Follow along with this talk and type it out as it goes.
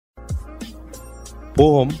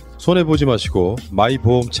보험 손해보지 마시고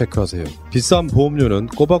마이보험 체크하세요. 비싼 보험료는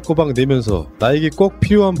꼬박꼬박 내면서 나에게 꼭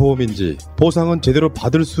필요한 보험인지 보상은 제대로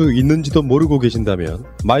받을 수 있는지도 모르고 계신다면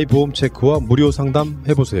마이보험 체크와 무료 상담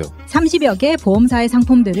해보세요. 30여 개 보험사의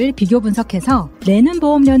상품들을 비교 분석해서 내는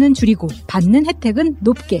보험료는 줄이고 받는 혜택은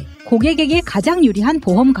높게 고객에게 가장 유리한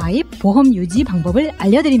보험 가입, 보험 유지 방법을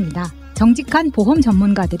알려드립니다. 정직한 보험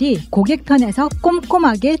전문가들이 고객 편에서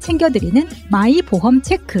꼼꼼하게 챙겨드리는 마이보험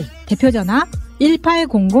체크. 대표전화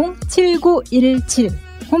 1800-7917.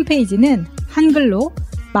 홈페이지는 한글로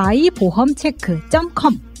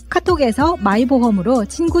마이보험체크.com. 카톡에서 마이보험으로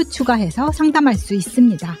친구 추가해서 상담할 수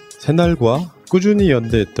있습니다. 새날과 꾸준히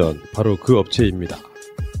연대했던 바로 그 업체입니다.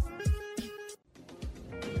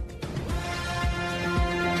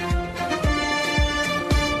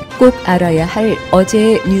 꼭 알아야 할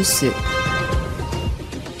어제의 뉴스.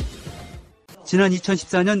 지난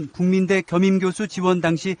 2014년 국민대 겸임교수 지원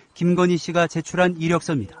당시 김건희 씨가 제출한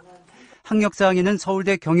이력서입니다. 학력사항에는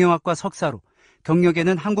서울대 경영학과 석사로,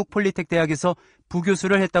 경력에는 한국폴리텍대학에서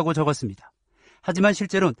부교수를 했다고 적었습니다. 하지만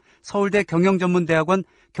실제로는 서울대 경영전문대학원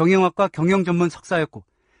경영학과 경영전문 석사였고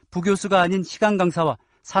부교수가 아닌 시간 강사와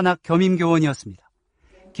산학 겸임교원이었습니다.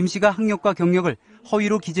 김 씨가 학력과 경력을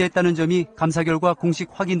허위로 기재했다는 점이 감사 결과 공식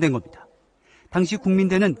확인된 겁니다. 당시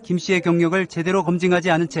국민대는 김 씨의 경력을 제대로 검증하지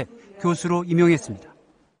않은 채 교수로 임용했습니다.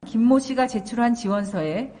 김모 씨가 제출한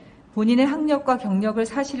지원서에 본인의 학력과 경력을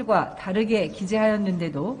사실과 다르게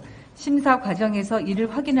기재하였는데도 심사 과정에서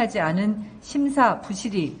이를 확인하지 않은 심사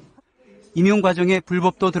부실이 임용 과정에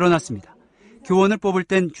불법도 드러났습니다. 교원을 뽑을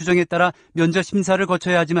땐 규정에 따라 면접 심사를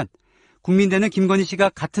거쳐야 하지만 국민대는 김건희 씨가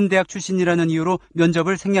같은 대학 출신이라는 이유로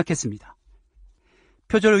면접을 생략했습니다.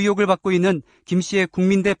 표절 의혹을 받고 있는 김 씨의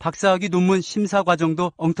국민대 박사학위 논문 심사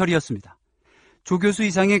과정도 엉터리였습니다. 조교수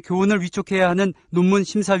이상의 교원을 위촉해야 하는 논문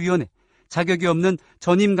심사위원회, 자격이 없는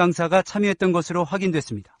전임 강사가 참여했던 것으로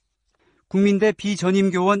확인됐습니다. 국민대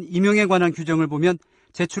비전임 교원 임용에 관한 규정을 보면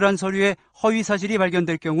제출한 서류에 허위 사실이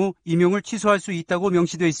발견될 경우 임용을 취소할 수 있다고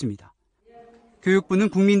명시되어 있습니다. 교육부는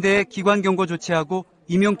국민대에 기관 경고 조치하고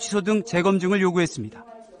임용 취소 등 재검증을 요구했습니다.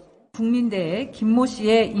 국민대에 김모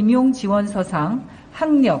씨의 임용 지원서상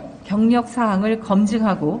학력, 경력 사항을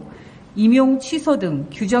검증하고 임용 취소 등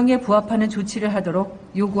규정에 부합하는 조치를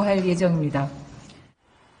하도록 요구할 예정입니다.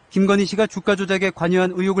 김건희 씨가 주가 조작에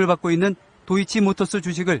관여한 의혹을 받고 있는 도이치모터스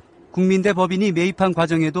주식을 국민대 법인이 매입한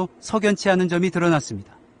과정에도 석연치 않은 점이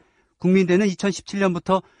드러났습니다. 국민대는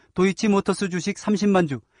 2017년부터 도이치모터스 주식 30만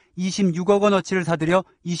주, 26억 원어치를 사들여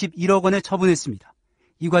 21억 원에 처분했습니다.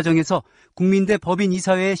 이 과정에서 국민대 법인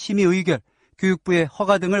이사회의 심의 의결, 교육부의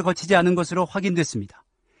허가 등을 거치지 않은 것으로 확인됐습니다.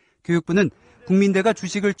 교육부는 국민대가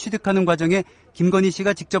주식을 취득하는 과정에 김건희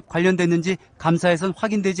씨가 직접 관련됐는지 감사에선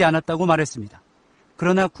확인되지 않았다고 말했습니다.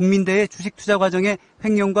 그러나 국민대의 주식 투자 과정에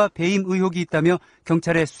횡령과 배임 의혹이 있다며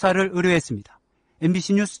경찰에 수사를 의뢰했습니다.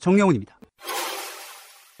 MBC 뉴스 정영훈입니다.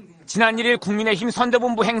 지난 1일 국민의힘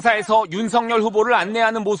선대본부 행사에서 윤석열 후보를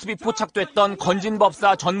안내하는 모습이 포착됐던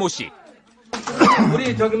건진법사 전모 씨.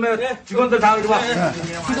 우리 직원들 다 이리 와.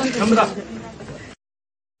 전부 다.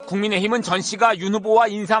 국민의힘은 전 씨가 윤 후보와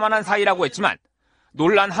인사만 사이라고 했지만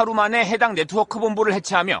논란 하루 만에 해당 네트워크 본부를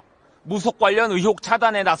해체하며 무속 관련 의혹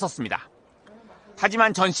차단에 나섰습니다.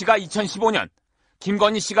 하지만 전 씨가 2015년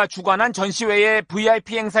김건희 씨가 주관한 전시회의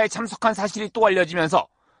VIP 행사에 참석한 사실이 또 알려지면서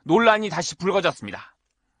논란이 다시 불거졌습니다.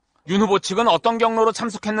 윤 후보 측은 어떤 경로로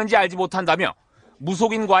참석했는지 알지 못한다며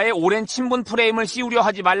무속인과의 오랜 친분 프레임을 씌우려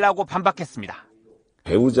하지 말라고 반박했습니다.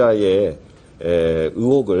 배우자의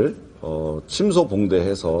의혹을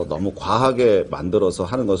침소봉대해서 너무 과하게 만들어서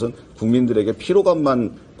하는 것은 국민들에게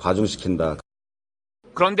피로감만 과중시킨다.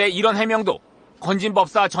 그런데 이런 해명도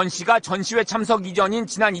건진법사 전 씨가 전시회 참석 이전인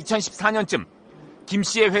지난 2014년쯤 김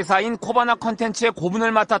씨의 회사인 코바나 컨텐츠의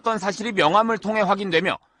고문을 맡았던 사실이 명함을 통해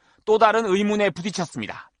확인되며 또 다른 의문에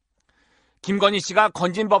부딪혔습니다. 김건희 씨가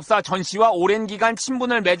건진법사 전 씨와 오랜 기간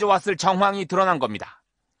친분을 맺어왔을 정황이 드러난 겁니다.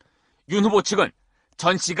 윤 후보 측은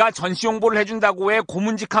전 씨가 전시 홍보를 해준다고 해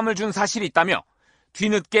고문직함을 준 사실이 있다며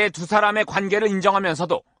뒤늦게 두 사람의 관계를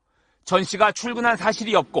인정하면서도 전 씨가 출근한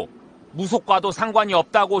사실이 없고 무속과도 상관이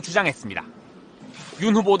없다고 주장했습니다.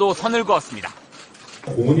 윤 후보도 선을 그었습니다.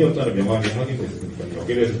 고문이었다는 명함이 확인됐으니까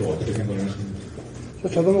여기에 대해서도 어떻게 생각을 하십니까?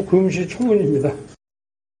 저도 금시초문입니다.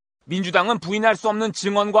 민주당은 부인할 수 없는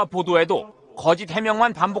증언과 보도에도 거짓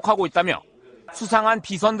해명만 반복하고 있다며 수상한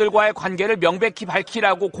비선들과의 관계를 명백히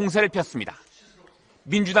밝히라고 공세를 폈습니다.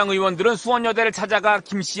 민주당 의원들은 수원여대를 찾아가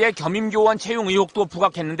김 씨의 겸임교원 채용 의혹도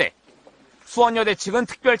부각했는데 수원여대 측은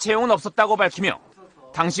특별 채용은 없었다고 밝히며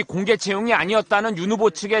당시 공개 채용이 아니었다는 윤 후보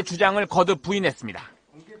측의 주장을 거듭 부인했습니다.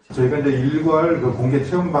 저희가 이제 일괄 그 공개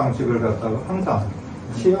채용 방식을 갖다가 항상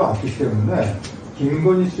취해왔기 때문에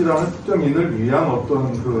김건희 씨라는 특정인을 위한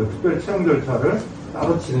어떤 그 특별 채용 절차를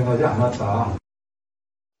따로 진행하지 않았다.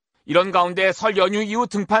 이런 가운데 설 연휴 이후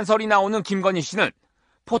등판설이 나오는 김건희 씨는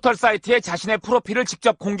포털 사이트에 자신의 프로필을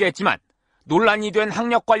직접 공개했지만 논란이 된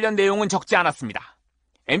학력 관련 내용은 적지 않았습니다.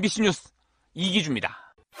 MBC 뉴스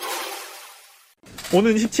이기주입니다.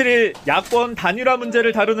 오는 17일 야권 단일화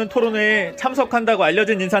문제를 다루는 토론회에 참석한다고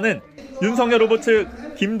알려진 인사는 윤석열 후보 측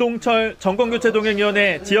김동철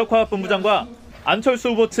정권교체동행위원회 지역화합본부장과 안철수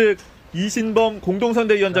후보 측 이신범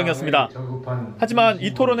공동선대위원장이었습니다. 하지만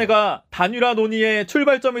이 토론회가 단일화 논의의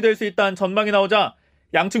출발점이 될 수 있다는 전망이 나오자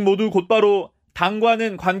양측 모두 곧바로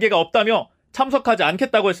당과는 관계가 없다며 참석하지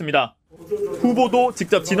않겠다고 했습니다. 후보도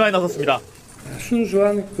직접 진화에 나섰습니다.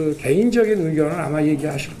 순수한 그 개인적인 의견은 아마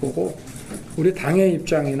얘기하실 거고 우리 당의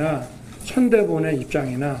입장이나 선대본의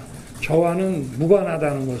입장이나 저와는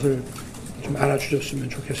무관하다는 것을 좀 알아주셨으면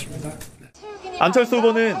좋겠습니다. 안철수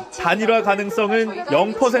후보는 단일화 가능성은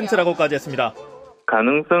 0%라고까지 했습니다.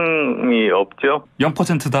 가능성이 없죠.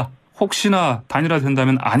 0%다. 혹시나 단일화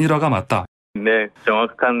된다면 아니라가 맞다. 네,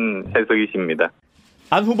 정확한 해석이십니다.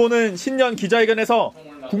 안 후보는 신년 기자회견에서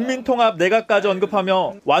국민통합 내각까지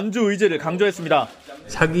언급하며 완주 의지를 강조했습니다.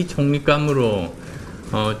 차기 총리감으로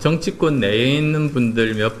정치권 내에 있는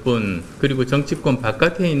분들 몇 분, 그리고 정치권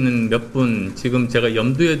바깥에 있는 몇 분, 지금 제가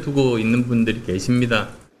염두에 두고 있는 분들이 계십니다.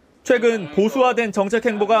 최근 보수화된 정책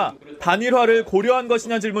행보가 단일화를 고려한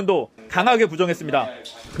것이냐는 질문도 강하게 부정했습니다.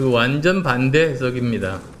 그 완전 반대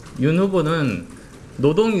해석입니다. 윤 후보는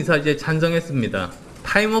노동이사제 찬성했습니다.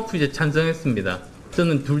 타임오프제 찬성했습니다.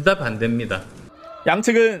 저는 둘 다 반대입니다.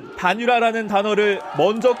 양측은 단일화라는 단어를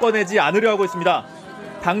먼저 꺼내지 않으려 하고 있습니다.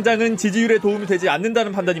 당장은 지지율에 도움이 되지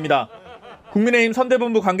않는다는 판단입니다. 국민의힘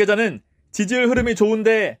선대본부 관계자는 지지율 흐름이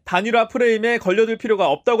좋은데 단일화 프레임에 걸려들 필요가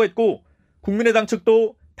없다고 했고 국민의당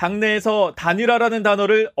측도 당내에서 단일화라는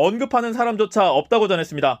단어를 언급하는 사람조차 없다고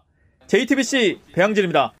전했습니다. JTBC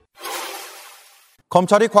배양진입니다.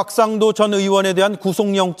 검찰이 곽상도 전 의원에 대한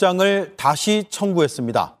구속영장을 다시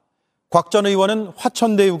청구했습니다. 곽 전 의원은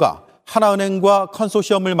화천대유가 하나은행과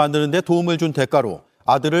컨소시엄을 만드는 데 도움을 준 대가로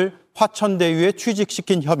아들을 화천대유에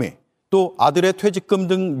취직시킨 혐의, 또 아들의 퇴직금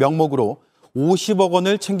등 명목으로 50억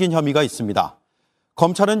원을 챙긴 혐의가 있습니다.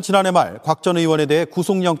 검찰은 지난해 말 곽 전 의원에 대해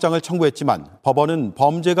구속영장을 청구했지만 법원은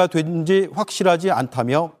범죄가 된지 확실하지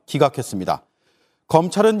않다며 기각했습니다.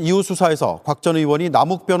 검찰은 이후 수사에서 곽 전 의원이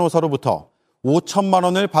남욱 변호사로부터 5천만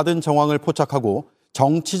원을 받은 정황을 포착하고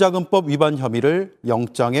정치자금법 위반 혐의를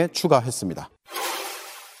영장에 추가했습니다.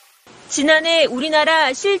 지난해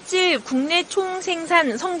우리나라 실질 국내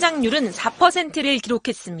총생산 성장률은 4%를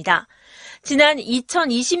기록했습니다. 지난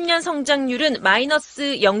 2020년 성장률은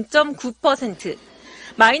마이너스 0.9%,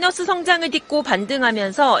 마이너스 성장을 딛고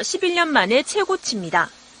반등하면서 11년 만에 최고치입니다.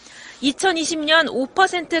 2020년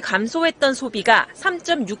 5% 감소했던 소비가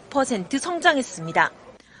 3.6% 성장했습니다.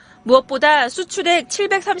 무엇보다 수출액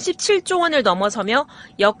 737조 원을 넘어서며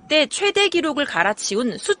역대 최대 기록을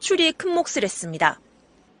갈아치운 수출이 큰 몫을 했습니다.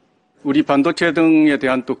 우리 반도체 등에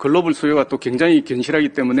대한 또 글로벌 수요가 또 굉장히 견실하기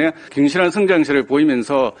때문에 견실한 성장세를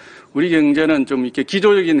보이면서 우리 경제는 좀 이렇게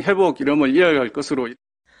기조적인 회복 이름을 이어갈 것으로.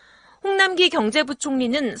 홍남기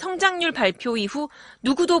경제부총리는 성장률 발표 이후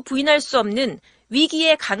누구도 부인할 수 없는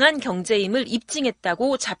위기의 강한 경제임을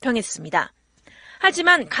입증했다고 자평했습니다.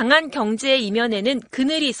 하지만 강한 경제의 이면에는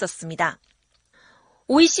그늘이 있었습니다.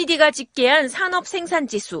 OECD가 집계한 산업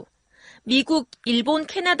생산지수, 미국, 일본,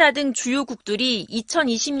 캐나다 등 주요국들이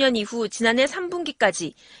 2020년 이후 지난해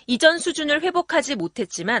 3분기까지 이전 수준을 회복하지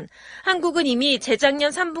못했지만 한국은 이미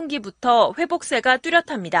재작년 3분기부터 회복세가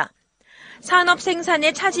뚜렷합니다. 산업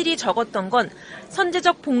생산의 차질이 적었던 건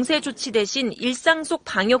선제적 봉쇄 조치 대신 일상 속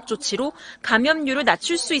방역 조치로 감염률을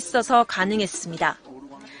낮출 수 있어서 가능했습니다.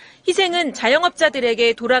 희생은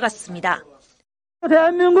자영업자들에게 돌아갔습니다.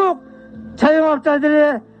 대한민국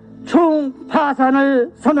자영업자들의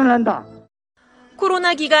총파산을 선언한다.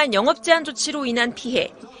 코로나 기간 영업 제한 조치로 인한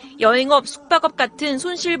피해, 여행업, 숙박업 같은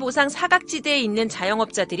손실보상 사각지대에 있는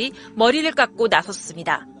자영업자들이 머리를 깎고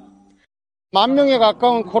나섰습니다. 10,000명에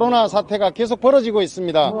가까운 코로나 사태가 계속 벌어지고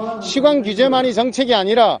있습니다. 시간 규제만이 정책이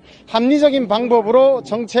아니라 합리적인 방법으로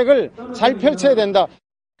정책을 잘 펼쳐야 된다.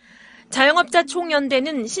 자영업자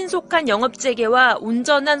총연대는 신속한 영업 재개와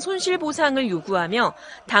온전한 손실보상을 요구하며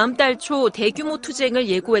다음 달 초 대규모 투쟁을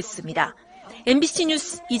예고했습니다. MBC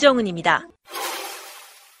뉴스 이정은입니다.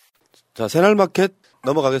 자, 새날마켓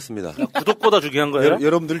넘어가겠습니다. 구독보다 중요한 거예요?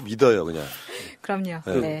 여러분들 믿어요, 그냥. 그럼요.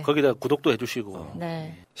 네. 네. 거기다 구독도 해주시고.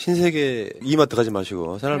 네. 신세계 이마트 가지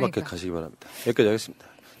마시고 새날마켓 가시기 바랍니다. 여기까지 하겠습니다.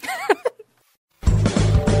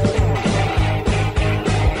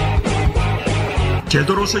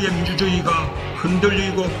 제도로서의 민주주의가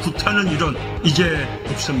흔들리고 구타는 일은 이제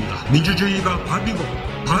없습니다. 민주주의가 밥이고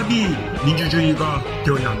밥이 민주주의가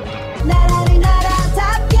되어야 합니다.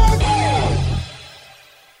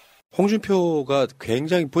 홍준표가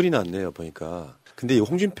굉장히 불이 났네요, 보니까. 근데 이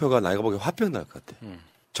홍준표가 나이가 보기에 화병 날 것 같아.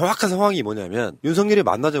 정확한 상황이 뭐냐면 윤석열이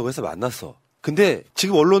만나자고 해서 만났어. 근데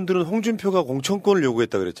지금 언론들은 홍준표가 공천권을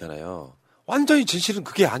요구했다 그랬잖아요. 완전히 진실은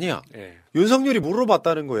그게 아니야. 네. 윤석열이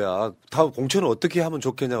물어봤다는 거야. 다 공천을 어떻게 하면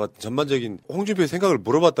좋겠냐가 전반적인 홍준표의 생각을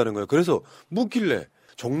물어봤다는 거야. 그래서 묻길래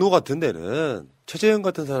종로 같은 데는 최재형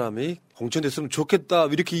같은 사람이 공천됐으면 좋겠다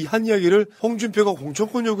이렇게 한 이야기를 홍준표가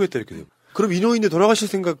공천권 요구했다 이렇게 돼요. 그럼 인호인데 돌아가실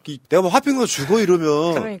생각이 내가 뭐 화평가 죽어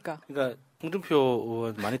이러면 그러니까 홍준표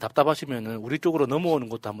의원 많이 답답하시면은 우리 쪽으로 넘어오는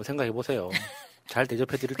것도 한번 생각해 보세요. 잘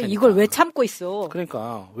대접해 드릴 테니까. 이걸 왜 참고 있어?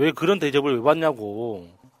 그러니까 왜 그런 대접을 왜 받냐고.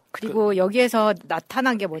 그리고 여기에서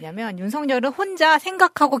나타난 게 뭐냐면 윤석열은 혼자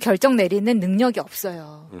생각하고 결정 내리는 능력이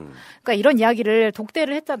없어요. 그러니까 이런 이야기를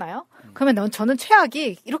독대를 했잖아요. 그러면 저는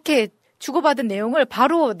최악이 이렇게 주고받은 내용을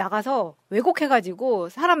바로 나가서 왜곡해가지고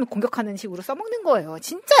사람을 공격하는 식으로 써먹는 거예요.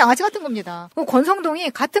 진짜 양아치 같은 겁니다. 권성동이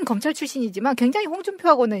같은 검찰 출신이지만 굉장히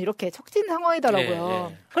홍준표하고는 이렇게 척진 상황이더라고요.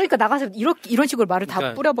 네. 그러니까 나가서 이런 식으로 말을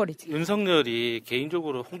다 뿌려버리지. 윤석열이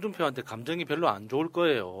개인적으로 홍준표한테 감정이 별로 안 좋을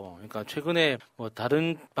거예요. 그러니까 최근에 뭐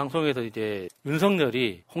다른 방송에서 이제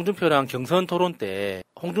윤석열이 홍준표랑 경선 토론 때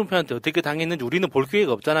홍준표한테 어떻게 당했는지 우리는 볼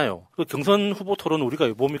기회가 없잖아요. 그 경선 후보 토론은 우리가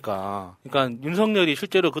왜 봅니까? 그러니까 윤석열이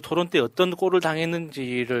실제로 그 토론 때 어떤 꼴을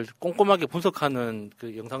당했는지를 꼼꼼하게 분석하는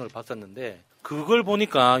그 영상을 봤었는데 그걸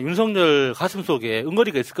보니까 윤석열 가슴속에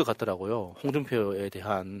응어리가 있을 것 같더라고요. 홍준표에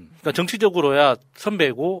대한. 그러니까 정치적으로야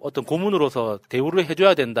선배고 어떤 고문으로서 대우를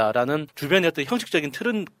해줘야 된다라는 주변의 어떤 형식적인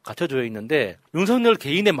틀은 갖춰져 있는데 윤석열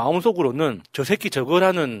개인의 마음속으로는 저 새끼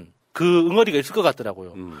저거라는 그 응어리가 있을 것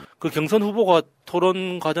같더라고요. 그 경선 후보가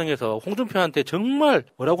토론 과정에서 홍준표한테 정말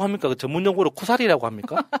뭐라고 합니까? 그 전문용어로 쿠사리라고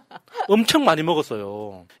합니까? 엄청 많이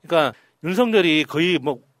먹었어요. 그러니까 윤석열이 거의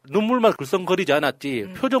뭐 눈물만 글썽거리지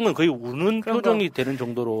않았지 표정은 거의 우는 표정이 되는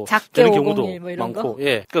정도로 되는 경우도 뭐 많고,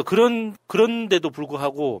 예, 그러니까 그런데도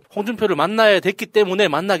불구하고 홍준표를 만나야 됐기 때문에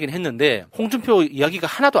만나긴 했는데 홍준표 이야기가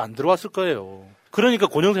하나도 안 들어왔을 거예요. 그러니까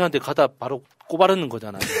권영생한테 가다 바로 꼬바르는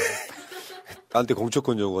거잖아요. 나한테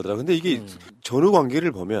공천권 요구하더라. 근데 이게 전후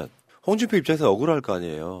관계를 보면 홍준표 입장에서 억울할 거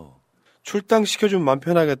아니에요. 출당시켜주면 마음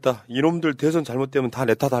편하겠다. 이놈들 대선 잘못되면 다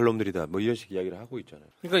내 탓 할 놈들이다. 뭐 이런 식 이야기를 하고 있잖아요.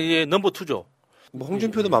 그러니까 이게 넘버 2죠. 뭐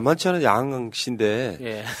홍준표도 만만치 않은 양씨인데.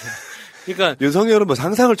 예. 그러니까 윤석열은 뭐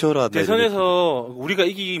상상을 초월하다. 대선에서 우리가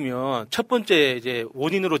이기면 첫 번째 이제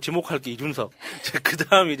원인으로 지목할 게 이준석. 그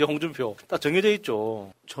다음이 이제 홍준표. 딱 정해져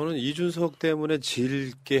있죠. 저는 이준석 때문에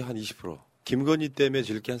질 게 한 20%. 김건희 때문에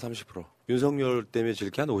질 게 한 30%. 윤석열 때문에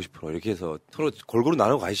질 게 한 50%. 이렇게 해서 서로 골고루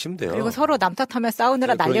나눠 가시면 돼요. 그리고 서로 남 탓하며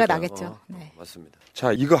싸우느라 난리가 나겠죠. 네. 맞습니다.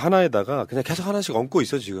 자, 이거 하나에다가 그냥 계속 하나씩 얹고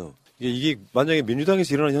있어, 지금. 이게 만약에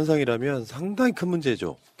민주당에서 일어나는 현상이라면 상당히 큰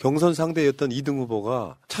문제죠. 경선 상대였던 2등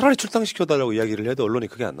후보가 차라리 출당시켜달라고 이야기를 해도 언론이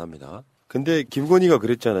크게 안 납니다. 근데 김건희가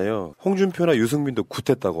그랬잖아요. 홍준표나 유승민도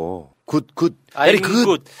굿했다고. 굿. I'm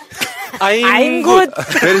good. I'm good.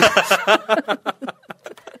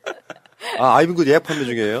 I'm good 예약 판매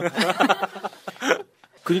중이에요.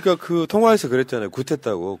 그러니까 그 통화에서 그랬잖아요.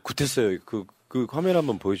 굿했다고. 굿했어요. 그 화면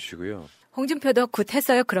한번 보여주시고요. 홍준표도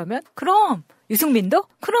굿했어요. 그럼 유승민도?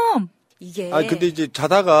 그럼 이게. 근데 이제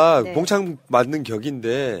자다가 네. 봉창 맞는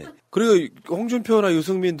격인데. 그리고 홍준표나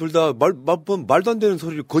유승민 둘 다 말도 안 되는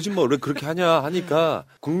소리를 거짓말 왜 그렇게 하냐 하니까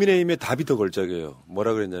국민의힘의 답이 더 걸작이에요.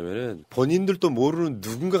 뭐라 그랬냐면은 본인들도 모르는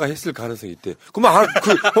누군가가 했을 가능성이 있대. 그러면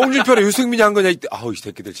홍준표나 유승민이 한 거냐 이때. 아우 이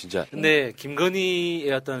새끼들 진짜. 근데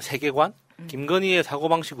김건희의 어떤 세계관? 김건희의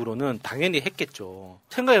사고방식으로는 당연히 했겠죠.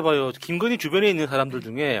 생각해봐요. 김건희 주변에 있는 사람들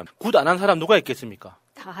중에 굿 안 한 사람 누가 있겠습니까?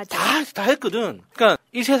 다 하죠. 다 했거든. 그러니까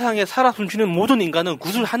이 세상에 살아 숨쉬는 모든 인간은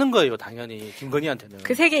굿을 하는 거예요. 당연히 김건희한테는.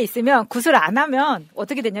 그 세계에 있으면 굿을 안 하면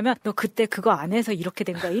어떻게 되냐면 너 그때 그거 안 해서 이렇게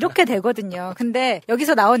된 거야. 이렇게 되거든요. 근데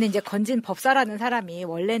여기서 나오는 이제 건진 법사라는 사람이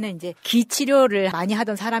원래는 이제 기치료를 많이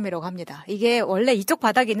하던 사람이라고 합니다. 이게 원래 이쪽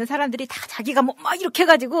바닥에 있는 사람들이 다 자기가 막 이렇게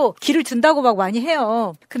해가지고 기를 준다고 막 많이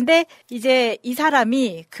해요. 근데 이제 이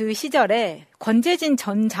사람이 그 시절에 권재진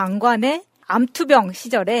전 장관의 암투병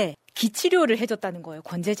시절에 기치료를 해줬다는 거예요.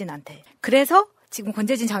 권재진한테. 그래서 지금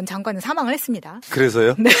권재진 전 장관은 사망을 했습니다.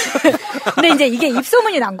 그래서요? 네. 근데 이제 이게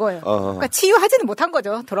입소문이 난 거예요. 그러니까 치유하지는 못한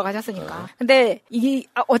거죠. 돌아가셨으니까. 근데 이게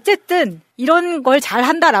어쨌든 이런 걸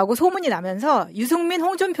잘한다라고 소문이 나면서 유승민,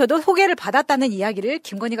 홍준표도 소개를 받았다는 이야기를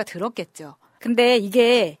김건희가 들었겠죠. 근데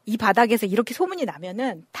이게 이 바닥에서 이렇게 소문이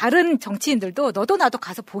나면은 다른 정치인들도 너도 나도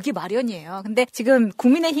가서 보기 마련이에요. 근데 지금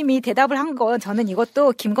국민의힘이 대답을 한 건 저는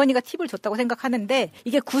이것도 김건희가 팁을 줬다고 생각하는데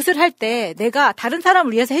이게 굿을 할 때 내가 다른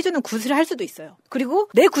사람을 위해서 해주는 굿을 할 수도 있어요. 그리고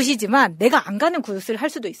내 굿이지만 내가 안 가는 굿을 할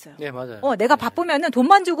수도 있어요. 네, 맞아요. 내가 바쁘면은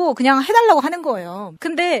돈만 주고 그냥 해달라고 하는 거예요.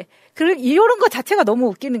 근데 이런 것 자체가 너무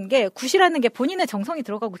웃기는 게 굿이라는 게 본인의 정성이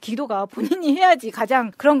들어가고 기도가 본인이 해야지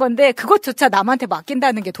가장 그런 건데 그것조차 남한테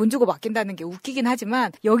맡긴다는 게 돈 주고 맡긴다는 게 웃기긴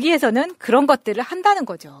하지만 여기에서는 그런 것들을 한다는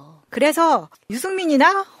거죠. 그래서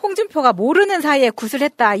유승민이나 홍준표가 모르는 사이에 굿을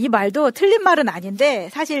했다 이 말도 틀린 말은 아닌데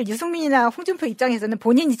사실 유승민이나 홍준표 입장에서는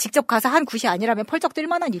본인이 직접 가서 한 굿이 아니라면 펄쩍 뛸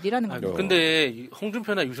만한 일이라는 거죠. 근데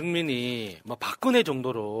홍준표나 유승민이 뭐 박근혜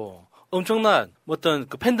정도로 엄청난 어떤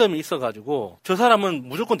그 팬덤이 있어가지고 저 사람은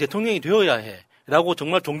무조건 대통령이 되어야 해. 라고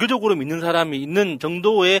정말 종교적으로 믿는 사람이 있는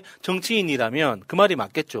정도의 정치인이라면 그 말이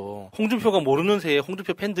맞겠죠. 홍준표가 모르는 새에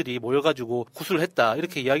홍준표 팬들이 모여가지고 구술을 했다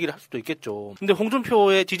이렇게 이야기를 할 수도 있겠죠. 근데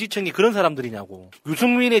홍준표의 지지층이 그런 사람들이냐고,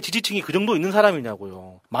 유승민의 지지층이 그 정도 있는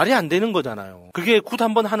사람이냐고요. 말이 안 되는 거잖아요. 그게 굿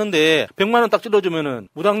한번 하는데 100만 원 딱 찔러주면은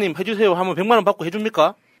무당님 해주세요 하면 100만 원 받고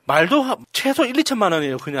해줍니까? 말도 최소 1-2천만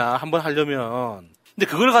원이에요 그냥 한번 하려면. 근데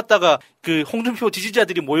그걸 갖다가 그 홍준표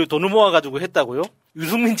지지자들이 모여 돈을 모아가지고 했다고요?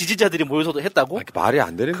 유승민 지지자들이 모여서도 했다고? 말이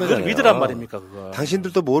안 되는 거잖아요. 그걸 믿으란 말입니까, 그거?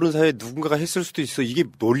 당신들도 모르는 사이에 누군가가 했을 수도 있어. 이게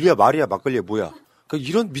논리야, 말이야, 막걸리야, 뭐야. 그러니까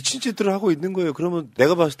이런 미친 짓들을 하고 있는 거예요. 그러면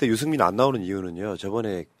내가 봤을 때 유승민 안 나오는 이유는요.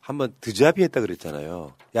 저번에 한번 드자비 했다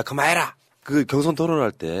그랬잖아요. 야, 그만해라! 그 경선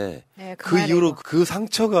토론할 때. 네, 그 이후로 그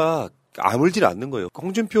상처가 아물질 않는 거예요.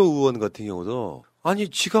 홍준표 의원 같은 경우도 아니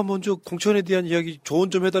지가 먼저 공천에 대한 이야기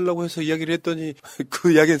조언 좀 해달라고 해서 이야기를 했더니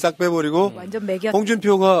그 이야기는 싹 빼버리고 완전 매겼.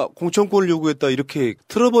 홍준표가 공천권을 요구했다 이렇게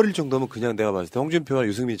틀어버릴 정도면 그냥 내가 봤을 때 홍준표와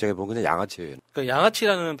유승민 입장에 보면 그냥 양아치예요. 그러니까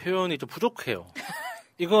양아치라는 표현이 좀 부족해요.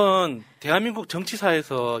 이건 대한민국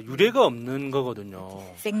정치사에서 유례가 없는 거거든요.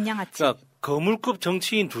 생양아치. 그러니까 거물급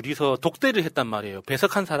정치인 둘이서 독대를 했단 말이에요.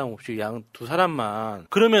 배석한 사람 없이 양 두 사람만.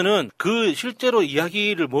 그러면은 그 실제로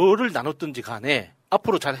이야기를 뭐를 나눴든지 간에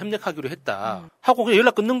앞으로 잘 협력하기로 했다 하고 그냥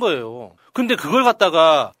연락 끊는 거예요. 근데 그걸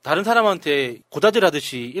갖다가 다른 사람한테 고다질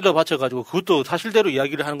하듯이 일러 바쳐가지고 그것도 사실대로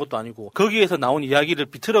이야기를 하는 것도 아니고 거기에서 나온 이야기를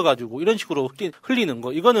비틀어가지고 이런 식으로 흘리는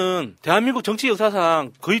거. 이거는 대한민국 정치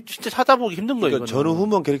역사상 거의 진짜 찾아보기 힘든 거예요. 그러니까 저는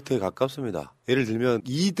후원 캐릭터에 가깝습니다. 예를 들면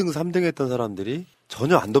 2등, 3등 했던 사람들이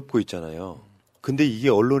전혀 안 덮고 있잖아요. 근데 이게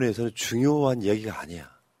언론에서는 중요한 이야기가 아니야.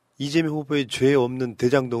 이재명 후보의 죄 없는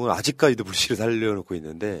대장동은 아직까지도 불씨를 살려놓고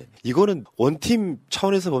있는데 이거는 원팀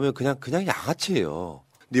차원에서 보면 그냥 양아치예요.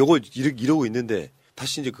 근데 요거 이러고 있는데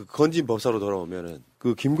다시 이제 그 건진 법사로 돌아오면은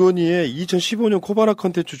그 김건희의 2015년 코바나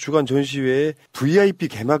컨텐츠 주간 전시회에 VIP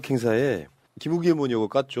개막 행사에 김우기 의원이 이거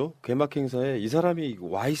깠죠. 개막 행사에 이 사람이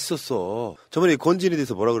와 있었어. 저번에 건진에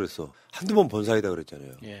대해서 뭐라 그랬어? 한두 번 본 사이다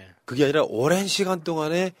그랬잖아요. 예. 그게 아니라 오랜 시간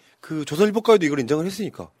동안에 그 조선일보까지도 이걸 인정을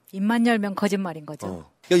했으니까. 입만 열면 거짓말인 거죠.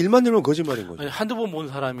 야, 일만 열면 거짓말인 거죠. 아니, 한두 번 본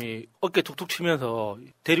사람이 어깨 툭툭 치면서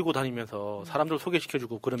데리고 다니면서 사람들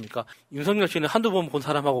소개시켜주고 그럽니까? 윤석열 씨는 한두 번 본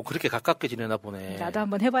사람하고 그렇게 가깝게 지내나 보네. 나도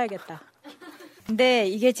한번 해봐야겠다. 근데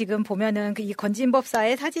이게 지금 보면은 이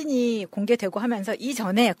건진법사의 사진이 공개되고 하면서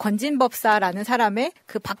이전에 건진법사라는 사람의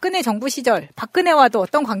그 박근혜 정부 시절 박근혜와도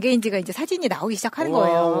어떤 관계인지가 이제 사진이 나오기 시작하는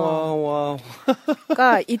거예요.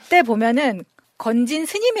 그러니까 이때 보면은 건진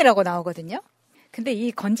스님이라고 나오거든요. 근데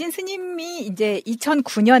이 건진 스님이 이제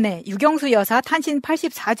 2009년에 유경수 여사 탄신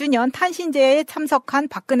 84주년 탄신제에 참석한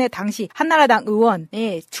박근혜 당시 한나라당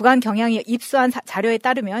의원의 주간 경향이 입수한 자료에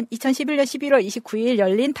따르면 2011년 11월 29일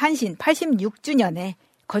열린 탄신 86주년에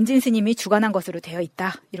건진 스님이 주관한 것으로 되어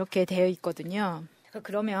있다. 이렇게 되어 있거든요.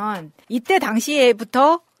 그러면 이때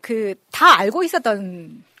당시에부터 다 알고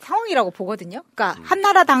있었던 상황이라고 보거든요. 그러니까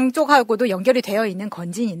한나라당 쪽하고도 연결이 되어 있는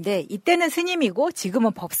건진인데 이때는 스님이고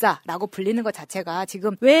지금은 법사라고 불리는 것 자체가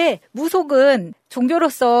지금 왜 무속은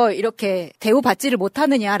종교로서 이렇게 대우받지를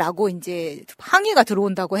못하느냐라고 이제 항의가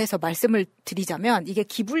들어온다고 해서 말씀을 드리자면 이게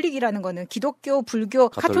기불릭이라는 거는 기독교, 불교,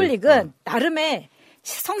 카톨릭은 나름의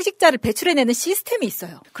성직자를 배출해내는 시스템이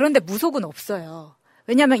있어요. 그런데 무속은 없어요.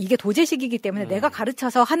 왜냐하면 이게 도제식이기 때문에 내가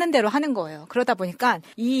가르쳐서 하는 대로 하는 거예요. 그러다 보니까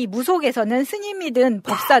이 무속에서는 스님이든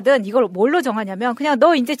법사든 이걸 뭘로 정하냐면 그냥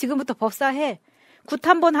너 이제 지금부터 법사해. 굿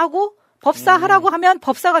한번 하고 법사하라고 하면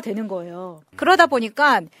법사가 되는 거예요. 그러다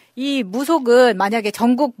보니까 이 무속은 만약에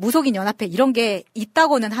전국 무속인 연합회 이런 게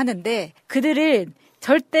있다고는 하는데 그들은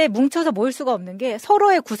절대 뭉쳐서 모일 수가 없는 게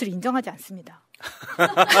서로의 굿을 인정하지 않습니다.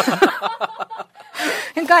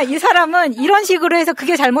 그러니까 이 사람은 이런 식으로 해서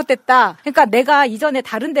그게 잘못됐다. 그러니까 내가 이전에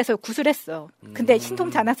다른 데서 구술했어. 근데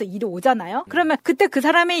신통치 않아서 일이 오잖아요. 그러면 그때 그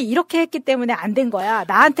사람이 이렇게 했기 때문에 안 된 거야.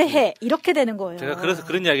 나한테 해. 이렇게 되는 거예요. 제가 그래서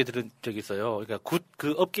그런 이야기 들은 적이 있어요. 그러니까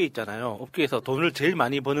그 업계 있잖아요. 업계에서 돈을 제일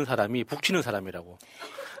많이 버는 사람이 북치는 사람이라고.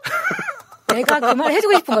 내가 그 말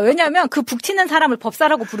해주고 싶은 거야. 왜냐하면 그 북치는 사람을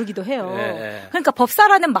법사라고 부르기도 해요. 네. 그러니까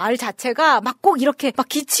법사라는 말 자체가 막 꼭 이렇게 막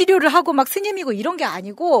기치료를 하고 막 스님이고 이런 게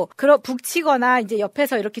아니고 그런 북치거나 이제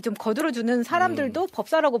옆에서 이렇게 좀 거들어주는 사람들도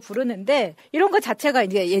법사라고 부르는데 이런 것 자체가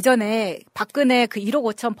이제 예전에 박근혜 그 1억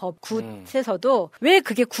 5천 법 굿에서도 왜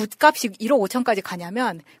그게 굿값이 1억 5천까지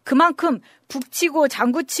가냐면 그만큼 북치고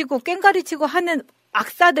장구치고 꽹가리치고 하는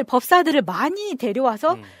악사들 법사들을 많이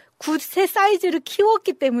데려와서 굿의 사이즈를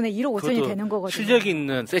키웠기 때문에 1억 5천이 되는 거거든요. 실력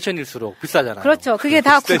있는 세션일수록 비싸잖아요. 그렇죠. 그게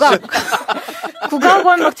다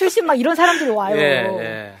국악원 막 출신 막 이런 사람들이 와요.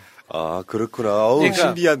 예. 아, 그렇구나. 어우,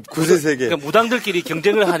 신비한 굿의 세계. 그러니까 무당들끼리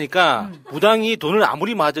경쟁을 하니까 무당이 돈을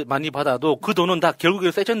아무리 많이 받아도 그 돈은 다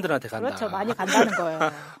결국에 세션들한테 간다. 그렇죠. 많이 간다는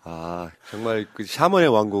거예요. 아, 정말 그 샤먼의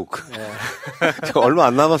왕국. 얼마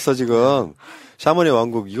안 남았어, 지금. 샤먼의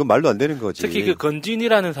왕국. 이건 말도 안 되는 거지. 특히 그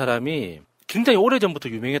건진이라는 사람이 굉장히 오래전부터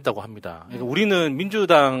유명했다고 합니다. 그러니까 우리는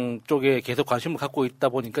민주당 쪽에 계속 관심을 갖고 있다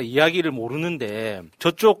보니까 이야기를 모르는데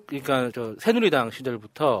저쪽 그러니까 저 새누리당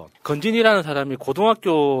시절부터 건진이라는 사람이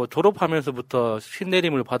고등학교 졸업하면서부터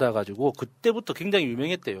신내림을 받아가지고 그때부터 굉장히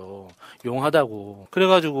유명했대요. 용하다고.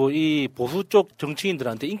 그래가지고 이 보수 쪽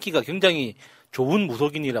정치인들한테 인기가 굉장히 좋은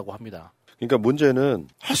무속인이라고 합니다. 그러니까 문제는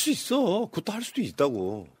할 수 있어. 그것도 할 수도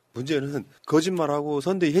있다고. 문제는 거짓말하고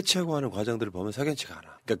선대위 해체하고 하는 과정들을 보면 석연치가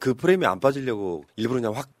않아. 그러니까 그 프레임에 안 빠지려고 일부러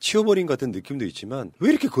그냥 확 치워버린 것 같은 느낌도 있지만 왜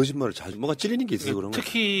이렇게 거짓말을 자주 뭔가 찔리는 게 있어서 그런 거야.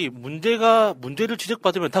 특히 문제를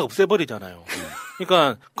지적받으면 다 없애버리잖아요.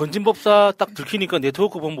 그러니까 건진법사 딱 들키니까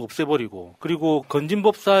네트워크 본부 없애버리고 그리고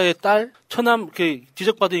건진법사의 딸 처남 이렇게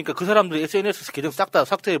지적받으니까 그 사람들 SNS 계정 싹 다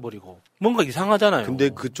삭제해버리고 뭔가 이상하잖아요. 근데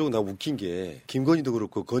그쪽 나 웃긴 게 김건희도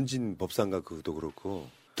그렇고 건진법사인가 그것도 그렇고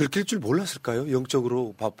들킬 줄 몰랐을까요?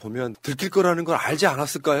 영적으로 보면 들킬 거라는 걸 알지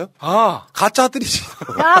않았을까요? 아, 가짜들이지.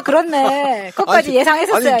 아, 그렇네. 그것까지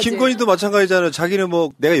예상했었어야지. 아니, 김건희도 마찬가지잖아요. 자기는 뭐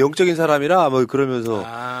내가 영적인 사람이라 뭐 그러면서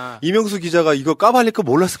이명수 기자가 이거 까발릴 거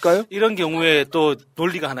몰랐을까요? 이런 경우에 또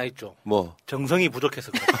논리가 하나 있죠. 뭐? 정성이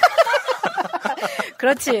부족해서 그래.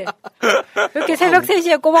 그렇지. 이렇게 새벽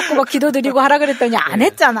 3시에 꼬박꼬박 기도드리고 하라 그랬더니 안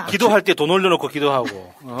했잖아. 기도할 때 돈 올려놓고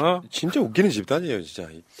기도하고. 진짜 웃기는 집단이에요, 진짜.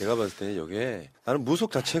 내가 봤을 때는 이게 나는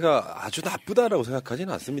무속 자체가 아주 나쁘다라고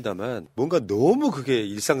생각하지는 않습니다만 뭔가 너무 그게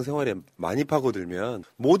일상생활에 많이 파고들면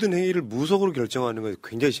모든 행위를 무속으로 결정하는 건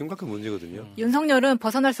굉장히 심각한 문제거든요. 윤석열은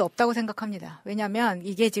벗어날 수 없다고 생각합니다. 왜냐하면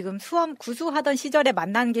이게 지금 구수하던 시절에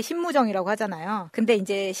만난 게 신무정이라고 하잖아요. 근데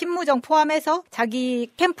이제 신무정 포함해서 자기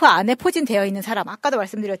캠프 안에 포진되어 있는 사람, 아까도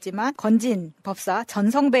말씀드렸지만 건진 법사,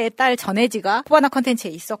 전성배의 딸 전혜지가 코바나 컨텐츠에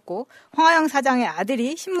있었고 황하영 사장의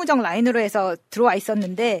아들이 신무정 라인으로 해서 들어와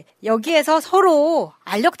있었는데 여기에서 서로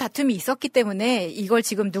알력 다툼이 있었기 때문에 이걸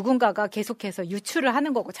지금 누군가가 계속해서 유출을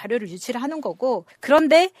하는 거고 자료를 유출을 하는 거고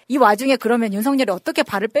그런데 이 와중에 그러면 윤석열이 어떻게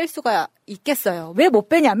발을 뺄 수가 있겠어요. 왜 못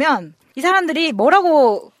빼냐면 이 사람들이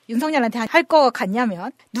뭐라고 윤석열한테 할 것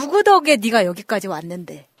같냐면 누구 덕에 네가 여기까지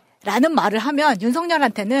왔는데 라는 말을 하면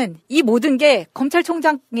윤석열한테는 이 모든 게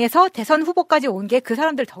검찰총장에서 대선 후보까지 온 게 그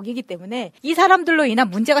사람들 덕이기 때문에 이 사람들로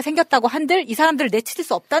인한 문제가 생겼다고 한들 이 사람들을 내칠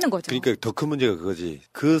수 없다는 거죠. 그러니까 더 큰 문제가 그거지.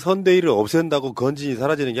 그 선대위를 없앤다고 건진이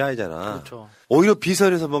사라지는 게 아니잖아. 그렇죠. 오히려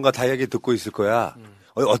비선에서 뭔가 다 이야기 듣고 있을 거야.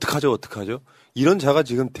 어떡하죠? 이런 자가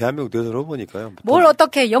지금 대한민국 대선 후보니까요. 뭘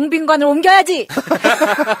어떻게 영빈관을 옮겨야지.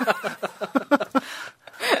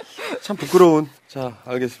 참 부끄러운. 자,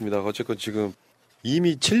 알겠습니다. 어쨌건 지금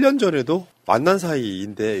이미 7년 전에도 만난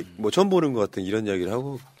사이인데 뭐 처음 보는 것 같은 이런 이야기를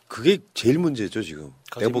하고 그게 제일 문제죠 지금.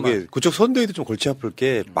 내가 보기에 그쪽 선대위도 좀 골치 아플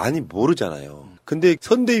게 많이 모르잖아요. 근데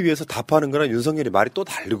선대위에서 답하는 거랑 윤석열이 말이 또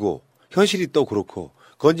다르고 현실이 또 그렇고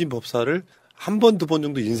건진 법사를 한 번, 두 번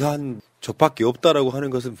정도 인사한 적밖에 없다라고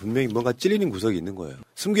하는 것은 분명히 뭔가 찔리는 구석이 있는 거예요.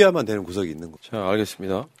 숨겨야만 되는 구석이 있는 거죠. 자,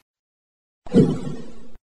 알겠습니다.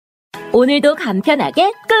 오늘도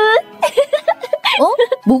간편하게 끝!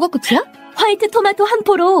 뭐가 끝이야? 화이트 토마토 한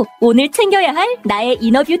포로 오늘 챙겨야 할 나의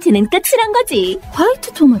이너뷰티는 끝이란 거지.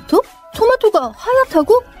 화이트 토마토? 토마토가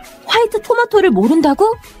하얗다고? 화이트 토마토를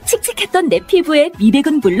모른다고? 칙칙했던 내 피부에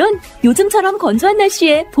미백은 물론 요즘처럼 건조한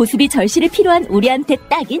날씨에 보습이 절실히 필요한 우리한테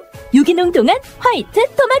딱인 유기농 동안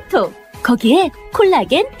화이트 토마토. 거기에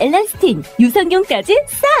콜라겐, 엘라스틴, 유산균까지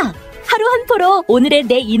싹! 하루 한 포로 오늘의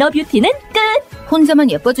내 이너뷰티는 끝!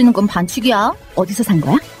 혼자만 예뻐지는 건 반칙이야. 어디서 산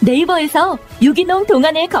거야? 네이버에서 유기농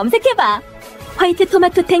동안을 검색해봐. 화이트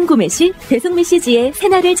토마토 탱 구매 시 배송 메시지에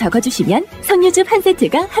새날을 적어주시면 석류즙 한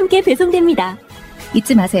세트가 함께 배송됩니다.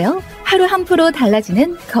 잊지 마세요. 하루 한 프로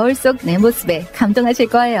달라지는 거울 속 내 모습에 감동하실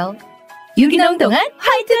거예요. 유기농 동안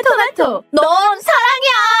화이트 토마토. 넌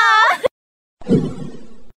사랑이야.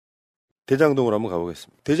 대장동으로 한번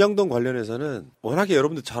가보겠습니다. 대장동 관련해서는 워낙에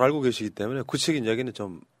여러분들 잘 알고 계시기 때문에 구체적인 이야기는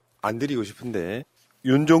좀 안 드리고 싶은데,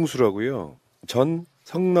 윤정수라고요, 전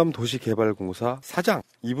성남도시개발공사 사장,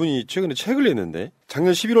 이분이 최근에 책을 냈는데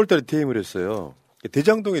작년 11월 달에 퇴임을 했어요.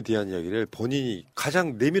 대장동에 대한 이야기를 본인이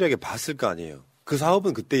가장 내밀하게 봤을 거 아니에요. 그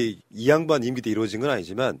사업은 그때 이 양반 임기 때 이루어진 건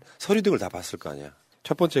아니지만 서류 등을 다 봤을 거 아니야.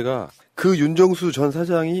 첫 번째가 그 윤정수 전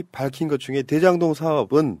사장이 밝힌 것 중에 대장동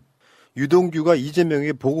사업은 유동규가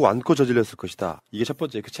이재명에게 보고 안고 저질렀을 것이다. 이게 첫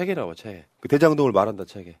번째, 그 책에 나와, 책. 그 대장동을 말한다,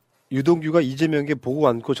 책에. 유동규가 이재명에게 보고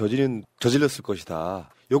안고 저질렀을 것이다.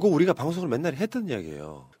 요거 우리가 방송을 맨날 했던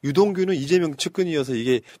이야기예요. 유동규는 이재명 측근이어서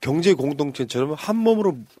이게 경제 공동체처럼 한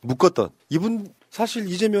몸으로 묶었던, 이분 사실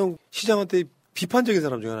이재명 시장한테 비판적인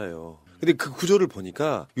사람 중 하나예요. 근데 그 구조를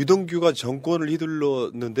보니까 유동규가 정권을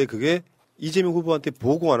휘둘렀는데 그게 이재명 후보한테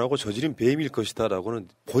보고 안 하고 저지른 배임일 것이다라고는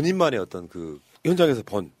본인만의 어떤 그 현장에서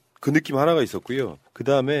본 그 느낌 하나가 있었고요. 그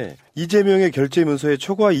다음에 이재명의 결제 문서에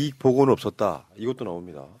초과 이익 보고는 없었다. 이것도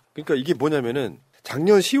나옵니다. 그러니까 이게 뭐냐면은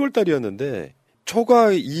작년 10월 달이었는데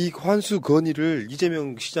초과 이익 환수 건의를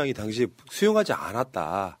이재명 시장이 당시에 수용하지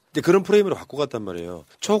않았다. 이제 그런 프레임으로 갖고 갔단 말이에요.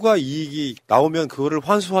 초과 이익이 나오면 그거를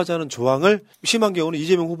환수하자는 조항을 심한 경우는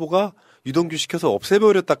이재명 후보가 유동규 시켜서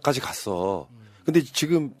없애버렸다까지 갔어. 근데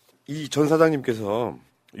지금 이 전 사장님께서,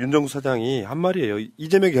 윤정수 사장이 한 말이에요.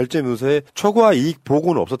 이재명 결제 문서에 초과 이익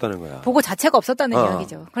보고는 없었다는 거야. 보고 자체가 없었다는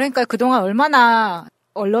이야기죠. 그러니까 그동안 얼마나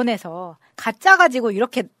언론에서 가짜 가지고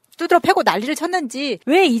이렇게 두드러 패고 난리를 쳤는지,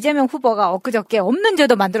 왜 이재명 후보가 엊그저께 없는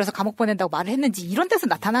죄도 만들어서 감옥 보낸다고 말을 했는지 이런 데서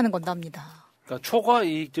나타나는 건답니다. 그러니까 초과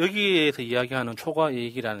이익, 여기에서 이야기하는 초과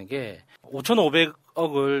이익이라는 게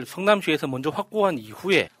 5,500억을 성남시에서 먼저 확보한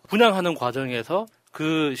이후에 분양하는 과정에서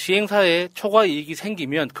그 시행사에 초과 이익이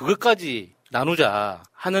생기면 그것까지 나누자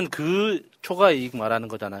하는 그 초과 이익 말하는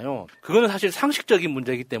거잖아요. 그거는 사실 상식적인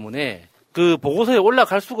문제이기 때문에 그 보고서에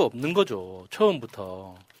올라갈 수가 없는 거죠.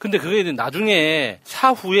 처음부터. 근데 그게 나중에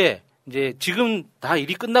사후에 이제 지금 다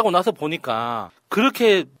일이 끝나고 나서 보니까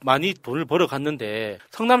그렇게 많이 돈을 벌어갔는데,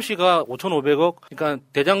 성남시가 5,500억, 그러니까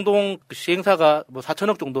대장동 시행사가 뭐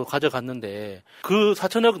 4,000억 정도 가져갔는데 그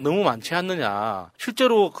 4,000억 너무 많지 않느냐.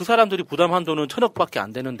 실제로 그 사람들이 부담한 돈은 1,000억밖에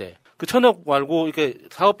안 되는데, 그 1,000억 말고 이렇게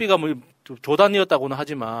사업비가 뭐 조단이었다고는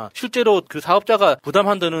하지만 실제로 그 사업자가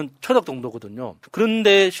부담한 돈은 1,000억 정도거든요.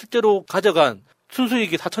 그런데 실제로 가져간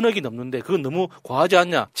순수익이 4,000억이 넘는데 그건 너무 과하지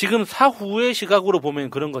않냐. 지금 사후의 시각으로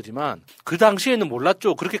보면 그런 거지만 그 당시에는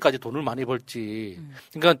몰랐죠. 그렇게까지 돈을 많이 벌지.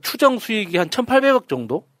 그러니까 추정 수익이 한 1,800억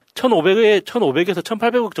정도? 1,500에서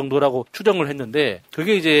 1,800억 정도라고 추정을 했는데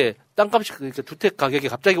그게 이제 땅값이, 그러니까 주택 가격이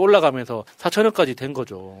갑자기 올라가면서 4,000억까지 된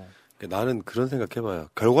거죠. 나는 그런 생각해봐요.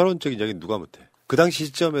 결과론적인 이야기는 누가 못해. 그 당시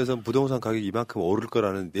시점에서 부동산 가격이 이만큼 오를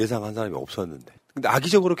거라는 예상한 사람이 없었는데. 근데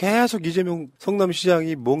악의적으로 계속 이재명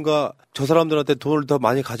성남시장이 뭔가 저 사람들한테 돈을 더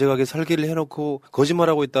많이 가져가게 설계를 해놓고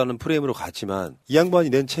거짓말하고 있다는 프레임으로 갔지만 이 양반이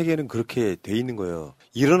낸 책에는 그렇게 돼 있는 거예요.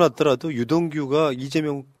 일어났더라도 유동규가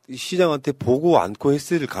이재명 시장한테 보고 안고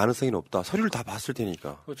했을 가능성이 높다. 서류를 다 봤을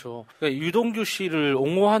테니까. 그렇죠. 그러니까 유동규 씨를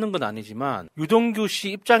옹호하는 건 아니지만 유동규 씨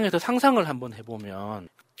입장에서 상상을 한번 해보면,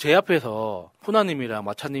 제 앞에서 호나님이랑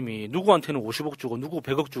마차님이 누구한테는 50억 주고, 누구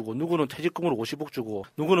 100억 주고, 누구는 퇴직금으로 50억 주고,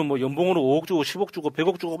 누구는 뭐 연봉으로 5억 주고, 10억 주고,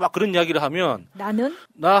 100억 주고 막 그런 이야기를 하면 나는?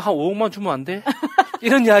 나 한 5억만 주면 안 돼?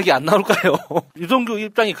 이런 이야기 안 나올까요? 유동규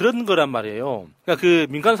입장이 그런 거란 말이에요. 그러니까 그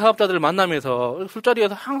민간 사업자들을 만나면서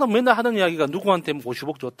술자리에서 항상 맨날 하는 이야기가 누구한테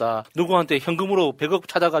 50억 줬다, 누구한테 현금으로 100억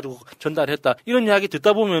찾아가지고 전달했다, 이런 이야기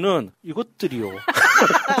듣다 보면은 이것들이요.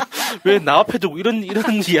 왜 나 앞에 두고 이런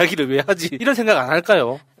이야기를 왜 하지? 이런 생각 안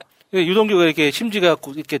할까요? 유동규가 이렇게 심지가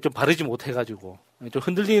이렇게 좀 바르지 못해가지고 좀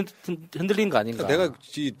흔들린 거 아닌가? 내가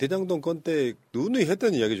대장동 건 때 누누이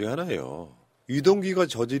했던 이야기 중에 하나예요. 유동규가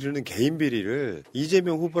저지르는 개인 비리를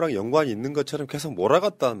이재명 후보랑 연관이 있는 것처럼 계속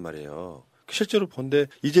몰아갔단 말이에요. 실제로 본데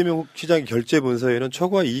이재명 시장의 결제 문서에는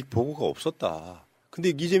초과 이익 보고가 없었다.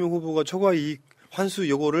 근데 이재명 후보가 초과 이익 환수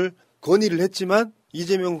요거를 건의를 했지만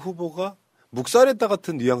이재명 후보가 묵살했다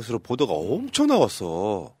같은 뉘앙스로 보도가 엄청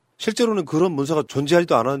나왔어. 실제로는 그런 문서가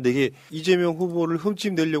존재하지도 않았는데 이게 이재명 후보를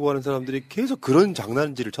흠집내려고 하는 사람들이 계속 그런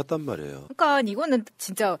장난질을 쳤단 말이에요. 그러니까 이거는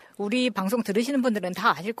진짜 우리 방송 들으시는 분들은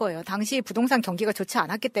다 아실 거예요. 당시 부동산 경기가 좋지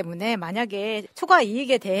않았기 때문에 만약에 초과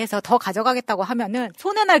이익에 대해서 더 가져가겠다고 하면은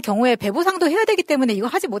손해날 경우에 배부상도 해야 되기 때문에 이거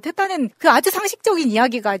하지 못했다는 그 아주 상식적인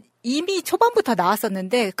이야기가 이미 초반부터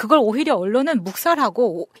나왔었는데 그걸 오히려 언론은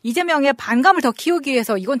묵살하고 이재명의 반감을 더 키우기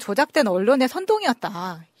위해서 이건 조작된 언론의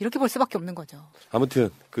선동이었다. 이렇게 볼 수밖에 없는 거죠. 아무튼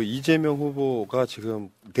그 이재명 후보가 지금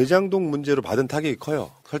대장동 문제로 받은 타격이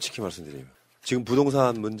커요. 솔직히 말씀드리면. 지금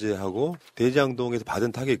부동산 문제하고 대장동에서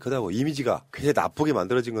받은 타격이 크다고 이미지가 굉장히 나쁘게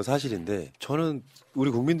만들어진 건 사실인데 저는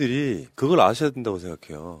우리 국민들이 그걸 아셔야 된다고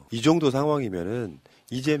생각해요. 이 정도 상황이면은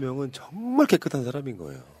이재명은 정말 깨끗한 사람인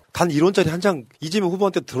거예요. 단 1원짜리 한 장 이재명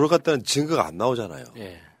후보한테 들어갔다는 증거가 안 나오잖아요.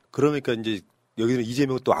 예. 그러니까 이제 여기는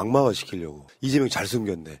이재명을 또 악마화 시키려고 이재명 잘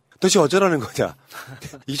숨겼네. 도대체 어쩌라는 거냐.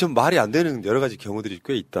 이게 좀 말이 안 되는 여러 가지 경우들이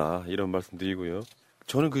꽤 있다. 이런 말씀 드리고요.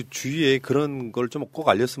 저는 그 주위에 그런 걸 좀 꼭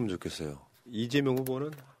알렸으면 좋겠어요. 이재명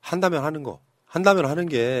후보는 한다면 하는 거. 한다면 하는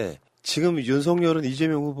게 지금 윤석열은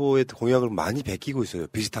이재명 후보의 공약을 많이 베끼고 있어요.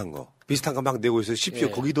 비슷한 거 막 내고 있어요. 쉽죠.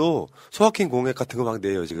 예. 거기도 소확행 공약 같은 거 막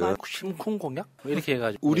내요 지금. 심쿵 공약? 이렇게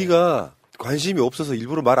해가지고. 우리가 관심이 없어서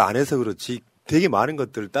일부러 말 안 해서 그렇지 되게 많은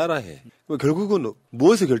것들을 따라해. 결국은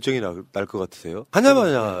무엇에 결정이 날 것 같으세요?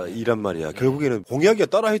 하냐마냐이란 말이야. 결국에는 공약이야.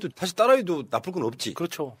 따라해도 다시 따라해도 나쁠 건 없지.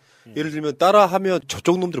 그렇죠. 예를 들면 따라하면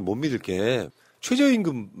저쪽 놈들은 못 믿을 게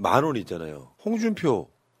최저임금 10,000원 있잖아요. 홍준표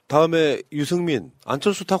다음에 유승민,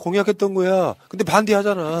 안철수 다 공약했던 거야. 근데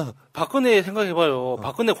반대하잖아. 박근혜 생각해봐요.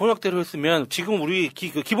 박근혜 공약대로 했으면 지금 우리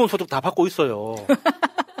기본소득 다 받고 있어요.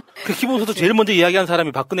 그 기본소득 제일 먼저 이야기한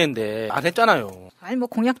사람이 박근혜인데 안 했잖아요. 아니 뭐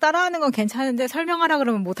공약 따라하는 건 괜찮은데 설명하라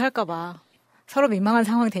그러면 못 할까 봐. 서로 민망한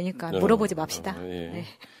상황이 되니까 물어보지 맙시다. 예. 네.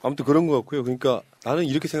 아무튼 그런 것 같고요. 그러니까 나는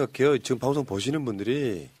이렇게 생각해요. 지금 방송 보시는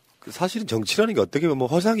분들이 사실은 정치라는 게 어떻게 보면 뭐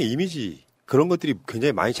허상의 이미지 그런 것들이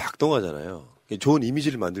굉장히 많이 작동하잖아요. 좋은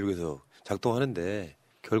이미지를 만들기 위해서 작동하는데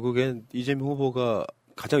결국엔 이재명 후보가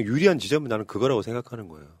가장 유리한 지점은 나는 그거라고 생각하는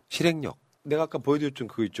거예요. 실행력. 내가 아까 보여드렸던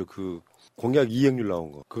그거 있죠. 그 공약 이행률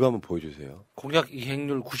나온 거. 그거 한번 보여주세요. 공약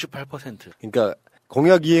이행률 98%. 그러니까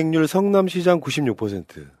공약 이행률 성남시장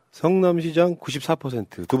 96%, 성남시장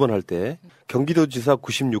 94% 두 번 할 때 경기도지사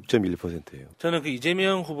 96.1%예요. 저는 그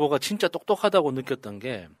이재명 후보가 진짜 똑똑하다고 느꼈던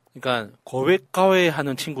게 그러니까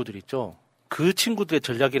거액과외하는 친구들 있죠. 그 친구들의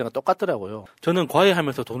전략이랑 똑같더라고요. 저는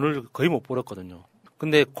과외하면서 돈을 거의 못 벌었거든요.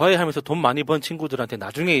 근데 과외하면서 돈 많이 번 친구들한테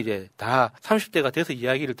나중에 이제 다 30대가 돼서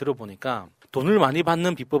이야기를 들어보니까 돈을 많이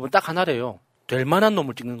받는 비법은 딱 하나래요. 될 만한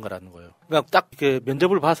놈을 찍는 거라는 거예요. 그러니까 딱 이렇게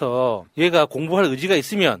면접을 봐서 얘가 공부할 의지가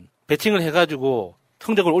있으면 배칭을 해가지고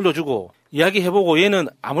성적을 올려주고 이야기해보고 얘는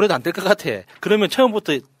아무래도 안 될 것 같아. 그러면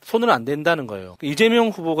처음부터 손을 안 댄다는 거예요. 이재명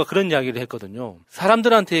후보가 그런 이야기를 했거든요.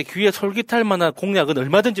 사람들한테 귀에 솔깃할 만한 공약은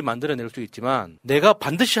얼마든지 만들어낼 수 있지만 내가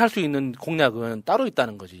반드시 할 수 있는 공약은 따로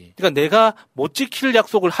있다는 거지. 그러니까 내가 못 지킬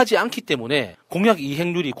약속을 하지 않기 때문에 공약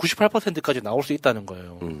이행률이 98%까지 나올 수 있다는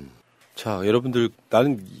거예요. 자, 여러분들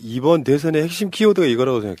나는 이번 대선의 핵심 키워드가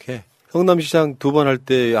이거라고 생각해. 성남시장 두 번 할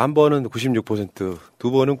때 한 번은 96%,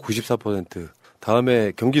 두 번은 94%.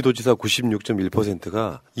 다음에 경기도지사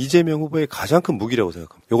 96.1%가 이재명 후보의 가장 큰 무기라고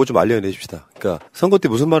생각합니다. 요거 좀 알려내십시다. 그러니까 선거 때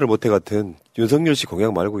무슨 말을 못해 같은 윤석열 씨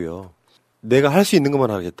공약 말고요. 내가 할 수 있는 것만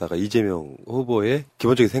하겠다가 이재명 후보의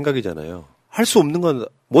기본적인 생각이잖아요. 할 수 없는 건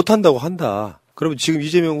못한다고 한다. 그러면 지금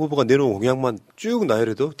이재명 후보가 내놓은 공약만 쭉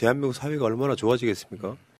나열해도 대한민국 사회가 얼마나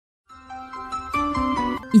좋아지겠습니까?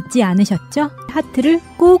 잊지 않으셨죠? 하트를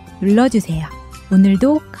꼭 눌러주세요.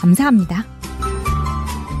 오늘도 감사합니다.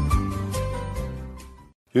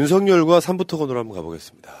 윤석열과 삼부토건으로 한번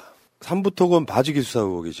가보겠습니다. 삼부토건 봐주기 수사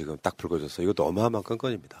의혹이 지금 딱 불거졌어요. 이것도 어마어마한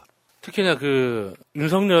건건입니다. 특히나 그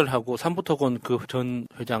윤석열하고 삼부토건 그 전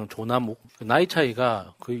회장 조남욱 나이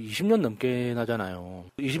차이가 거의 20년 넘게 나잖아요.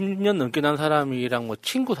 20년 넘게 난 사람이랑 뭐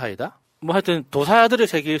친구 사이다? 뭐 하여튼 도사들의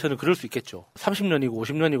세계에서는 그럴 수 있겠죠. 30년이고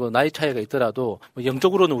 50년이고 나이 차이가 있더라도 뭐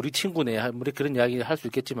영적으로는 우리 친구네. 뭐 그런 이야기를 할 수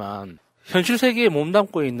있겠지만 현실 세계에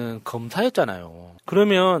몸담고 있는 검사였잖아요.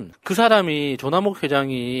 그러면 그 사람이 조남욱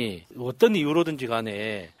회장이 어떤 이유로든지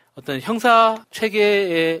간에 어떤 형사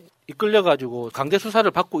체계에 이끌려가지고 강제 수사를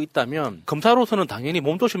받고 있다면 검사로서는 당연히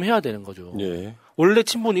몸조심해야 되는 거죠. 예. 원래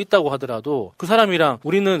친분이 있다고 하더라도 그 사람이랑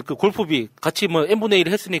우리는 그 골프비 같이 뭐 n분의 1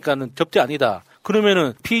 했으니까는 접대 아니다.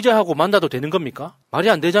 그러면은 피의자하고 만나도 되는 겁니까? 말이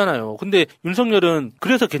안 되잖아요. 근데 윤석열은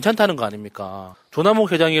그래서 괜찮다는 거 아닙니까?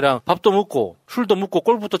 조남욱 회장이랑 밥도 먹고 술도 먹고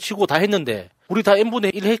골프도 치고 다 했는데 우리 다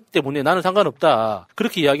n분의 1 했기 때문에 나는 상관없다.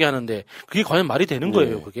 그렇게 이야기하는데 그게 과연 말이 되는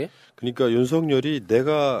거예요, 그게? 그러니까 윤석열이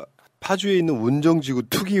내가 파주에 있는 운정지구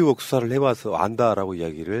투기 의혹 수사를 해봐서 안다라고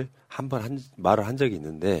이야기를 말을 한 적이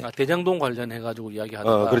있는데. 대장동 관련해가지고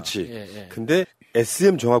이야기하다가. 그렇지. 예. 근데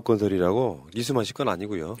SM 종합건설이라고 이수만 씨 건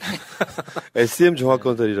아니고요. SM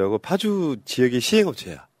종합건설이라고 파주 지역의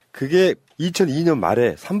시행업체야. 그게 2002년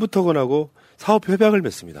말에 삼부토건하고 사업 협약을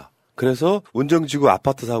맺습니다. 그래서 운정지구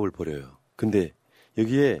아파트 사업을 벌여요. 근데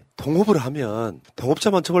여기에 동업을 하면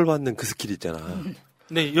동업자만 처벌받는 그 스킬이 있잖아.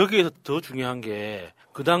 근데 여기에서 더 중요한 게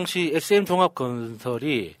그 당시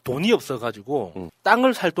SM종합건설이 돈이 없어가지고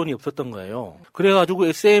땅을 살 돈이 없었던 거예요. 그래가지고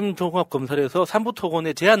SM종합건설에서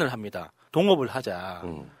삼부토건에 제안을 합니다. 동업을 하자.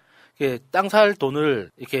 땅 살 돈을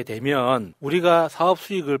이렇게 되면 우리가 사업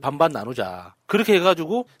수익을 반반 나누자. 그렇게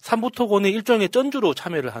해가지고 삼부토건의 일종의 쩐주로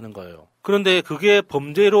참여를 하는 거예요. 그런데 그게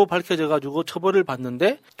범죄로 밝혀져가지고 처벌을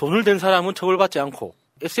받는데 돈을 댄 사람은 처벌받지 않고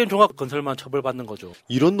SM종합건설만 처벌받는 거죠.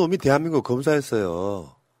 이런 놈이 대한민국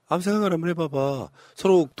검사였어요. 아무 생각을 한번 해봐봐.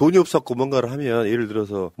 서로 돈이 없었고 뭔가를 하면 예를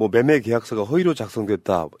들어서 뭐 매매 계약서가 허위로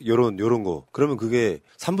작성됐다. 요런 거. 그러면 그게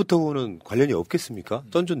삼부토건은 관련이 없겠습니까?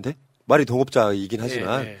 쩐주인데? 말이 동업자이긴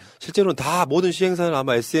하지만 실제로는 다 모든 시행사는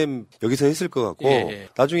아마 SM 여기서 했을 것 같고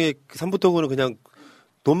나중에 삼부토건은 그냥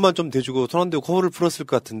돈만 좀 대주고 손 안 대고 코를 풀었을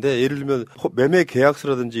것 같은데 예를 들면 매매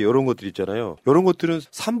계약서라든지 이런 것들 있잖아요. 이런 것들은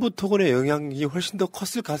삼부토건의 영향이 훨씬 더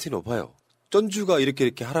컸을 가능성이 높아요. 쩐주가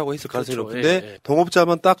이렇게 하라고 했을 가능성이 높은데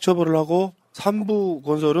동업자만 딱 처벌을 하고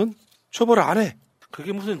삼부건설은 처벌을 안 해.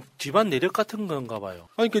 그게 무슨 집안 내력 같은 건가 봐요.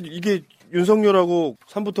 아니 그러니까 이게 윤석열하고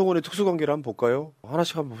삼부토건의 특수관계를 한번 볼까요?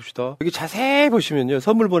 하나씩 한번 봅시다. 여기 자세히 보시면요.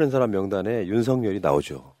 선물 보낸 사람 명단에 윤석열이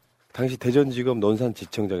나오죠. 당시 대전지검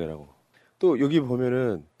논산지청장이라고. 또 여기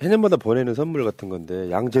보면은 해년마다 보내는 선물 같은 건데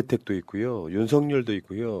양재택도 있고요. 윤석열도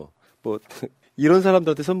있고요. 뭐 이런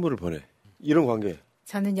사람들한테 선물을 보내. 이런 관계.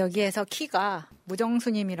 저는 여기에서 키가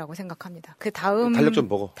무정수님이라고 생각합니다. 그 다음 달력 좀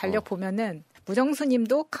보고. 달력 보면은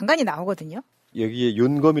무정수님도 간간히 나오거든요. 여기에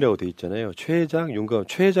윤검이라고 돼 있잖아요. 최 회장, 윤검.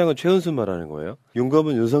 최 회장은 최은순 말하는 거예요.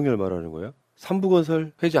 윤검은 윤석열 말하는 거예요.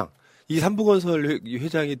 삼부건설 회장. 이 삼부건설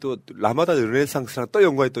회장이 또 라마다 르네상스랑 또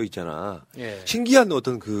연관이 또 있잖아. 신기한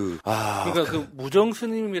어떤 그러니까 그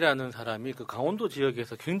무정스님이라는 사람이 그 강원도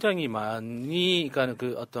지역에서 굉장히 많이, 그러니까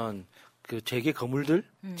그 어떤 그 재계 거물들,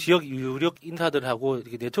 지역 유력 인사들하고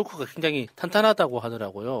이렇게 네트워크가 굉장히 탄탄하다고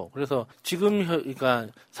하더라고요. 그래서 지금 그러니까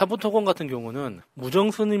삼부토건 같은 경우는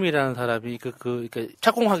무정스님이라는 사람이 그러니까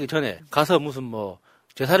착공하기 전에 가서 무슨 뭐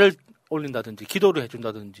제사를 올린다든지 기도를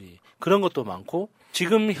해준다든지 그런 것도 많고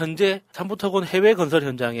지금 현재 삼부토건 해외 건설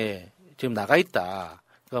현장에 지금 나가 있다.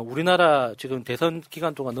 그러니까 우리나라 지금 대선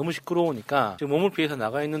기간 동안 너무 시끄러우니까 지금 몸을 피해서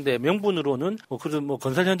나가 있는데 명분으로는 뭐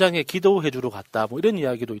건설 현장에 기도해주러 갔다 뭐 이런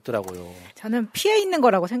이야기도 있더라고요. 저는 피해 있는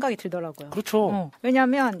거라고 생각이 들더라고요. 그렇죠.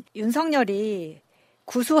 왜냐하면 윤석열이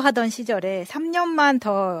구수하던 시절에 3년만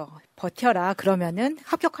더 버텨라 그러면은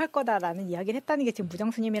합격할 거다라는 이야기를 했다는 게 지금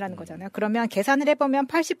무정수님이라는 거잖아요. 그러면 계산을 해보면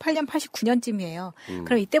 88년, 89년쯤이에요.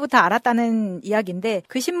 그럼 이때부터 알았다는 이야기인데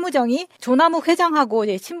그 신무정이 조남욱 회장하고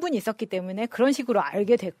이제 친분이 있었기 때문에 그런 식으로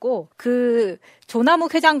알게 됐고 그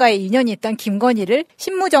조남욱 회장과의 인연이 있던 김건희를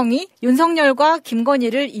신무정이 윤석열과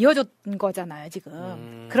김건희를 이어준 거잖아요,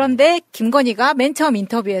 지금. 그런데 김건희가 맨 처음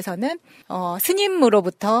인터뷰에서는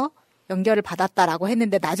스님으로부터 연결을 받았다라고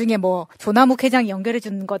했는데 나중에 뭐 조남욱 회장이 연결해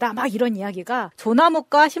준 거다 막 이런 이야기가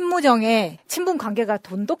조남욱과 신무정의 친분 관계가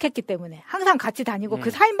돈독했기 때문에 항상 같이 다니고 그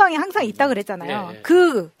 4인방이 항상 있다 그랬잖아요.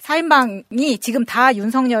 그 4인방이 지금 다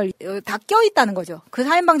윤석열 다 껴있다는 거죠. 그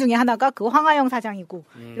 4인방 중에 하나가 그 황하영 사장이고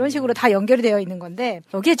이런 식으로 다 연결이 되어 있는 건데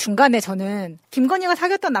여기에 중간에 저는 김건희가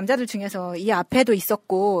사귀었던 남자들 중에서 이 앞에도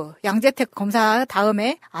있었고 양재택 검사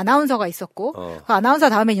다음에 아나운서가 있었고 그 아나운서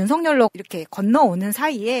다음에 윤석열로 이렇게 건너오는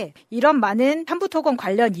사이에 이런 많은 삼부토건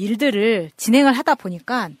관련 일들을 진행을 하다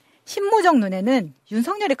보니까 신무정 눈에는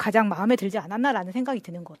윤석열이 가장 마음에 들지 않았나라는 생각이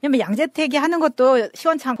드는 거예요. 왜냐면 양재택이 하는 것도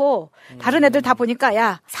시원찮고 다른 애들 다 보니까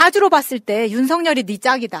야 사주로 봤을 때 윤석열이 네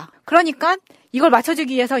짝이다. 그러니까 이걸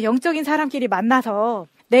맞춰주기 위해서 영적인 사람끼리 만나서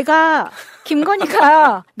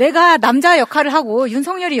김건희가 내가 남자 역할을 하고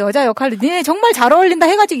윤석열이 여자 역할을 니네 정말 잘 어울린다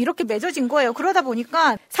해가지고 이렇게 맺어진 거예요. 그러다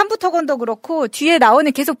보니까 삼부토건도 그렇고 뒤에 나오는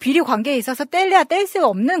계속 비리 관계에 있어서 뗄래야 뗄 수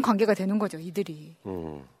없는 관계가 되는 거죠, 이들이.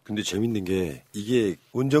 근데 재밌는 게 이게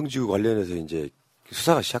운정지구 관련해서 이제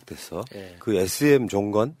수사가 시작됐어. 그 SM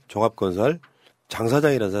종합건설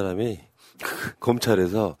장사장이라는 사람이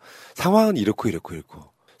검찰에서 상황은 이렇고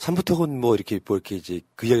삼부토건 뭐 이렇게 이제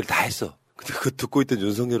그 이야기를 다 했어. 근데 그거 듣고 있던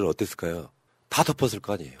윤석열은 어땠을까요? 다 덮었을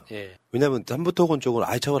거 아니에요. 왜냐하면 삼부토건 쪽은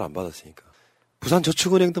아예 처벌 안 받았으니까.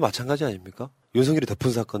 부산저축은행도 마찬가지 아닙니까? 윤석열이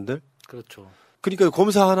덮은 사건들. 그렇죠. 그러니까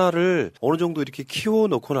검사 하나를 어느 정도 이렇게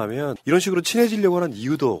키워놓고 나면 이런 식으로 친해지려고 하는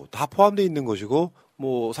이유도 다 포함되어 있는 것이고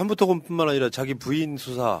뭐 삼부토건뿐만 아니라 자기 부인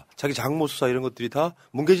수사, 자기 장모 수사 이런 것들이 다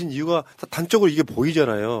뭉개진 이유가 다 단적으로 이게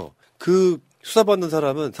보이잖아요. 그 수사받는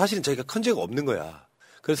사람은 사실은 자기가 큰 죄가 없는 거야.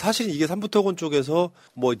 그래서 사실은 이게 삼부토건 쪽에서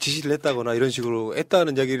뭐 지시를 했다거나 이런 식으로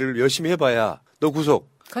했다는 이야기를 열심히 해봐야 너 구속.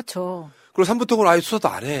 그렇죠. 그리고 삼부토건 아예 수사도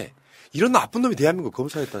안 해. 이런 나쁜 놈이 대한민국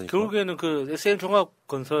검사였다니까. 결국에는 그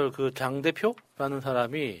SM종합건설 그 장 대표라는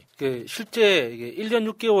사람이 실제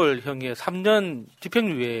 1년 6개월 형의 3년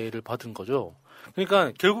집행유예를 받은 거죠.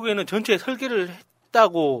 그러니까 결국에는 전체 설계를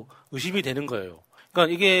했다고 의심이 되는 거예요.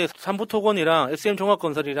 그러니까 이게 삼부토건이랑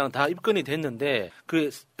SM종합건설이랑 다 입건이 됐는데 그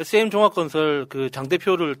SM종합건설 그 장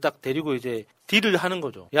대표를 딱 데리고 이제 딜을 하는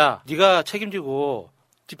거죠. 야, 네가 책임지고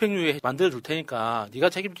집행유예 만들어 줄 테니까 네가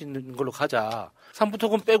책임지는 걸로 가자.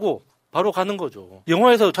 삼부토건 빼고 바로 가는 거죠.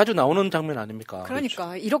 영화에서 자주 나오는 장면 아닙니까?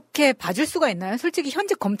 그러니까 이렇게 봐줄 수가 있나요? 솔직히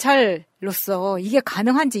현직 검찰로서 이게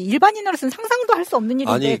가능한지 일반인으로서는 상상도 할 수 없는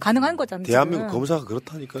일인데 아니, 가능한 거잖아요. 대한민국 지금. 검사가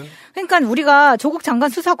그렇다니까요. 그러니까 우리가 조국 장관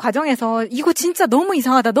수사 과정에서 이거 진짜 너무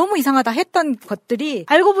이상하다 했던 것들이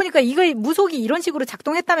알고 보니까 이거 무속이 이런 식으로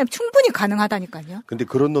작동했다면 충분히 가능하다니까요. 근데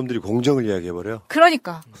그런 놈들이 공정을 이야기해버려.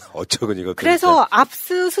 그러니까. 어쩌거니가. 그래서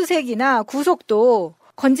압수수색이나 구속도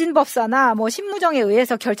건진법사나 신무정에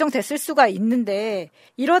의해서 결정됐을 수가 있는데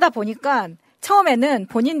이러다 보니까 처음에는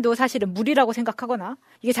본인도 사실은 무리라고 생각하거나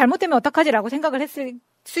이게 잘못되면 어떡하지라고 생각을 했을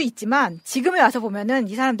수 있지만 지금에 와서 보면은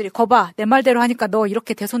이 사람들이 거봐 내 말대로 하니까 너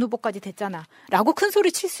이렇게 대선 후보까지 됐잖아 라고 큰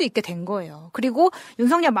소리 칠 수 있게 된 거예요. 그리고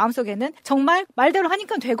윤석열 마음속에는 정말 말대로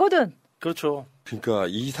하니까 되거든. 그렇죠. 그러니까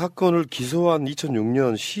이 사건을 기소한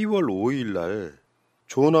 2006년 10월 5일 날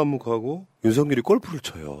조은암묵하고 윤석열이 골프를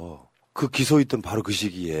쳐요. 그 기소했던 바로 그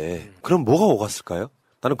시기에. 그럼 뭐가 오갔을까요?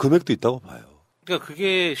 나는 금액도 있다고 봐요. 그러니까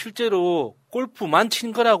그게 실제로 골프만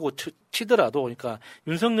친 거라고 치더라도, 그러니까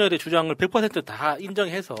윤석열의 주장을 100% 다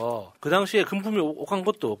인정해서 그 당시에 금품이 오간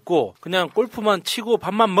것도 없고 그냥 골프만 치고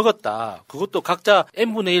밥만 먹었다. 그것도 각자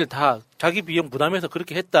n분의 1 다 자기 비용 부담해서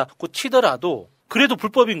그렇게 했다고 치더라도 그래도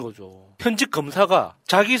불법인 거죠. 현직 검사가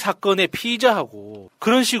자기 사건의 피의자하고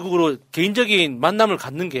그런 식으로 개인적인 만남을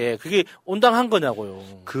갖는 게 그게 온당한 거냐고요.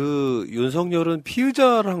 그 윤석열은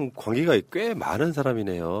피의자랑 관계가 꽤 많은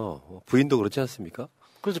사람이네요. 부인도 그렇지 않습니까?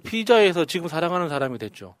 그래서 피의자에서 지금 사랑하는 사람이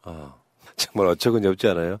됐죠. 아, 정말 어처구니 없지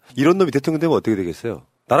않아요? 이런 놈이 대통령 되면 어떻게 되겠어요?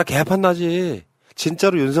 나라 개판 나지.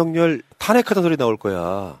 진짜로 윤석열 탄핵하다 소리 나올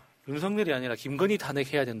거야. 윤석열이 아니라 김건희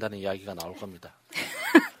탄핵해야 된다는 이야기가 나올 겁니다.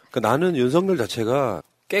 그러니까 나는 윤석열 자체가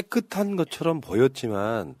깨끗한 것처럼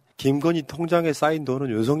보였지만 김건희 통장에 쌓인 돈은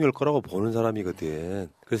윤석열 거라고 보는 사람이거든.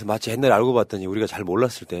 그래서 마치 옛날에 알고 봤더니 우리가 잘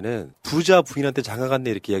몰랐을 때는 부자 부인한테 장가갔네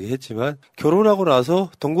이렇게 이야기했지만 결혼하고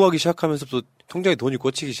나서 동거하기 시작하면서부터 통장에 돈이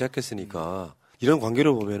꽂히기 시작했으니까 이런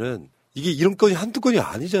관계로 보면은 이게 이런 건이 한두 건이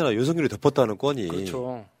아니잖아. 윤석열이 덮었다는 건이.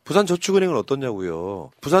 그렇죠. 부산저축은행은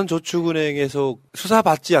어떠냐고요. 부산저축은행에서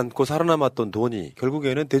수사받지 않고 살아남았던 돈이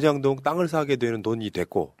결국에는 대장동 땅을 사게 되는 돈이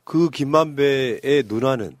됐고 그 김만배의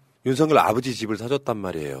누나는 윤석열 아버지 집을 사줬단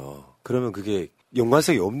말이에요. 그러면 그게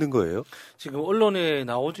연관성이 없는 거예요? 지금 언론에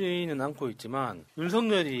나오지는 않고 있지만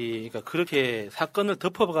윤석열이 그러니까 그렇게 사건을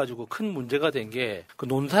덮어가지고 큰 문제가 된 게 그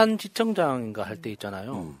논산지청장인가 할 때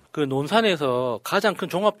있잖아요. 그 논산에서 가장 큰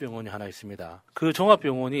종합병원이 하나 있습니다. 그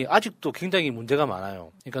종합병원이 아직도 굉장히 문제가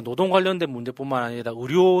많아요. 그러니까 노동 관련된 문제뿐만 아니라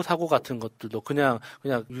의료 사고 같은 것들도 그냥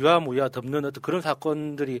유야무야 덮는 어떤 그런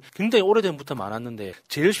사건들이 굉장히 오래전부터 많았는데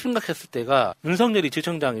제일 심각했을 때가 윤석열이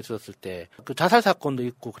지청장에 있었을 때 그 자살 사건도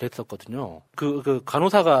있고 그랬었거든요. 그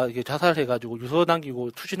간호사가 이게 자살해가지고 유서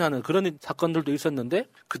남기고 추진하는 그런 사건들도 있었는데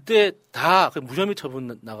그때 다 무혐의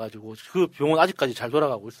처분 나가지고 그 병원 아직까지 잘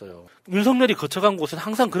돌아가고 있어요. 윤석열이 거쳐간 곳은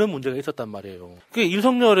항상 그런 문제가 있었단 말이에요. 그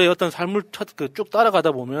윤석열의 어떤 삶을 쭉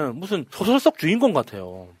따라가다 보면 무슨 소설 속 주인공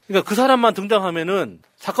같아요. 그러니까 그 사람만 등장하면은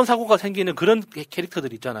사건 사고가 생기는 그런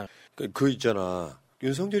캐릭터들 있잖아요. 그 있잖아.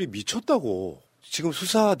 윤석열이 미쳤다고. 지금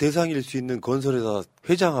수사 대상일 수 있는 건설회사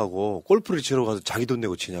회장하고 골프를 치러 가서 자기 돈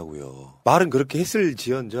내고 치냐고요. 말은 그렇게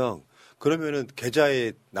했을지언정 그러면은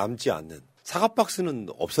계좌에 남지 않는 사과박스는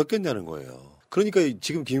없었겠냐는 거예요. 그러니까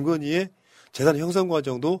지금 김건희의 재산 형성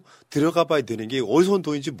과정도 들어가 봐야 되는 게 어디서 온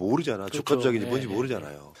돈인지 모르잖아. 그렇죠. 주가조작인지 뭔지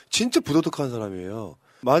모르잖아요. 진짜 부도덕한 사람이에요.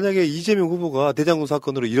 만약에 이재명 후보가 대장동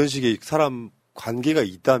사건으로 이런 식의 사람 관계가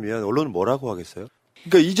있다면 언론은 뭐라고 하겠어요?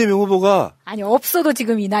 그러니까 이재명 후보가 아니 없어도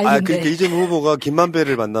지금 이 난리인데. 그러니까 이재명 후보가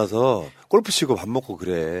김만배를 만나서 골프 치고 밥 먹고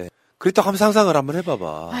그래. 그랬다고 한번 상상을 한번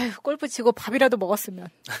해봐봐. 아유 골프 치고 밥이라도 먹었으면.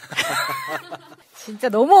 진짜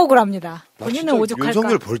너무 억울합니다. 본인은 오죽할까.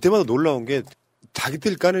 윤석열 볼 때마다 놀라운 게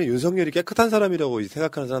자기들 깐에는 윤석열이 깨끗한 사람이라고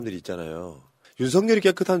생각하는 사람들이 있잖아요. 윤석열이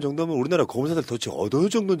깨끗한 정도면 우리나라 검사들 도대체 어느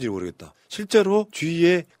정도인지 모르겠다. 실제로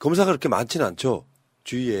주위에 검사가 그렇게 많지는 않죠.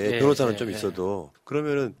 주위에 변호사는 좀 있어도.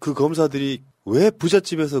 그러면은 그 검사들이 왜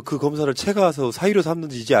부잣집에서 그 검사를 채가서 사위로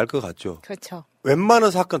삼는지 이제 알 것 같죠. 그렇죠.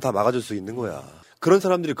 웬만한 사건 다 막아줄 수 있는 거야. 그런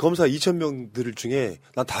사람들이 검사 2,000명들 중에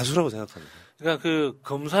난 다수라고 생각합니다. 그러니까 그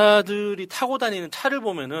검사들이 타고 다니는 차를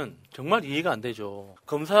보면은 정말 이해가 안 되죠.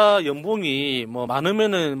 검사 연봉이 뭐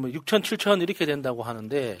많으면은 뭐 6천, 7천 이렇게 된다고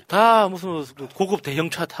하는데 다 무슨 고급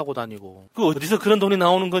대형차 타고 다니고 그 어디서 그런 돈이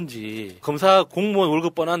나오는 건지. 검사 공무원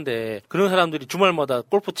월급 뻔한데 그런 사람들이 주말마다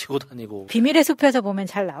골프 치고 다니고. 비밀의 숲에서 보면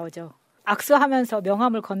잘 나오죠. 악수하면서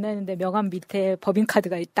명함을 건네는데 명함 밑에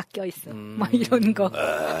법인카드가 딱 껴있어. 막 이런 거.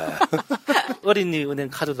 어린이 은행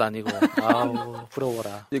카드도 아니고. 아우,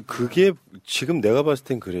 부러워라. 그게 지금 내가 봤을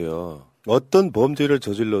땐 그래요. 어떤 범죄를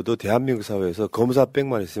저질러도 대한민국 사회에서 검사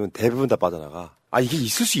백만 있으면 대부분 다 빠져나가. 아, 이게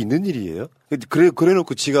있을 수 있는 일이에요? 그래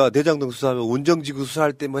놓고 지가 내장동 수사하면 운정지구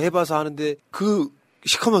수사할 때 뭐 해봐서 하는데 그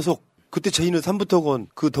시커먼 속. 그때 저희는 삼부토건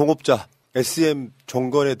그 동업자, SM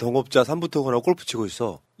종건의 동업자 삼부토건하고 골프 치고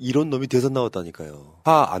있어. 이런 놈이 대선 나왔다니까요.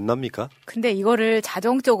 화 안 납니까? 근데 이거를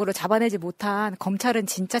자정적으로 잡아내지 못한 검찰은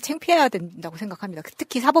진짜 창피해야 된다고 생각합니다.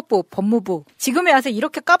 특히 사법부, 법무부. 지금에 와서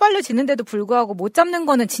이렇게 까발려지는데도 불구하고 못 잡는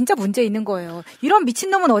거는 진짜 문제 있는 거예요. 이런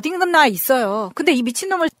미친놈은 어딘가나 있어요. 근데 이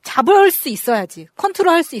미친놈을 잡을 수 있어야지.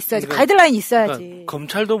 컨트롤할 수 있어야지. 그러니까, 가이드라인이 있어야지. 그러니까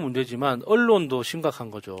검찰도 문제지만 언론도 심각한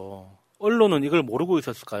거죠. 언론은 이걸 모르고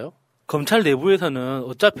있었을까요? 검찰 내부에서는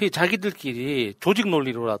어차피 자기들끼리 조직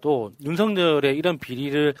논리로라도 윤석열의 이런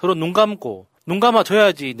비리를 서로 눈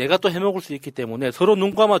감아줘야지 내가 또 해먹을 수 있기 때문에 서로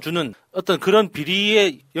눈 감아주는 어떤 그런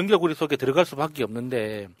비리의 연결고리 속에 들어갈 수밖에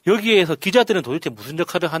없는데 여기에서 기자들은 도대체 무슨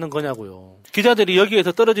역할을 하는 거냐고요. 기자들이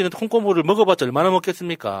여기에서 떨어지는 콩고물을 먹어봤자 얼마나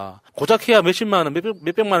먹겠습니까? 고작 해야 몇십만 원,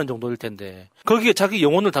 몇백만 원 정도일 텐데 거기에 자기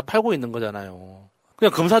영혼을 다 팔고 있는 거잖아요.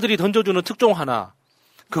 그냥 검사들이 던져주는 특종 하나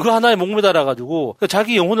그거 하나에 목매달아가지고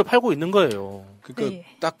자기 영혼을 팔고 있는 거예요. 그러니까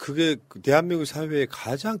딱 그게 대한민국 사회의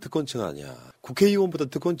가장 특권층 아니야. 국회의원보다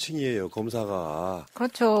특권층이에요, 검사가.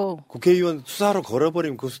 그렇죠. 국회의원 수사로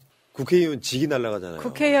걸어버리면 그 국회의원 직이 날아가잖아요.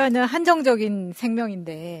 국회의원은 한정적인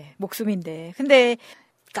생명인데, 목숨인데. 근데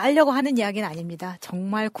깔려고 하는 이야기는 아닙니다.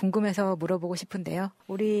 정말 궁금해서 물어보고 싶은데요.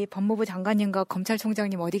 우리 법무부 장관님과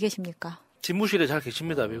검찰총장님 어디 계십니까? 집무실에 잘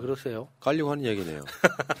계십니다. 왜 그러세요? 깔려고 하는 얘기네요.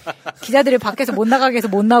 기자들이 밖에서 못 나가게 해서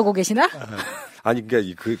못 나오고 계시나? 아니,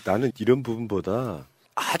 그러니까 나는 이런 부분보다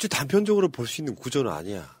아주 단편적으로 볼 수 있는 구조는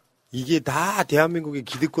아니야. 이게 다 대한민국의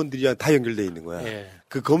기득권들이랑 다 연결돼 있는 거야. 예.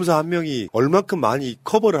 그 검사 한 명이 얼만큼 많이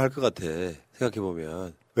커버를 할 것 같아.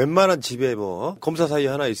 생각해보면. 웬만한 집에 뭐 검사 사이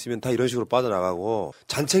하나 있으면 다 이런 식으로 빠져나가고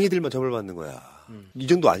잔챙이들만 처벌받는 거야. 이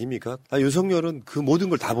정도 아닙니까? 윤석열은 그 모든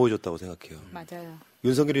걸 다 보여줬다고 생각해요. 맞아요.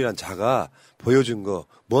 윤석열이란 자가 보여준 거,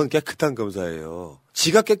 뭔 깨끗한 검사예요.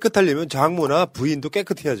 지가 깨끗하려면 장모나 부인도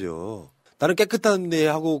깨끗해야죠. 나는 깨끗한데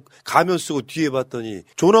하고 가면 쓰고 뒤에 봤더니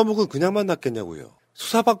조나묵은 그냥 만났겠냐고요.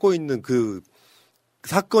 수사받고 있는 그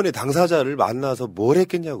사건의 당사자를 만나서 뭘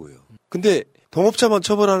했겠냐고요. 근데 동업자만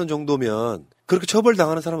처벌하는 정도면 그렇게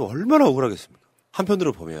처벌당하는 사람은 얼마나 억울하겠습니까?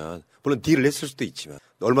 한편으로 보면 물론 딜을 했을 수도 있지만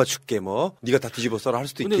얼마 줄게 뭐 네가 다 뒤집어 써라 할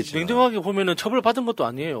수도 근데 있겠지만 냉정하게 보면은 처벌받은 것도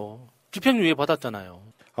아니에요. 집행유예 받았잖아요.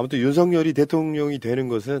 아무튼 윤석열이 대통령이 되는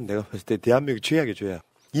것은 내가 봤을 때 대한민국 최악의 죄야.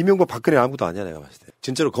 이명박 박근혜 아무것도 아니야 내가 봤을 때.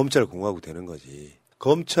 진짜로 검찰 공화국 되는 거지.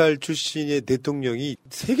 검찰 출신의 대통령이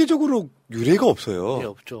세계적으로 유례가 없어요. 네,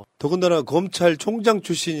 없죠. 더군다나 검찰총장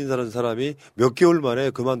출신이라는 사람이 몇 개월 만에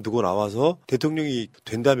그만두고 나와서 대통령이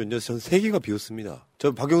된다면요, 전 세계가 비웃습니다.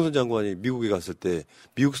 저 박영선 장관이 미국에 갔을 때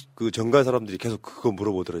미국 그 정갈 사람들이 계속 그거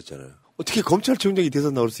물어보더랬잖아요. 어떻게 검찰총장이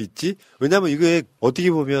대선 나올 수 있지? 왜냐하면 이게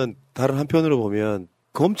어떻게 보면 다른 한편으로 보면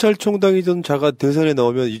검찰총장이던 자가 대선에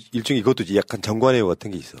나오면 일종의 이것도 약간 정관예우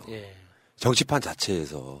같은 게 있어. 예. 정치판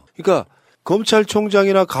자체에서. 그러니까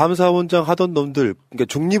검찰총장이나 감사원장 하던 놈들, 그러니까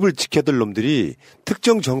중립을 지켜던 놈들이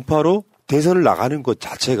특정 정파로 대선을 나가는 것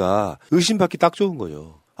자체가 의심받기 딱 좋은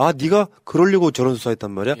거죠. 아, 네가 그러려고 저런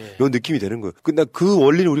수사했단 말이야? 예. 이런 느낌이 되는 거예요. 근데 그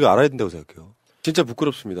원리는 우리가 알아야 된다고 생각해요. 진짜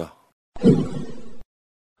부끄럽습니다.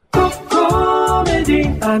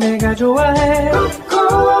 코미디 아내가 좋아해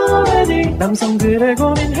코미디 남성들의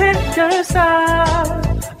고민 해결사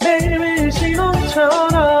매일매일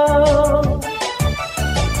신혼처럼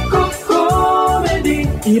코미디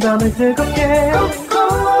이 밤을 뜨겁게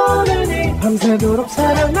코미디 밤새도록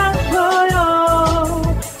사랑 나눠요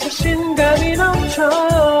자신감이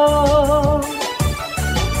넘쳐요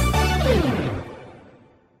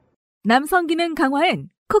남성 기능 강화엔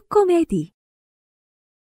코코메디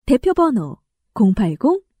대표번호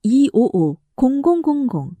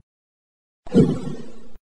 080-255-0000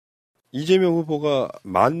 이재명 후보가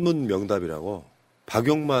만문 명답이라고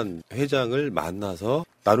박용만 회장을 만나서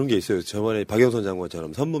나눈 게 있어요. 저번에 박영선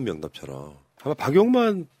장관처럼 선문 명답처럼. 아마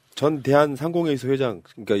박용만 전 대한상공회의소 회장,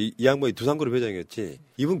 그러니까 이 양반이 두산그룹 회장이었지.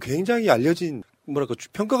 이분 굉장히 알려진 뭐랄까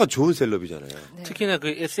평가가 좋은 셀럽이잖아요. 네. 특히나 그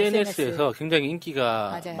SNS에서 굉장히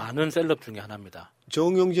인기가 맞아요. 많은 셀럽 중에 하나입니다.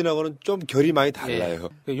 정용진하고는 좀 결이 많이 달라요.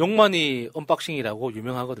 예. 용만이 언박싱이라고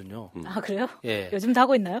유명하거든요. 아, 그래요? 예. 요즘도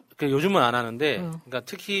하고 있나요? 요즘은 안 하는데, 그러니까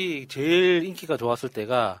특히 제일 인기가 좋았을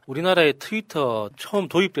때가 우리나라의 트위터 처음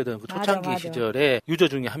도입되던 그 초창기 맞아. 시절에 유저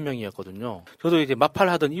중에 한 명이었거든요. 저도 이제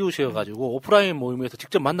마팔하던 이웃이어가지고 오프라인 모임에서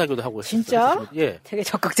직접 만나기도 하고 했었어요. 진짜? 예. 되게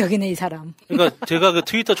적극적이네, 이 사람. 그러니까 제가 그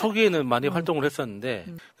트위터 초기에는 많이 활동을 했었는데,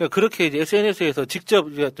 그러니까 그렇게 이제 SNS에서 직접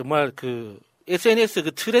정말 그 SNS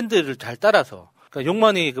그 트렌드를 잘 따라서, 그러니까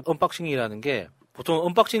용만이 그 언박싱이라는 게 보통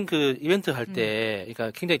언박싱 그 이벤트 할 때,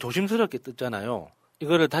 그러니까 굉장히 조심스럽게 뜯잖아요.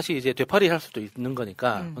 이거를 다시 이제 되팔이 할 수도 있는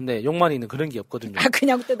거니까. 근데 용만이는 그런 게 없거든요. 아,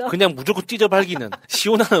 그냥 뜯어? 그냥 무조건 찢어발기는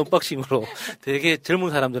시원한 언박싱으로 되게 젊은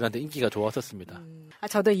사람들한테 인기가 좋았었습니다. 아,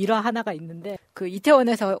 저도 일화 하나가 있는데, 그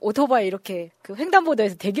이태원에서 오토바이 이렇게 그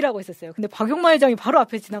횡단보도에서 대기를 하고 있었어요. 근데 박용만 회장이 바로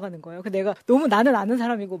앞에 지나가는 거예요. 근데 내가 너무 나는 아는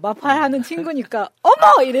사람이고 마팔하는 친구니까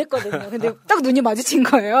어머! 이랬거든요. 근데 딱 눈이 마주친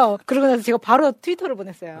거예요. 그러고 나서 제가 바로 트위터를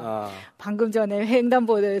보냈어요. 방금 전에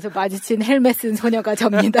횡단보도에서 마주친 헬멧 쓴 소녀가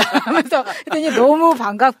접니다. 하면서 했더니 너무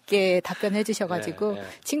반갑게 답변해 주셔가지고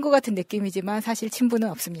친구 같은 느낌이지만 사실 친분은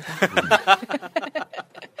없습니다.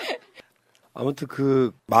 아무튼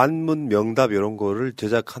그 만문 명답 이런 거를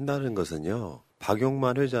제작한다는 것은요.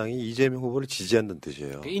 박용만 회장이 이재명 후보를 지지한다는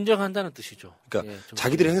뜻이에요. 인정한다는 뜻이죠. 그러니까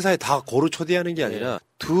자기들의 행사에 다 고루 초대하는 게 아니라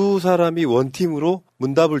두 사람이 원팀으로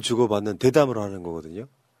문답을 주고받는 대담을 하는 거거든요.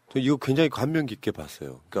 저 이거 굉장히 감명 깊게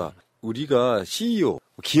봤어요. 그러니까 우리가 CEO,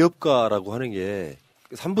 기업가라고 하는 게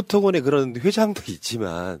삼부토건의 그런 회장도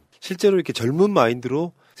있지만 실제로 이렇게 젊은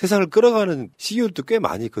마인드로 세상을 끌어가는 CEO도 꽤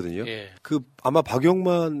많이 있거든요. 그 아마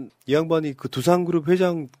박용만 이 양반이 그 두산그룹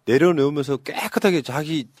회장 내려놓으면서 깨끗하게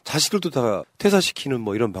자기 자식들도 다 퇴사시키는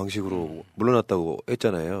뭐 이런 방식으로 물러났다고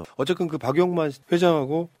했잖아요. 어쨌든 그 박용만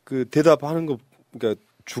회장하고 그 대답하는 거, 그러니까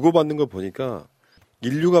주고받는 거 보니까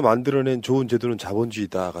인류가 만들어낸 좋은 제도는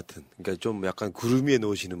자본주의다 같은, 그러니까 좀 약간 구름 위에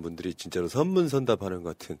놓으시는 분들이 진짜로 선문선답하는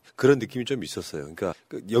것 같은 그런 느낌이 좀 있었어요. 그러니까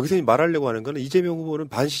여기서 말하려고 하는 거는 이재명 후보는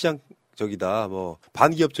반시장적이다, 뭐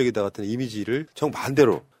반기업적이다 같은 이미지를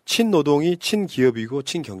정반대로 친노동이 친기업이고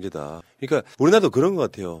친경제다. 그러니까 우리나라도 그런 것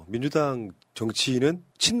같아요. 민주당 정치인은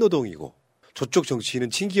친노동이고 저쪽 정치인은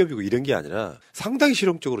친기업이고 이런 게 아니라 상당히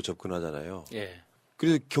실용적으로 접근하잖아요.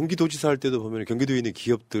 그래서 경기도지사 할 때도 보면 경기도에 있는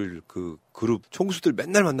기업들 그 그룹 총수들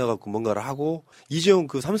맨날 만나갖고 뭔가를 하고 이재용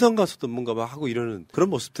그 삼성 가서도 뭔가 막 하고 이러는 그런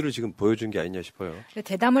모습들을 지금 보여준 게 아니냐 싶어요.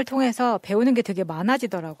 대담을 통해서 배우는 게 되게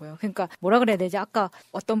많아지더라고요. 그러니까 뭐라 그래야 되지? 아까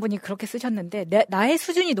어떤 분이 그렇게 쓰셨는데 나의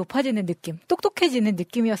수준이 높아지는 느낌, 똑똑해지는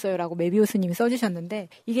느낌이었어요라고 메비우스님이 써주셨는데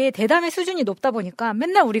이게 대담의 수준이 높다 보니까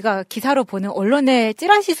맨날 우리가 기사로 보는 언론의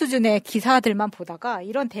찌라시 수준의 기사들만 보다가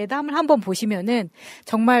이런 대담을 한번 보시면은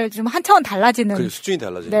정말 좀 한 차원 달라지는. 그 수준이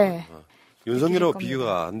달라지는. 네. 윤석열하고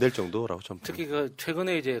비교가 안 될 정도라고 좀. 특히 그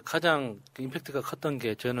최근에 이제 가장 임팩트가 컸던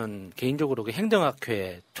게 저는 개인적으로 그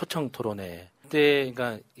행정학회 초청 토론회 그때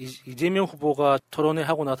그러니까 이재명 후보가 토론회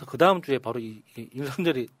하고 나서 그 다음 주에 바로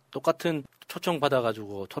윤석열이 똑같은 초청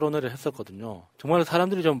받아가지고 토론회를 했었거든요. 정말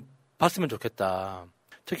사람들이 좀 봤으면 좋겠다.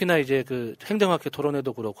 특히나 이제 그 행정학회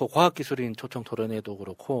토론회도 그렇고 과학기술인 초청 토론회도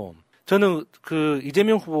그렇고 저는 그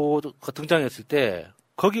이재명 후보가 등장했을 때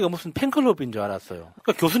거기가 무슨 팬클럽인 줄 알았어요.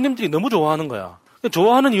 그러니까 교수님들이 너무 좋아하는 거야.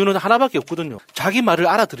 좋아하는 이유는 하나밖에 없거든요. 자기 말을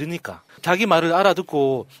알아들으니까. 자기 말을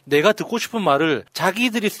알아듣고 내가 듣고 싶은 말을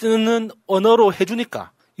자기들이 쓰는 언어로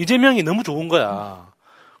해주니까. 이재명이 너무 좋은 거야.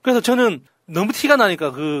 그래서 저는 너무 티가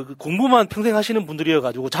나니까 그 공부만 평생 하시는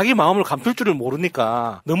분들이어가지고 자기 마음을 감출 줄을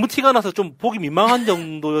모르니까 너무 티가 나서 좀 보기 민망한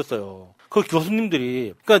정도였어요. 그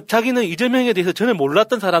교수님들이. 그러니까 자기는 이재명에 대해서 전혀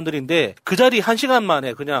몰랐던 사람들인데 그 자리 1시간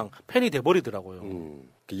만에 그냥 팬이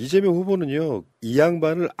돼버리더라고요. 이재명 후보는요, 이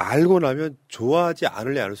양반을 알고 나면 좋아하지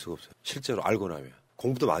않을래 않을 수가 없어요. 실제로 알고 나면.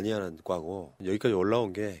 공부도 많이 하는 과고, 여기까지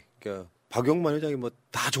올라온 게, 그러니까 박용만 회장이 뭐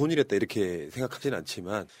다 좋은 일 했다 이렇게 생각하진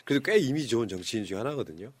않지만, 그래도 꽤 이미지 좋은 정치인 중에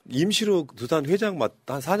하나거든요. 임시로 두산 회장 한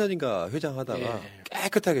 4년인가 회장 하다가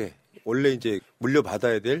깨끗하게 원래 이제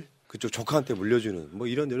물려받아야 될 그쪽 조카한테 물려주는 뭐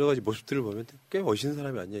이런 여러 가지 모습들을 보면 꽤 멋있는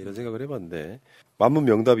사람이 아니냐 이런 생각을 해봤는데, 만문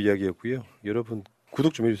명답 이야기였고요. 여러분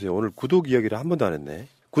구독 좀 해주세요. 오늘 구독 이야기를 한 번도 안 했네.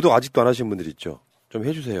 구독 아직도 안 하신 분들 있죠? 좀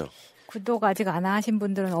해주세요. 구독 아직 안 하신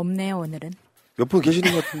분들은 없네요, 오늘은. 몇 분 계시는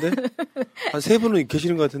것 같은데? 한 3분은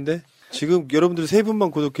계시는 것 같은데? 지금 여러분들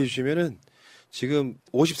 3분만 구독해 주시면은 지금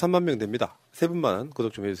 53만 명 됩니다. 3분만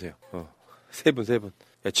구독 좀 해주세요. 3분.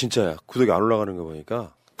 야, 진짜야. 구독이 안 올라가는 거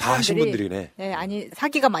보니까 다 하신 분들이네. 네, 아니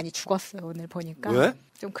사기가 많이 죽었어요. 오늘 보니까. 왜?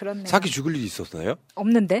 좀 그렇네요. 사기 죽을 일이 있었나요?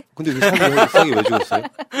 없는데? 근데 왜 사기 왜 죽었어요?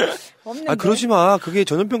 없는데. 아, 그러지 마. 그게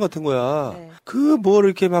전염병 같은 거야. 네. 그 뭘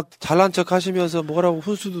이렇게 막 잘난 척 하시면서 뭐라고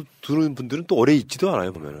훈수도 두는 분들은 또 오래 있지도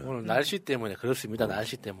않아요, 보면은. 오늘 날씨 때문에 그렇습니다.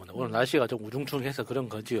 날씨 때문에. 오늘 날씨가 좀 우중충해서 그런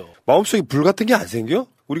거지요. 마음속에 불 같은 게 안 생겨?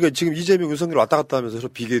 우리가 지금 이재명, 윤석열 왔다 갔다 하면서 서로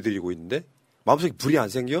비교해드리고 있는데 마음속에 불이 안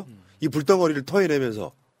생겨? 이 불덩어리를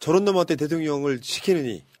터해내면서 저런 놈한테 대통령을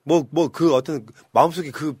시키느니 그 어떤 마음속에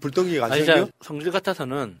그 불덩이가 안 생겨? 성질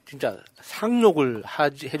같아서는 진짜 상욕을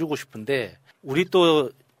해주고 싶은데 우리 또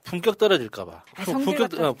품격 떨어질까봐.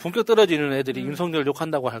 품격 떨어지는 애들이 윤석열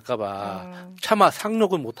욕한다고 할까봐 차마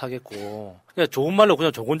상욕은 못하겠고 그냥 좋은 말로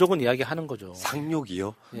그냥 조곤조곤 이야기하는 거죠.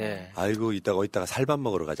 상욕이요? 예. 아이고 이따가 살밥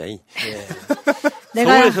먹으러 가자잉. 예.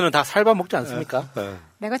 서울에서는 다 살밥 먹지 않습니까?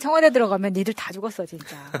 내가 청와대 들어가면 니들 다 죽었어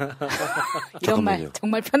진짜. 이런 말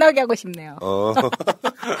정말 편하게 하고 싶네요.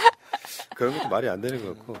 그런 것도 말이 안 되는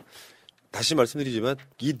것 같고. 다시 말씀드리지만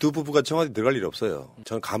이 두 부부가 청와대 들어갈 일이 없어요.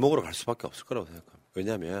 저는 감옥으로 갈 수밖에 없을 거라고 생각합니다.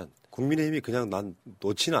 왜냐하면 국민의힘이 그냥 난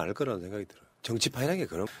놓지는 않을 거라는 생각이 들어요. 정치판이라는 게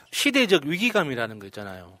그런 시대적 위기감이라는 거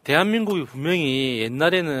있잖아요. 대한민국이 분명히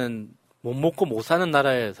옛날에는 못 먹고 못 사는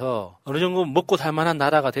나라에서 어느 정도 먹고 살만한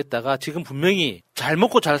나라가 됐다가 지금 분명히 잘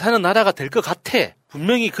먹고 잘 사는 나라가 될 것 같아.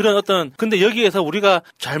 분명히 그런 근데 여기에서 우리가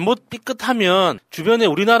잘못 삐끗하면 주변에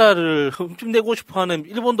우리나라를 흠집내고 싶어하는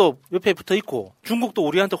일본도 옆에 붙어 있고 중국도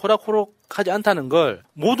우리한테 호락호락하지 않다는 걸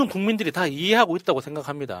모든 국민들이 다 이해하고 있다고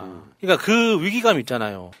생각합니다. 그러니까 그 위기감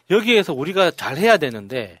있잖아요. 여기에서 우리가 잘해야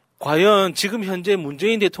되는데 과연 지금 현재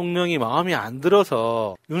문재인 대통령이 마음에 안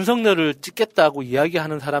들어서 윤석열을 찍겠다고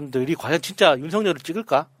이야기하는 사람들이 과연 진짜 윤석열을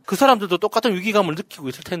찍을까? 그 사람들도 똑같은 위기감을 느끼고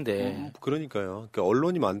있을 텐데. 그러니까요. 그러니까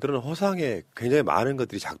언론이 만드는 허상에 굉장히 많은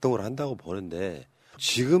것들이 작동을 한다고 보는데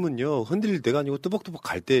지금은요. 흔들릴 때가 아니고 뚜벅뚜벅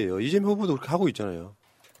갈 때예요. 이재명 후보도 그렇게 하고 있잖아요.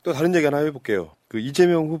 또 다른 얘기 하나 해볼게요. 그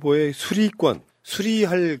이재명 후보의 수리권,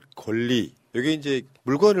 수리할 권리. 여기 이제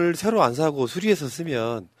물건을 새로 안 사고 수리해서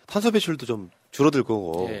쓰면 탄소 배출도 좀 줄어들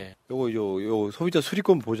거고. 예. 요 소비자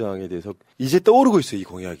수리권 보장에 대해서 이제 떠오르고 있어요, 이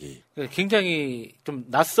공약이. 굉장히 좀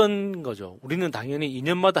낯선 거죠. 우리는 당연히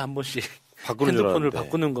 2년마다 한 번씩 핸드폰을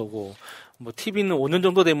바꾸는 거고, 뭐 TV는 5년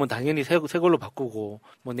정도 되면 당연히 새 걸로 바꾸고,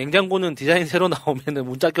 뭐 냉장고는 디자인 새로 나오면은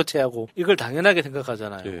문자 교체하고 이걸 당연하게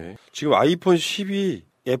생각하잖아요. 예. 지금 아이폰 12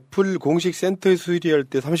 애플 공식 센터에 수리할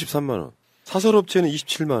때 33만 원, 사설업체는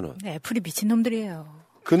 27만 원. 네, 애플이 미친놈들이에요.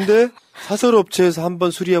 근데 사설업체에서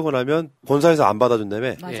한번 수리하고 나면 본사에서 안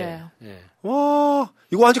받아준다며? 맞아요. 예. 와,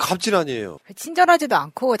 이거 완전 갑질 아니에요. 친절하지도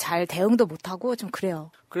않고 잘 대응도 못하고 좀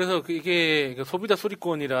그래요. 그래서 이게 소비자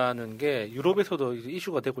수리권이라는 게 유럽에서도 이제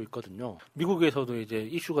이슈가 되고 있거든요. 미국에서도 이제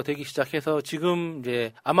이슈가 되기 시작해서 지금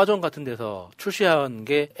이제 아마존 같은 데서 출시한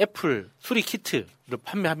게 애플 수리 키트를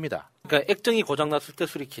판매합니다. 그러니까 액정이 고장났을 때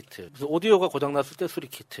수리 키트, 그래서 오디오가 고장났을 때 수리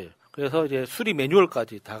키트, 그래서 이제 수리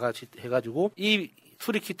매뉴얼까지 다 같이 해가지고 이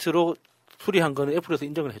수리 키트로 수리한 거는 애플에서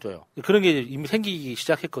인정을 해줘요. 그런 게 이미 생기기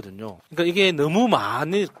시작했거든요. 그러니까 이게 너무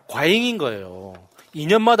많은 과잉인 거예요.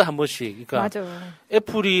 2년마다 한 번씩. 그러니까 맞아.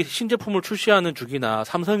 애플이 신제품을 출시하는 주기나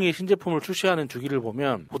삼성이 신제품을 출시하는 주기를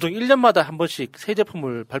보면 보통 1년마다 한 번씩 새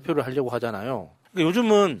제품을 발표를 하려고 하잖아요. 그러니까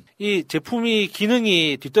요즘은 이 제품이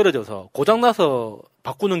기능이 뒤떨어져서 고장나서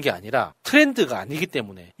바꾸는 게 아니라 트렌드가 아니기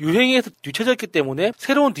때문에 유행에서 뒤처졌기 때문에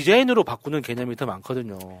새로운 디자인으로 바꾸는 개념이 더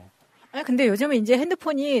많거든요. 아니, 근데 요즘은 이제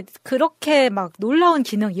핸드폰이 그렇게 막 놀라운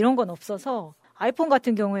기능 이런 건 없어서 아이폰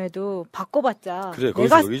같은 경우에도 바꿔봤자 그래,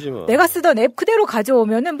 내가 쓰던 앱 그대로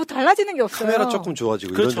가져오면은 뭐 달라지는 게 없어요. 카메라 조금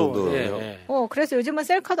좋아지고 그렇죠. 이런 정도예요. 예. 그래서 요즘은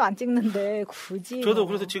셀카도 안 찍는데 굳이. 저도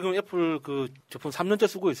그래서 지금 애플 그 제품 3년째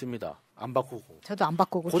쓰고 있습니다. 안 바꾸고. 저도 안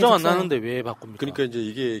바꾸고. 고장 안 나는데 왜 바꿉니까? 그러니까 이제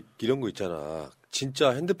이게 이런 거 있잖아. 진짜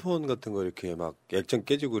핸드폰 같은 거 이렇게 막 액정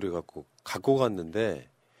깨지고 그래갖고 갖고 갔는데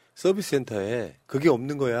서비스 센터에 그게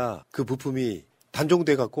없는 거야. 그 부품이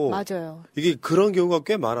단종돼갖고. 맞아요. 이게 그런 경우가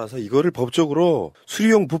꽤 많아서 이거를 법적으로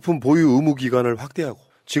수리용 부품 보유 의무 기간을 확대하고.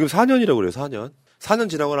 지금 4년이라고 그래요, 4년. 4년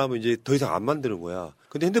지나고 나면 이제 더 이상 안 만드는 거야.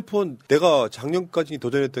 근데 핸드폰 내가 작년까지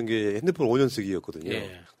도전했던 게 핸드폰 5년 쓰기였거든요.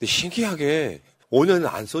 예. 근데 신기하게 5년은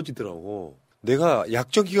안 써지더라고. 내가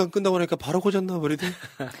약정 기간 끝나고 나니까 바로 고장나 버리대.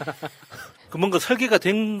 그 뭔가 설계가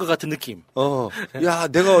된 것 같은 느낌. 야,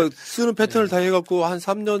 내가 쓰는 패턴을 다 해갖고 한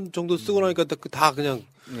 3년 정도 쓰고 나니까 다 그냥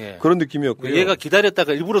그런 느낌이었고요. 얘가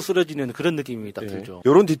기다렸다가 일부러 쓰러지는 그런 느낌이 딱 들죠.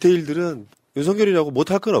 이런 디테일들은 윤석열이라고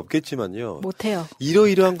못할 건 없겠지만요. 못해요.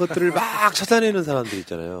 이러이러한 것들을 막 찾아내는 사람들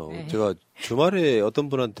있잖아요. 제가 주말에 어떤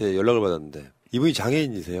분한테 연락을 받았는데 이분이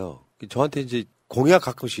장애인이세요. 저한테 이제 공약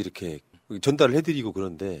가끔씩 이렇게 전달을 해드리고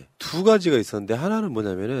그런데 두 가지가 있었는데 하나는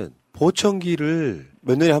뭐냐면은 보청기를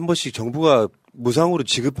몇 년에 한 번씩 정부가 무상으로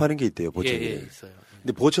지급하는 게 있대요. 보청기. 있어요.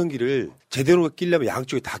 근데 보청기를 제대로 끼려면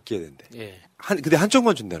양쪽에 다 끼야 된대. 예. 근데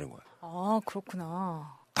한쪽만 준다는 거야. 아,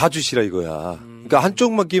 그렇구나. 다 주시라 이거야. 그러니까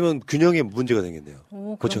한쪽만 끼면 균형에 문제가 생긴대요.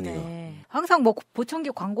 오, 보청기가. 항상 뭐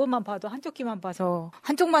보청기 광고만 봐도 한쪽 귀만 봐서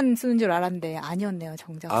한쪽만 쓰는 줄 알았는데 아니었네요,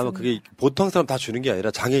 정작. 그게 보통 사람 다 주는 게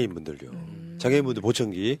아니라 장애인분들요. 장애인분들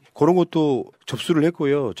보청기 그런 것도 접수를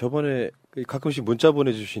했고요. 저번에 가끔씩 문자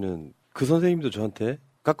보내주시는 그 선생님도 저한테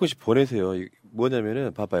가끔씩 보내세요.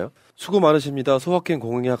 뭐냐면은 봐봐요. 수고 많으십니다. 소확행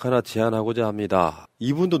공약 하나 제안하고자 합니다.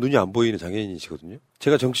 이분도 눈이 안 보이는 장애인이시거든요.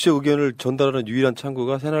 제가 정치적 의견을 전달하는 유일한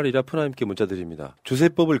창구가 새날이라 푸나님께 문자드립니다.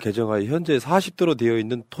 주세법을 개정하여 현재 40도로 되어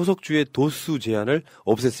있는 토속주의 도수 제한을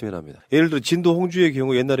없앴으면 합니다. 예를 들어 진도 홍주의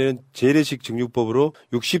경우 옛날에는 재래식 증류법으로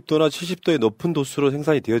 60도나 70도의 높은 도수로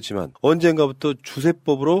생산이 되었지만 언젠가부터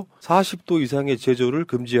주세법으로 40도 이상의 제조를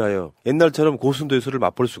금지하여 옛날처럼 고순도의 술을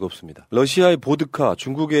맛볼 수가 없습니다. 러시아의 보드카,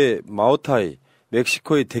 중국의 마오타이,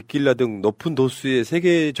 멕시코의 데킬라 등 높은 도수의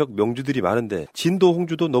세계적 명주들이 많은데 진도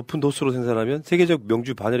홍주도 높은 도수로 생산하면 세계적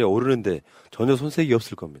명주 반열에 오르는데 전혀 손색이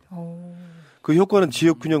없을 겁니다. 그 효과는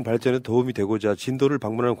지역균형 발전에 도움이 되고자 진도를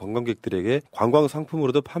방문하는 관광객들에게 관광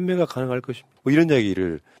상품으로도 판매가 가능할 것입니다. 뭐 이런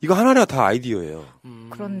이야기를 이거 하나하나 다 아이디어예요.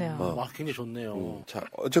 그렇네요. 와, 굉장히 좋네요. 자,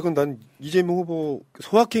 어쨌건 난 이재명 후보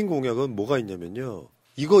소확행 공약은 뭐가 있냐면요.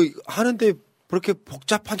 이거 하는데 그렇게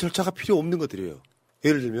복잡한 절차가 필요 없는 것들이에요.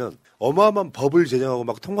 예를 들면 어마어마한 법을 제정하고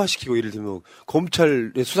막 통과시키고 예를 들면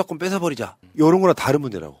검찰의 수사권 뺏어버리자 이런 거나 다른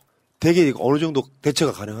문제라고. 되게 어느 정도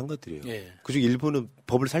대처가 가능한 것들이에요. 예. 그중 일부는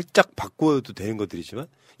법을 살짝 바꿔도 되는 것들이지만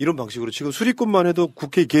이런 방식으로 지금 수리권만 해도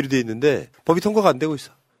국회에 계류되어 있는데 법이 통과가 안 되고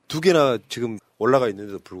있어. 2개나 지금 올라가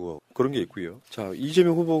있는데도 불구하고 그런 게 있고요. 자,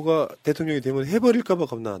 이재명 후보가 대통령이 되면 해버릴까봐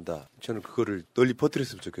겁나한다. 저는 그거를 널리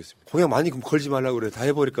퍼뜨렸으면 좋겠습니다. 공약 많이 걸지 말라고 그래. 다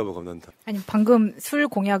해버릴까봐 겁난다. 아니, 방금 술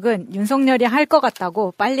공약은 윤석열이 할 것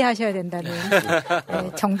같다고 빨리 하셔야 된다는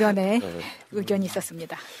정변의 의견이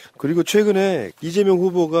있었습니다. 그리고 최근에 이재명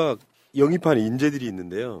후보가 영입한 인재들이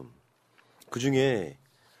있는데요. 그중에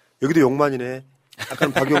여기도 용만이네.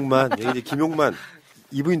 아까는 박용만, 여기 이제 김용만.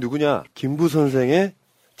 이분이 누구냐? 김구 선생의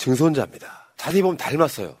증손자입니다. 자세히 보면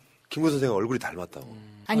닮았어요. 김구 선생 얼굴이 닮았다고.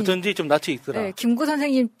 아니, 어쩐지 좀 낯이 있더라. 네, 김구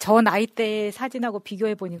선생님 저 나이 때 사진하고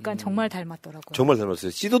비교해 보니까 정말 닮았더라고요. 정말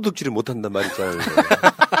닮았어요. 씨도둑질을 못한단 말 있잖아요.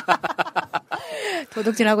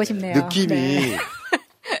 도둑질하고 싶네요. 느낌이 네.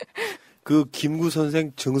 그 김구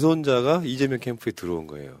선생 증손자가 이재명 캠프에 들어온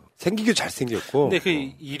거예요. 생기기도 잘생겼고. 근데 그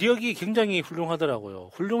이력이 굉장히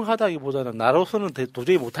훌륭하더라고요. 훌륭하다기보다는 나로서는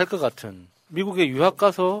도저히 못할 것 같은. 미국에 유학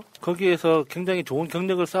가서 거기에서 굉장히 좋은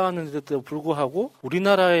경력을 쌓았는데도 불구하고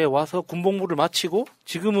우리나라에 와서 군복무를 마치고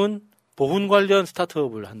지금은 보훈 관련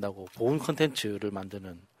스타트업을 한다고. 보훈 콘텐츠를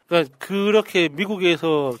만드는. 그러니까 그렇게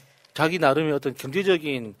미국에서 자기 나름의 어떤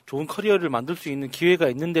경제적인 좋은 커리어를 만들 수 있는 기회가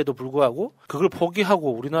있는데도 불구하고 그걸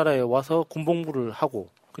포기하고 우리나라에 와서 군복무를 하고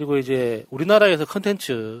그리고 이제 우리나라에서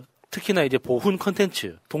콘텐츠 특히나 이제 보훈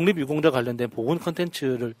콘텐츠, 독립유공자 관련된 보훈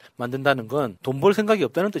콘텐츠를 만든다는 건 돈 벌 생각이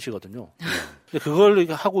없다는 뜻이거든요. 근데 그걸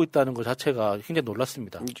하고 있다는 것 자체가 굉장히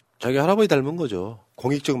놀랐습니다. 자기 할아버지 닮은 거죠.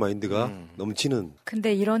 공익적 마인드가 넘치는.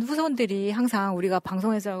 근데 이런 후손들이 항상 우리가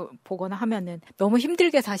방송에서 보거나 하면은 너무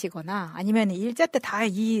힘들게 사시거나 아니면 일제 때 다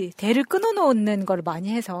이 대를 끊어놓는 걸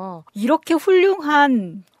많이 해서 이렇게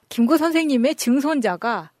훌륭한 김구 선생님의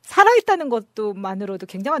증손자가 살아있다는 것만으로도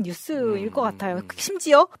굉장한 뉴스일 것 같아요.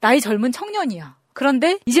 심지어 나이 젊은 청년이야.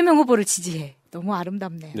 그런데 이재명 후보를 지지해. 너무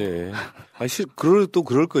아름답네요. 네. 아니,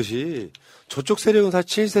 그럴 것이 저쪽 세력은 사실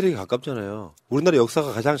친일세력에 가깝잖아요. 우리나라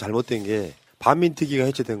역사가 가장 잘못된 게 반민특위가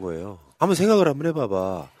해체된 거예요. 한번 생각을 한번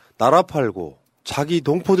해봐봐. 나라 팔고 자기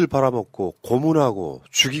동포들 팔아먹고 고문하고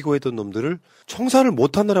죽이고 했던 놈들을 청산을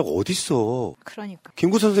못한 나라가 어딨어. 그러니까.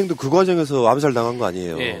 김구 선생도 그 과정에서 암살 당한 거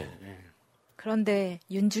아니에요. 예. 그런데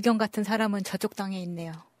윤주경 같은 사람은 저쪽 당에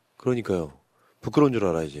있네요. 그러니까요. 부끄러운 줄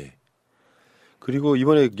알아야지. 그리고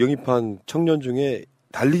이번에 영입한 청년 중에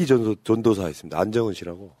달리기 전도사 있습니다. 안정은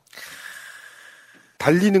씨라고.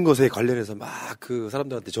 달리는 것에 관련해서 막 그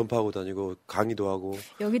사람들한테 전파하고 다니고 강의도 하고.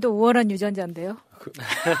 여기도 우월한 유전자인데요.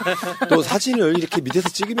 또 사진을 이렇게 밑에서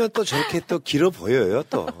찍으면 또 저렇게 또 길어 보여요.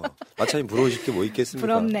 또 마찬가지 부러우실 게 뭐 있겠습니까?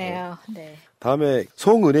 부럽네요. 네. 다음에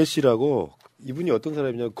송은혜 씨라고 이분이 어떤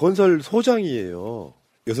사람이냐 건설 소장이에요.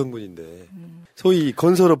 여성분인데 소위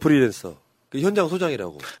건설업 프리랜서 그 현장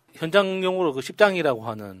소장이라고. 현장용으로 그 십장이라고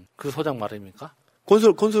하는 그 소장 말입니까?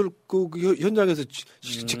 건설 그 현장에서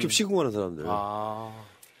직접 시공하는 사람들.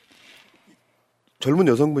 젊은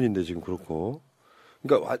여성분인데 지금 그렇고.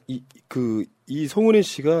 그러니까 이 송은혜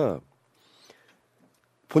씨가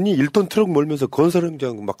본인 1톤 트럭 몰면서 건설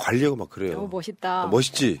현장 막 관리하고 막 그래요. 너무 멋있다.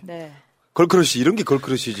 멋있지. 네. 걸크러시 이런 게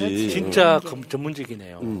걸크러시지. 진짜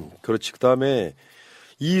전문직이네요. 그렇지. 그다음에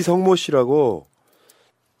이성모 씨라고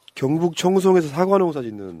경북 청송에서 사과 농사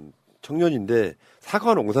짓는 청년인데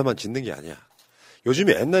사과 농사만 짓는 게 아니야.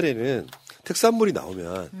 요즘에 옛날에는 특산물이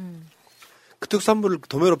나오면 그 특산물을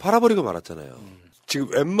도매로 팔아버리고 말았잖아요. 지금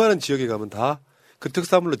웬만한 지역에 가면 다 그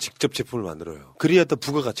특산물로 직접 제품을 만들어요. 그래야 또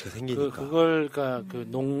부가가치가 생기니까. 그걸 그러니까 그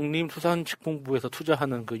농림수산식품부에서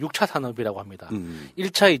투자하는 그 6차 산업이라고 합니다.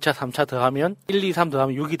 1차, 2차, 3차 더하면 1, 2, 3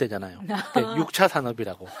 더하면 6이 되잖아요. 6차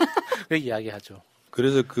산업이라고 그렇게 이야기하죠.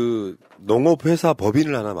 그래서 그 농업회사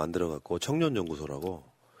법인을 하나 만들어갖고 청년연구소라고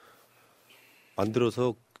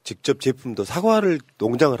만들어서 직접 제품도 사과를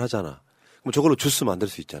농장을 하잖아. 그럼 저걸로 주스 만들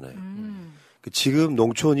수 있잖아요. 지금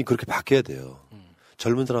농촌이 그렇게 바뀌어야 돼요.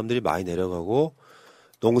 젊은 사람들이 많이 내려가고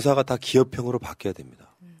농사가 다 기업형으로 바뀌어야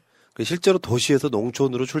됩니다. 실제로 도시에서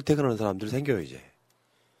농촌으로 출퇴근하는 사람들이 생겨요, 이제.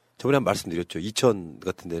 저번에 한 말씀드렸죠. 이천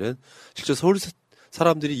같은 데는 실제 서울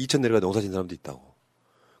사람들이 이천 내려가 농사 짓는 사람도 있다고.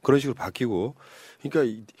 그런 식으로 바뀌고.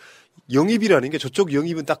 그러니까 영입이라는 게 저쪽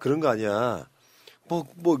영입은 딱 그런 거 아니야. 뭐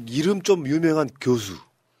이름 좀 유명한 교수,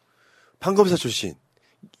 판검사 출신.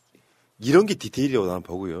 이런 게 디테일이라고 나는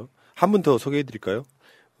보고요. 한 분 더 소개해 드릴까요?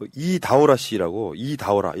 이다오라 씨라고,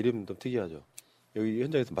 이다오라. 이름 좀 특이하죠. 여기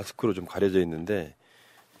현장에서 마스크로 좀 가려져 있는데,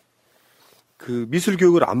 그 미술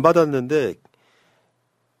교육을 안 받았는데,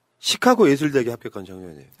 시카고 예술대학에 합격한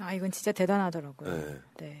청년이에요. 아, 이건 진짜 대단하더라고요. 네.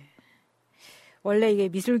 네. 원래 이게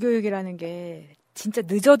미술 교육이라는 게 진짜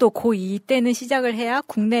늦어도 고2 때는 시작을 해야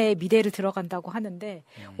국내에 미대를 들어간다고 하는데,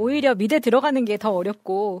 오히려 미대 들어가는 게 더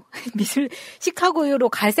어렵고, 시카고로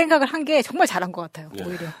갈 생각을 한 게 정말 잘한 것 같아요,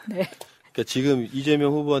 오히려. 네. 그러니까 지금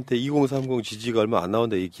이재명 후보한테 2030 지지가 얼마 안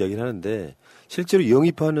나온다 이렇게 이야기를 하는데, 실제로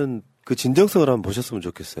영입하는 그 진정성을 한번 보셨으면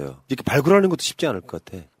좋겠어요. 이렇게 발굴하는 것도 쉽지 않을 것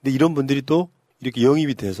같아. 근데 이런 분들이 또 이렇게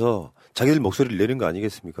영입이 돼서 자기들 목소리를 내는 거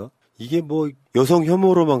아니겠습니까? 이게 뭐 여성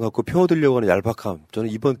혐오로만 갖고 표 얻으려고 하는 얄팍함. 저는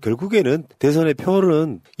이번 결국에는 대선의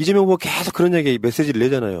표는 이재명 후보가 계속 그런 얘기 메시지를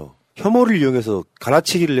내잖아요. 혐오를 이용해서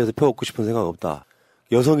갈라치기를 해서 표 얻고 싶은 생각 없다.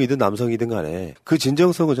 여성이든 남성이든 간에 그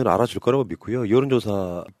진정성은 저는 알아줄 거라고 믿고요.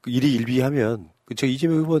 여론조사 일이 일비하면 제가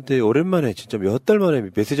이재명 후보한테 오랜만에 진짜 몇 달 만에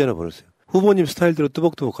메시지 하나 보냈어요. 후보님 스타일대로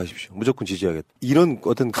뚜벅뚜벅 가십시오. 무조건 지지하겠다. 이런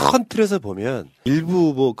어떤 큰 틀에서 보면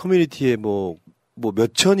일부 뭐 커뮤니티에 뭐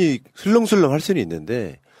몇 천이 슬렁슬렁 할 수는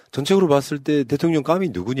있는데 전체적으로 봤을 때 대통령 감이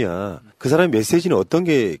누구냐, 그 사람의 메시지는 어떤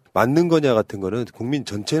게 맞는 거냐 같은 거는 국민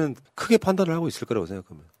전체는 크게 판단을 하고 있을 거라고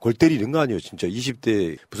생각합니다. 골 때리는 거 아니에요, 진짜.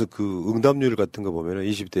 20대 무슨 그 응답률 같은 거 보면은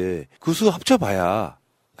 20대 그 수 합쳐봐야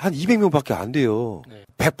한 200명밖에 안 돼요.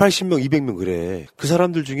 180명, 200명 그래. 그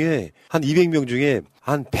사람들 중에 한 200명 중에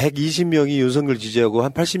한 120명이 윤석열 지지하고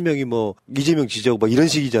한 80명이 뭐 이재명 지지하고 막 이런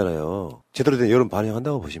식이잖아요. 제대로 된 여론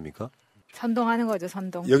반영한다고 보십니까? 선동하는 거죠,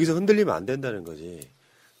 선동. 여기서 흔들리면 안 된다는 거지.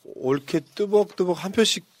 옳게 뚜벅뚜벅 한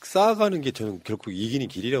표씩 쌓아가는 게 저는 결국 이기는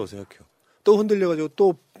길이라고 생각해요. 또 흔들려가지고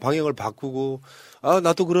또 방향을 바꾸고, 아,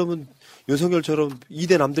 나도 그러면 윤석열처럼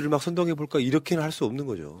 2대 남들을 막 선동해볼까? 이렇게는 할 수 없는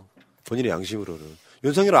거죠. 본인의 양심으로는.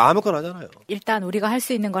 윤석열은 아무거나 하잖아요. 일단 우리가 할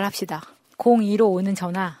수 있는 걸 합시다. 02로 오는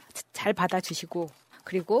전화 잘 받아주시고,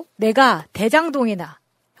 그리고 내가 대장동이나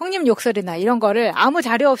형님 욕설이나 이런 거를 아무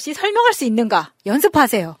자료 없이 설명할 수 있는가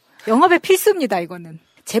연습하세요. 영업에 필수입니다, 이거는.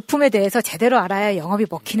 제품에 대해서 제대로 알아야 영업이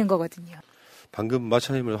먹히는 거거든요. 방금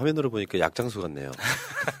마차님을 화면으로 보니까 약장수 같네요.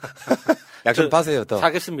 약 좀 파세요, 더.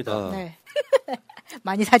 사겠습니다. 네.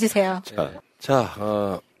 많이 사주세요.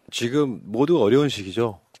 지금 모두 어려운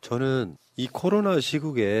시기죠. 저는 이 코로나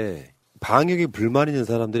시국에 방역에 불만 있는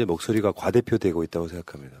사람들의 목소리가 과대표되고 있다고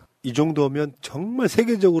생각합니다. 이 정도면 정말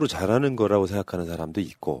세계적으로 잘하는 거라고 생각하는 사람도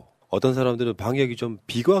있고, 어떤 사람들은 방역이 좀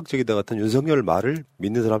비과학적이다 같은 윤석열 말을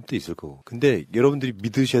믿는 사람도 있을 거고. 근데 여러분들이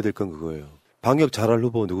믿으셔야 될 건 그거예요. 방역 잘할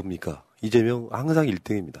후보 누굽니까? 이재명 항상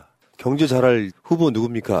 1등입니다. 경제 잘할 후보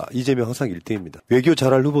누굽니까? 이재명 항상 1등입니다. 외교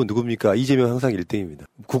잘할 후보 누굽니까? 이재명 항상 1등입니다.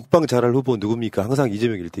 국방 잘할 후보 누굽니까? 항상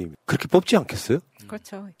이재명 1등입니다. 그렇게 뽑지 않겠어요?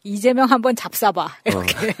 그렇죠. 이재명 한번 잡사봐.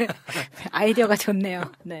 이렇게. 아이디어가 좋네요.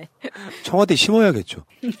 네. 청와대 심어야겠죠.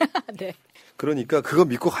 네. 그러니까 그거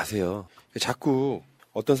믿고 가세요. 자꾸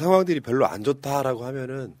어떤 상황들이 별로 안 좋다라고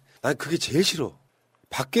하면은 난 그게 제일 싫어.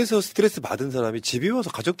 밖에서 스트레스 받은 사람이 집에 와서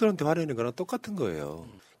가족들한테 화내는 거랑 똑같은 거예요.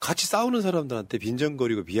 같이 싸우는 사람들한테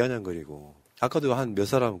빈정거리고 비아냥거리고. 아까도 한 몇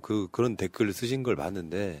사람 그런 댓글을 쓰신 걸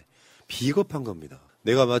봤는데 비겁한 겁니다.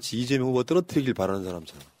 내가 마치 이재명 후보 떨어뜨리길 바라는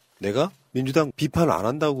사람처럼. 내가 민주당 비판 안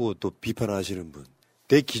한다고 또 비판하시는 분.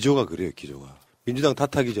 내 기조가 그래요, 기조가. 민주당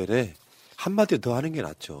탓하기 전에 한마디 더 하는 게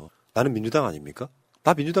낫죠. 나는 민주당 아닙니까?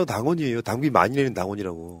 나 민주당 당원이에요. 당비 많이 내는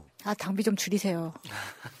당원이라고. 아, 당비 좀 줄이세요.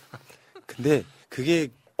 근데 그게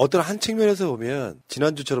어떤 한 측면에서 보면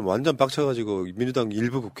지난주처럼 완전 빡쳐가지고 민주당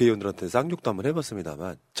일부 국회의원들한테 쌍욕도 한번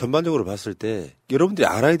해봤습니다만 전반적으로 봤을 때 여러분들이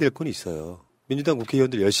알아야 될 건 있어요. 민주당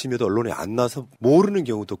국회의원들 열심히 해도 언론에 안 나서 모르는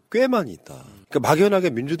경우도 꽤 많이 있다. 그러니까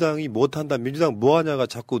막연하게 민주당이 못한다, 민주당 뭐하냐가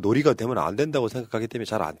자꾸 놀이가 되면 안 된다고 생각하기 때문에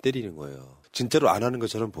잘 안 때리는 거예요. 진짜로 안 하는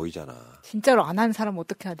것처럼 보이잖아. 진짜로 안 하는 사람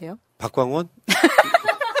어떻게 해야 돼요? 박광원?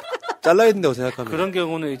 잘라야 된다고 생각합니다. 그런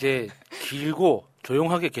경우는 이제 길고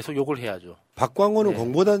조용하게 계속 욕을 해야죠. 박광원은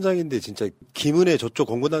공보단장인데 진짜 김은혜 저쪽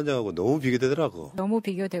공보단장하고 너무 비교되더라고. 너무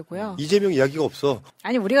비교되고요. 이재명 이야기가 없어.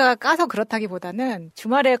 아니 우리가 까서 그렇다기보다는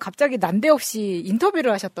주말에 갑자기 난데없이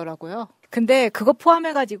인터뷰를 하셨더라고요. 근데 그거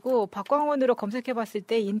포함해가지고 박광원으로 검색해봤을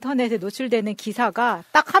때 인터넷에 노출되는 기사가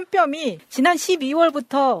딱 한 뼘이 지난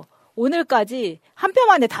 12월부터 오늘까지 한 뼘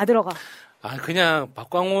안에 다 들어가. 그냥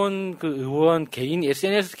박광원 그 의원 개인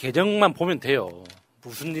SNS 계정만 보면 돼요.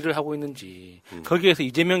 무슨 일을 하고 있는지, 거기에서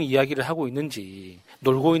이재명 이야기를 하고 있는지,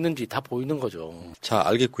 놀고 있는지 다 보이는 거죠. 자,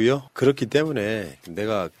 알겠고요. 그렇기 때문에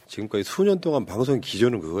내가 지금까지 수년 동안 방송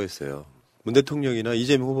기조는 그거였어요. 문 대통령이나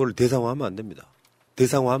이재명 후보를 대상화하면 안 됩니다.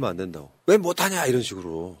 대상화하면 안 된다고. 왜 못하냐 이런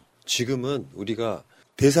식으로. 지금은 우리가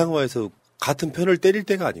대상화해서 같은 편을 때릴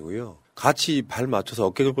때가 아니고요. 같이 발 맞춰서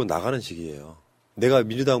어깨 걸고 나가는 시기예요. 내가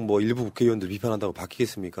민주당 뭐 일부 국회의원들 비판한다고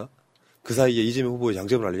바뀌겠습니까? 그 사이에 이재명 후보의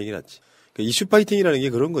장점을 알리는 게 낫지. 그러니까 이슈 파이팅이라는 게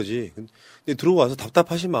그런 거지. 근데 들어와서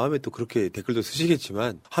답답하신 마음에 또 그렇게 댓글도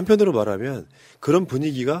쓰시겠지만 한편으로 말하면 그런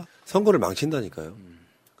분위기가 선거를 망친다니까요.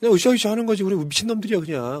 그냥 으쌰으쌰 하는 거지. 우리 미친놈들이야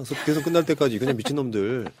그냥. 대선 끝날 때까지 그냥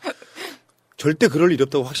미친놈들. 절대 그럴 일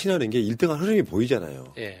없다고 확신하는 게 1등한 흐름이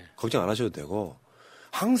보이잖아요. 예. 걱정 안 하셔도 되고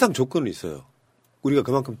항상 조건은 있어요. 우리가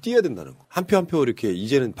그만큼 뛰어야 된다는 거. 한 표 한 표 이렇게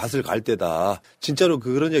이제는 밭을 갈 때다. 진짜로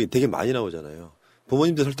그런 얘기 되게 많이 나오잖아요.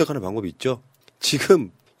 부모님들 설득하는 방법이 있죠.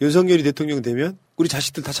 지금 윤석열이 대통령 되면 우리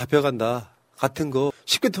자식들 다 잡혀간다. 같은 거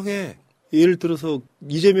쉽게 통해. 예를 들어서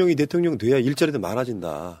이재명이 대통령 돼야 일자리도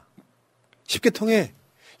많아진다. 쉽게 통해.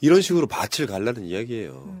 이런 식으로 밭을 갈라는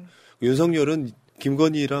이야기예요. 윤석열은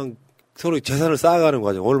김건희랑 서로 재산을 쌓아가는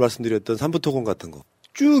과정. 오늘 말씀드렸던 삼부토건 같은 거.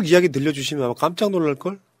 쭉 이야기 들려주시면 아마 깜짝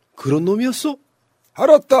놀랄걸? 그런 놈이었어?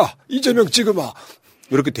 알았다. 이재명 찍어봐.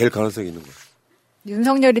 이렇게 될 가능성이 있는 거예요.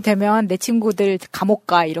 윤석열이 되면 내 친구들 감옥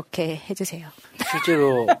가 이렇게 해주세요.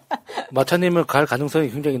 실제로 마차님을 갈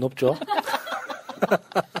가능성이 굉장히 높죠.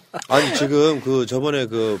 아니 지금 그 저번에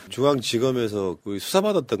그 중앙지검에서 그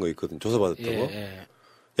수사받았던 거 있거든. 조사받았던 거.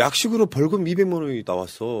 약식으로 벌금 200만 원이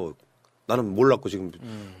나왔어. 나는 몰랐고 지금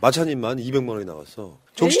마차님만 200만 원이 나왔어.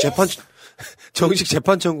 정식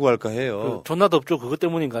재판 청구할까 해요. 존나 덥죠. 그것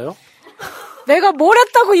때문인가요? 내가 뭘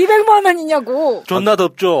했다고 200만 원이냐고. 존나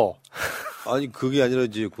덥죠. 아니 그게 아니라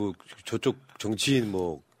이제 그 저쪽 정치인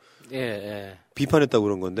뭐 비판했다고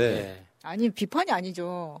그런 건데. 아니 비판이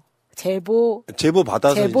아니죠. 제보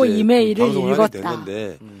받아서 제보 이제 이메일을 방송을 하게 된 읽었다.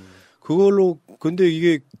 건데 그걸로 근데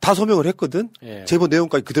이게 다 소명을 했거든. 제보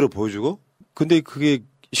내용까지 그대로 보여주고. 근데 그게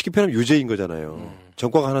쉽게 표현하면 유죄인 거잖아요.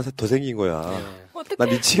 전과가 하나 더 생긴 거야. 나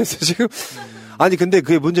미치겠어 지금. 아니 근데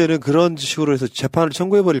그게 문제는 그런 식으로 해서 재판을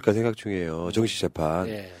청구해버릴까 생각 중이에요. 정식 재판.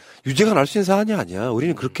 유죄가 날 수 있는 사안이 아니야.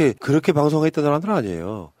 우리는 그렇게 방송했던 사람들은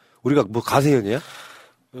아니에요. 우리가 뭐 가세연이야?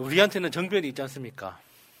 우리한테는 정변이 있지 않습니까?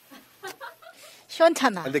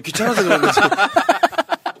 시원찮아. 근데 귀찮아서 그런 거지.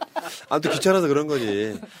 아무튼 귀찮아서 그런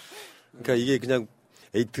거지. 그러니까 이게 그냥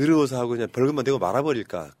더러워서 하고 그냥 벌금만 내고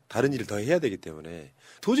말아버릴까. 다른 일을 더 해야 되기 때문에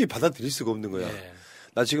도저히 받아들일 수가 없는 거야.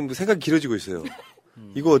 나 지금 생각이 길어지고 있어요.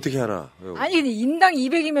 이거 어떻게 하나. 아니 근데 인당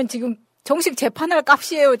 200이면 지금 정식 재판할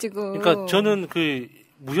값이에요 지금. 그러니까 저는 그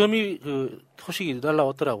무혐의 그 소식이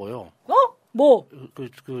날라왔더라고요. 뭐?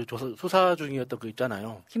 그 수사 중이었던 거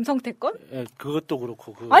있잖아요. 김성태 건? 예, 그것도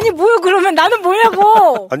그렇고. 아니 뭐야 그러면 나는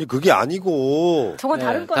뭐냐고. 아니 그게 아니고. 저건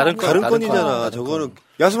다른 건 다른 건이잖아. 저거는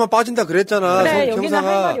야수만 빠진다 그랬잖아. 그래 여기는 형사가.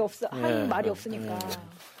 할 말이 없어. 할 말이 없으니까.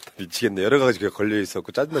 미치겠네. 여러 가지가 걸려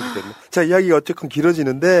있었고 짜증나 죽겠네. 자 이야기가 어쨌건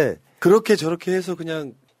길어지는데 그렇게 저렇게 해서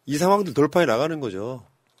그냥 이 상황들 돌파해 나가는 거죠.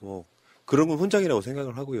 뭐 그런 건 훈장이라고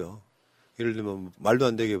생각을 하고요. 예를 들면 말도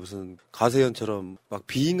안 되게 무슨 가세연처럼 막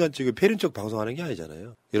비인간적이고 폐륜적 방송하는 게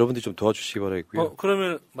아니잖아요. 여러분들 좀 도와주시기 바라겠고요.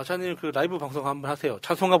 그러면 마차님 그 라이브 방송 한번 하세요.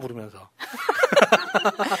 찬송가 부르면서.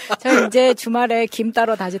 저 이제 주말에 김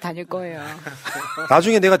따러 다시 다닐 거예요.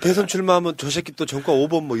 나중에 내가 대선 출마하면 저 새끼 또 전과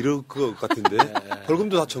 5번 뭐 이럴 것 같은데.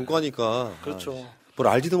 벌금도 다 전과니까. 그렇죠. 뭘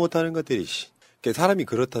알지도 못하는 것들이. 그러니까 사람이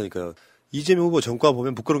그렇다니까요. 이재명 후보 전과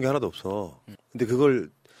보면 부끄러운 게 하나도 없어. 근데 그걸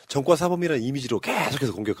전과 사범이라는 이미지로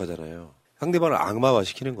계속해서 공격하잖아요. 상대방을 악마화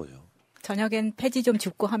시키는 거죠. 저녁엔 폐지 좀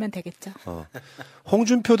줍고 하면 되겠죠.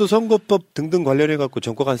 홍준표도 선거법 등등 관련해갖고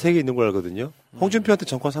전과가 한 3개 있는 걸 알거든요. 홍준표한테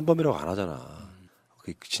전과 3범이라고 안 하잖아.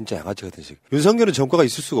 그게 진짜 양아치 같은 식. 윤석열은 전과가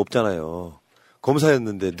있을 수가 없잖아요.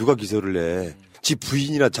 검사였는데 누가 기소를 해. 지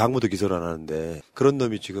부인이나 장모도 기소를 안 하는데 그런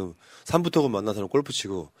놈이 지금 삼부토건 만나서는 골프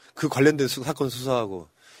치고 그 관련된 사건 수사하고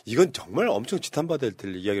이건 정말 엄청 지탄받아야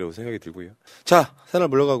될 이야기라고 생각이 들고요. 자, 새날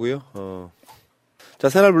물러가고요. 자,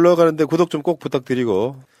 새날 물러가는데 구독 좀 꼭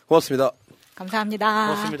부탁드리고 고맙습니다. 감사합니다.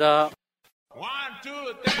 고맙습니다.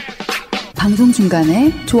 방송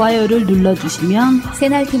중간에 좋아요를 눌러주시면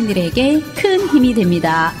새날팀들에게 큰 힘이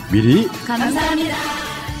됩니다. 미리 감사합니다.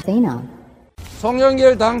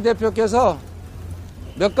 송영길 당대표께서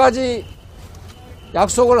몇 가지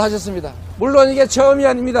약속을 하셨습니다. 물론 이게 처음이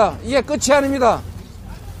아닙니다. 이게 끝이 아닙니다.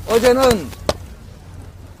 어제는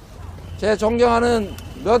제 존경하는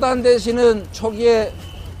몇 안 되시는 초기의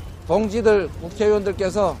동지들,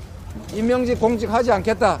 국회의원들께서 임명직 공직하지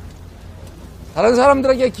않겠다, 다른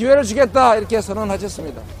사람들에게 기회를 주겠다, 이렇게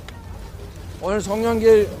선언하셨습니다. 오늘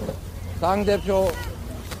송영길 당대표,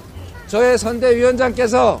 저의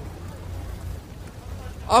선대위원장께서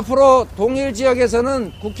앞으로 동일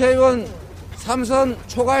지역에서는 국회의원 3선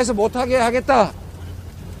초과해서 못하게 하겠다,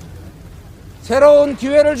 새로운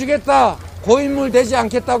기회를 주겠다, 고인물 되지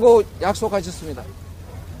않겠다고 약속하셨습니다.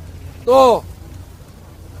 또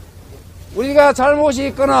우리가 잘못이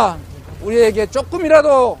있거나 우리에게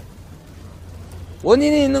조금이라도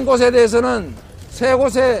원인이 있는 곳에 대해서는 세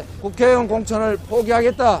곳의 국회의원 공천을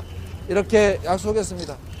포기하겠다, 이렇게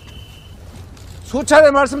약속했습니다.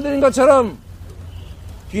 수차례 말씀드린 것처럼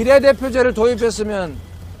비례대표제를 도입했으면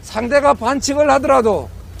상대가 반칙을 하더라도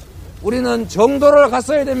우리는 정도를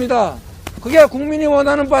갔어야 됩니다. 그게 국민이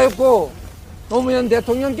원하는 바였고 노무현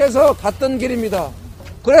대통령께서 갔던 길입니다.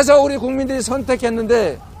 그래서 우리 국민들이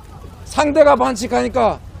선택했는데 상대가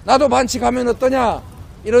반칙하니까 나도 반칙하면 어떠냐,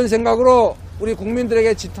 이런 생각으로 우리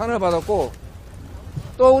국민들에게 지탄을 받았고,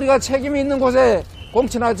 또 우리가 책임이 있는 곳에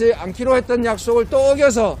공천하지 않기로 했던 약속을 또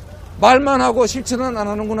어겨서 말만 하고 실천은 안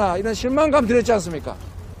하는구나, 이런 실망감 들었지 않습니까?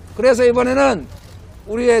 그래서 이번에는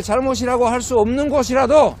우리의 잘못이라고 할 수 없는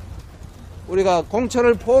곳이라도 우리가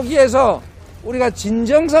공천을 포기해서 우리가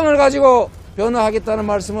진정성을 가지고 변화하겠다는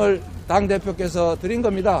말씀을 당대표께서 드린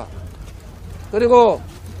겁니다. 그리고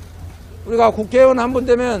우리가 국회의원 한 분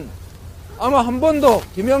되면 아마 한 번도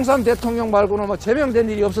김영삼 대통령 말고는 제명된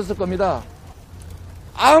일이 없었을 겁니다.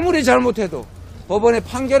 아무리 잘못해도 법원의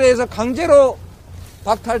판결에 의해서 강제로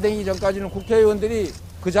박탈되기 전까지는 국회의원들이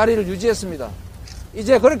그 자리를 유지했습니다.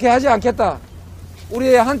 이제 그렇게 하지 않겠다.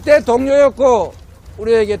 우리의 한때 동료였고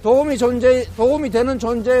우리에게 도움이 되는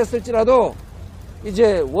존재였을지라도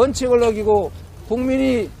이제 원칙을 어기고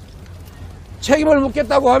국민이 책임을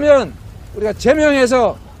묻겠다고 하면 우리가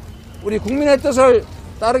제명해서 우리 국민의 뜻을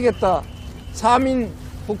따르겠다. 3인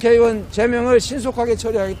국회의원 제명을 신속하게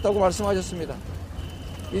처리하겠다고 말씀하셨습니다.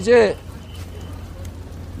 이제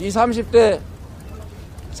 20,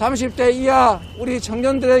 30대 이하 우리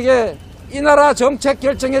청년들에게 이 나라 정책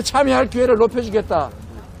결정에 참여할 기회를 높여주겠다.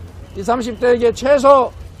 20, 30대에게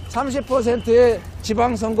최소 30%의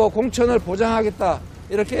지방선거 공천을 보장하겠다,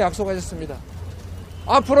 이렇게 약속하셨습니다.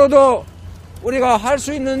 앞으로도 우리가 할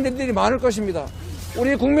수 있는 일들이 많을 것입니다.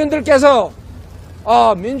 우리 국민들께서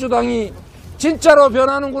민주당이 진짜로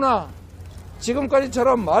변하는구나,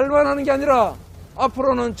 지금까지처럼 말만 하는 게 아니라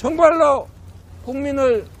앞으로는 정말로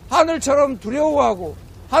국민을 하늘처럼 두려워하고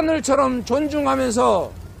하늘처럼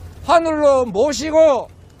존중하면서 하늘로 모시고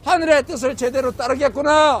하늘의 뜻을 제대로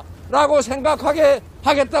따르겠구나 라고 생각하게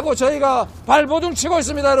하겠다고 저희가 발버둥 치고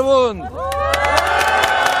있습니다, 여러분.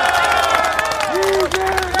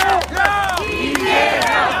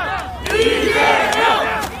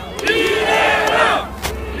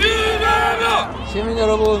 시민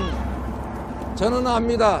여러분, 저는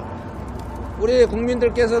압니다. 우리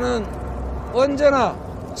국민들께서는 언제나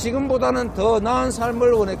지금보다는 더 나은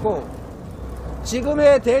삶을 원했고,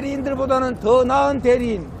 지금의 대리인들보다는 더 나은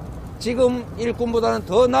대리인, 지금 일꾼보다는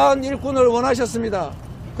더 나은 일꾼을 원하셨습니다.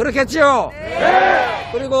 그렇겠죠? 네!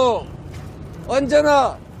 그리고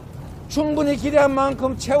언제나 충분히 기대한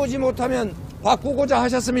만큼 채우지 못하면 바꾸고자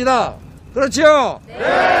하셨습니다. 그렇죠?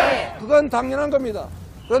 네! 그건 당연한 겁니다.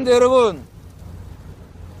 그런데 여러분,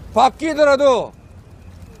 바뀌더라도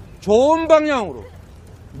좋은 방향으로,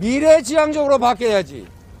 미래지향적으로 바뀌어야지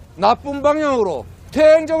나쁜 방향으로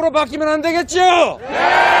퇴행적으로 바뀌면 안 되겠죠?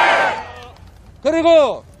 네!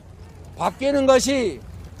 그리고 바뀌는 것이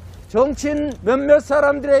정치인 몇몇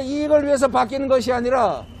사람들의 이익을 위해서 바뀌는 것이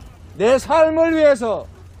아니라 내 삶을 위해서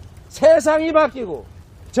세상이 바뀌고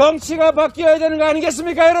정치가 바뀌어야 되는 거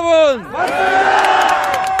아니겠습니까, 여러분?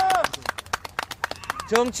 맞습니다!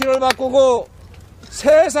 정치를 바꾸고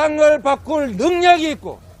세상을 바꿀 능력이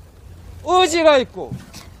있고 의지가 있고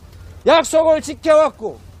약속을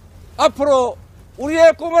지켜왔고 앞으로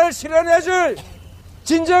우리의 꿈을 실현해줄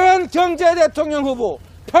진정한 경제 대통령 후보,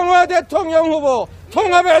 평화 대통령 후보,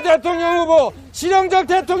 통합의 대통령 후보, 실용적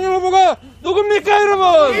대통령 후보가 누굽니까,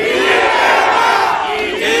 여러분?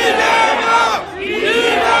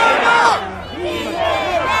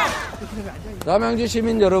 남양주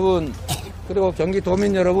시민 여러분, 그리고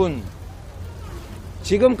경기도민 여러분,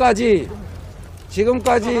 지금까지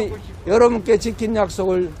여러분께 지킨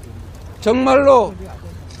약속을 정말로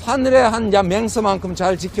하늘의 한 맹서만큼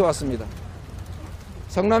잘 지켜왔습니다.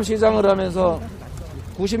 성남시장을 하면서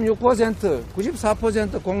 96%,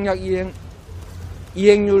 94% 공약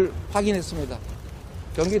이행률 확인했습니다.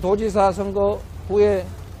 경기도지사 선거 후에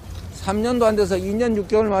 3년도 안 돼서 2년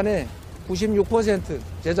 6개월 만에 96%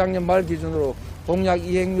 재작년 말 기준으로 공약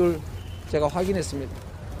이행률 제가 확인했습니다.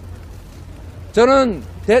 저는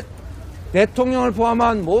대통령을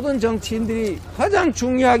포함한 모든 정치인들이 가장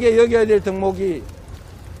중요하게 여겨야 될 덕목이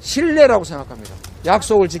신뢰라고 생각합니다.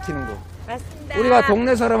 약속을 지키는 거. 맞습니다. 우리가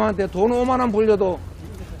동네 사람한테 돈 5만 원 불려도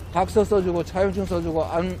각서 써주고 차용증 써주고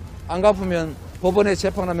안 갚으면 법원에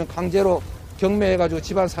재판하면 강제로 경매해가지고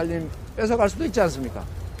집안 살림 뺏어갈 수도 있지 않습니까?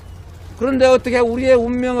 그런데 어떻게 우리의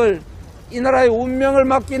운명을, 이 나라의 운명을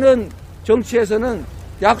맡기는 정치에서는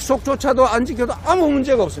약속조차도 안 지켜도 아무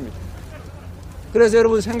문제가 없습니다. 그래서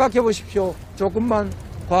여러분 생각해 보십시오. 조금만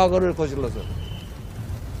과거를 거슬러서.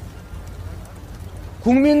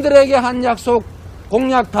 국민들에게 한 약속,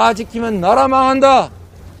 공약 다 지키면 나라 망한다.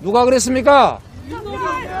 누가 그랬습니까?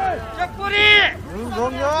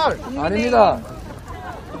 윤석열! 아닙니다.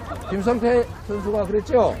 김성태 선수가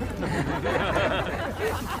그랬죠?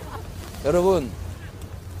 여러분,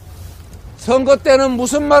 선거 때는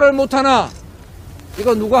무슨 말을 못하나?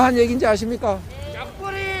 이거 누가 한 얘기인지 아십니까?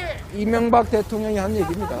 이명박 대통령이 한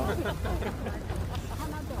얘기입니다.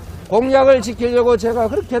 공약을 지키려고 제가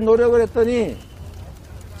그렇게 노력을 했더니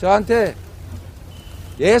저한테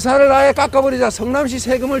예산을 아예 깎아버리자, 성남시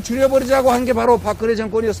세금을 줄여버리자고 한 게 바로 박근혜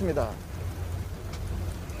정권이었습니다.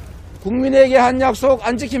 국민에게 한 약속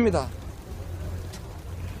안 지킵니다.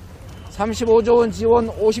 35조 원 지원,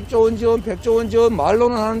 50조 원 지원, 100조 원 지원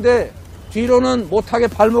말로는 하는데 뒤로는 못하게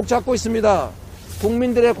발목 잡고 있습니다.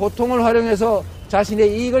 국민들의 고통을 활용해서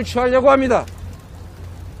자신의 이익을 취하려고 합니다.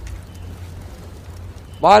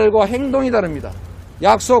 말과 행동이 다릅니다.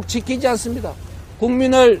 약속 지키지 않습니다.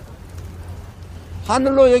 국민을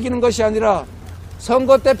하늘로 여기는 것이 아니라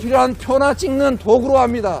선거 때 필요한 표나 찍는 도구로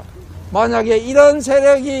합니다. 만약에 이런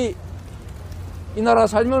세력이 이 나라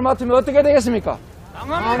삶을 맡으면 어떻게 되겠습니까?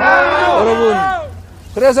 여러분,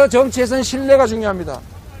 그래서 정치에서는 신뢰가 중요합니다.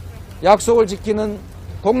 약속을 지키는,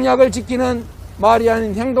 공약을 지키는, 말이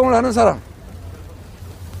아닌 행동을 하는 사람,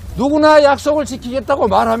 누구나 약속을 지키겠다고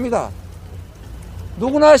말합니다.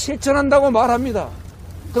 누구나 실천한다고 말합니다.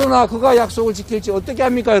 그러나 그가 약속을 지킬지 어떻게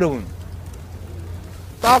합니까, 여러분?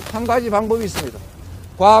 딱 한 가지 방법이 있습니다.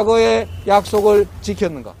 과거에 약속을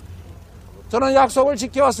지켰는가? 저는 약속을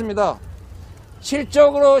지켜왔습니다.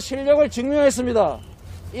 실적으로 실력을 증명했습니다.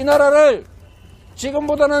 이 나라를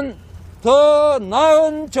지금보다는 더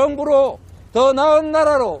나은 정부로, 더 나은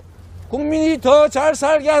나라로, 국민이 더 잘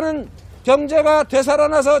살게 하는 경제가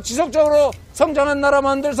되살아나서 지속적으로 성장한 나라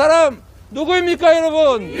만들 사람 누구입니까,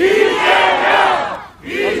 여러분? 이재명!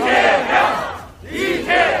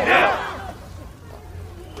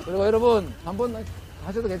 그리고 여러분 한번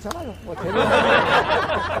하셔도 괜찮아요.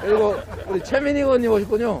 그리고 우리 최민희 의원님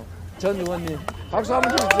오셨군요. 전 의원님 박수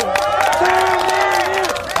한번 주십시오.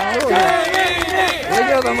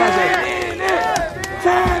 얘기하다 마세요.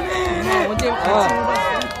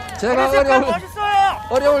 제가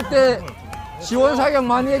어려울 때 지원 사격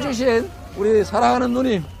많이 해주신 우리 사랑하는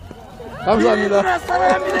누님 감사합니다.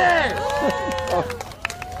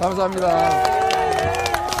 감사합니다.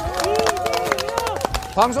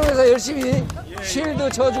 방송에서 열심히 쉴드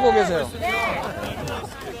쳐주고 계세요.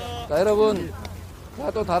 자, 여러분,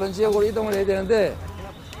 제가 또 다른 지역으로 이동을 해야 되는데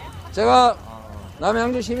제가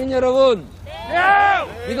남양주 시민 여러분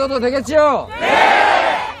믿어도 되겠죠?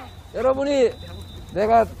 여러분이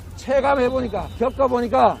내가 체감해보니까,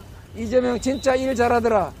 겪어보니까 이재명 진짜 일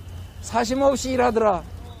잘하더라. 사심 없이 일하더라.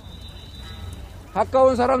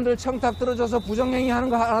 가까운 사람들 청탁 들어줘서 부정행위 하는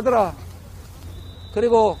거 하더라.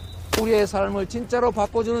 그리고 우리의 삶을 진짜로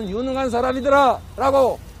바꿔주는 유능한 사람이더라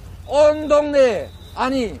라고 온 동네,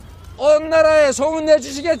 아니 온 나라에 소문내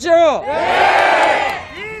주시겠죠?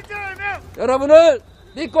 여러분을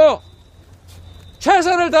믿고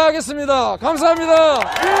최선을 다하겠습니다. 감사합니다.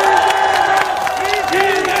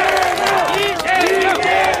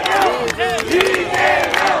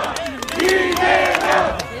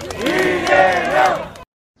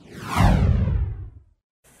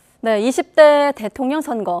 네, 20대 대통령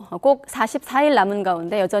선거 꼭 44일 남은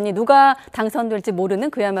가운데 여전히 누가 당선될지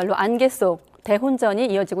모르는 그야말로 안개 속 대혼전이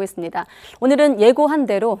이어지고 있습니다. 오늘은 예고한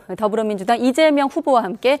대로 더불어민주당 이재명 후보와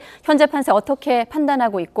함께 현재 판세 어떻게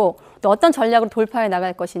판단하고 있고 또 어떤 전략으로 돌파해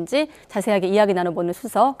나갈 것인지 자세하게 이야기 나눠보는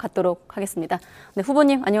순서 갖도록 하겠습니다. 네,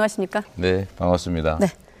 후보님 안녕하십니까? 네, 반갑습니다. 네,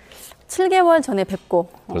 7개월 전에 뵙고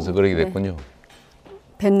벌써 그러게 됐군요.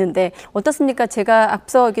 뵀는데 어떻습니까? 제가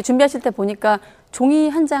앞서 이렇게 준비하실 때 보니까 종이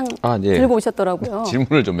한 장 네. 들고 오셨더라고요.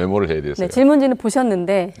 질문을 좀 메모를 해야 됐어요. 네, 질문지는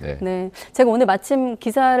보셨는데, 네. 제가 오늘 마침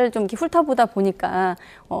기사를 좀 이렇게 훑어보다 보니까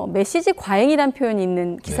메시지 과잉이란 표현이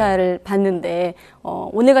있는 기사를 봤는데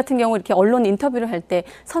오늘 같은 경우 이렇게 언론 인터뷰를 할 때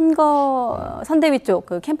선대위 쪽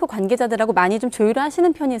그 캠프 관계자들하고 많이 좀 조율을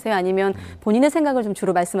하시는 편이세요? 아니면 본인의 생각을 좀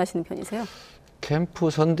주로 말씀하시는 편이세요? 캠프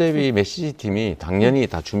선대위 메시지 팀이 당연히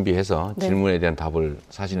다 준비해서 질문에 대한 답을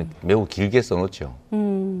사실은 매우 길게 써놓죠.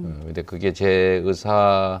 근데 그게 제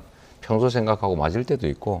의사 평소 생각하고 맞을 때도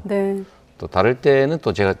있고 또 다를 때는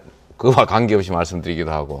또 제가 그와 관계없이 말씀드리기도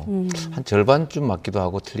하고 한 절반쯤 맞기도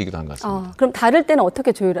하고 틀리기도 한 것 같습니다. 그럼 다를 때는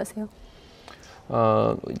어떻게 조율하세요?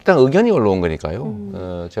 일단 의견이 올라온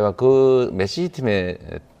거니까요. 제가 그 메시지 팀에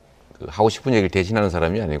하고 싶은 얘기를 대신하는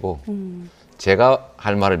사람이 아니고 제가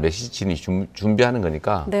할 말을 메시지팀이 준비하는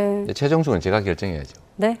거니까 최종적으로 제가 결정해야죠.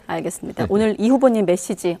 네, 알겠습니다. 오늘 이 후보님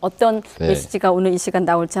메시지 어떤 메시지가 오늘 이 시간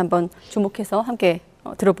나올지 한번 주목해서 함께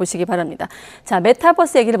들어보시기 바랍니다. 자,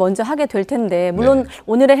 메타버스 얘기를 먼저 하게 될 텐데 물론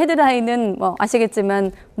오늘의 헤드라인은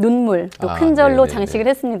아시겠지만 눈물 또 큰 절로 장식을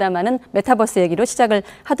했습니다마는 메타버스 얘기로 시작을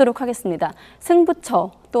하도록 하겠습니다.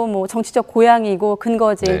 승부처 또 뭐 정치적 고향이고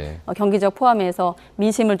근거지 경기적 포함해서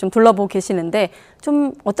민심을 좀 둘러보고 계시는데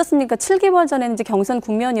좀 어떻습니까? 7개월 전에는 이제 경선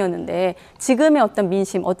국면이었는데 지금의 어떤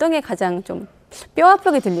민심 어떤 게 가장 좀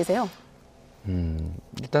뼈아프게 들리세요?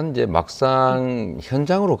 일단 이제 막상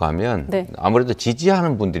현장으로 가면 아무래도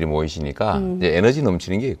지지하는 분들이 모이시니까 이제 에너지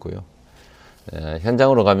넘치는 게 있고요.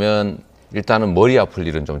 현장으로 가면 일단은 머리 아플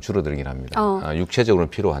일은 좀 줄어들긴 합니다. 육체적으로는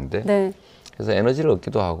필요한데 그래서 에너지를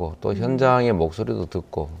얻기도 하고 또 현장의 목소리도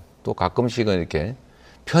듣고 또 가끔씩은 이렇게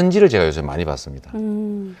편지를 제가 요새 많이 받습니다.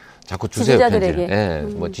 자꾸 주세요 편지를.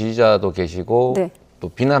 뭐 지지자도 계시고 또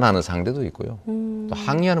비난하는 상대도 있고요. 또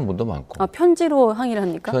항의하는 분도 많고. 편지로 항의를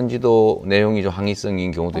합니까? 편지도 내용이 좀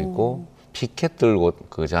항의성인 경우도 있고 피켓 들고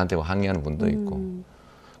저한테 항의하는 분도 있고.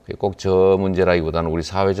 꼭 저 문제라기보다는 우리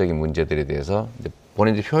사회적인 문제들에 대해서 이제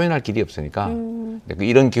본인들이 표현할 길이 없으니까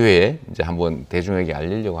이런 기회에 이제 한번 대중에게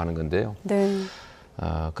알리려고 하는 건데요.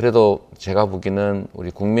 그래도 제가 보기에는 우리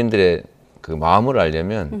국민들의 그 마음을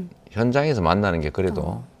알려면 현장에서 만나는 게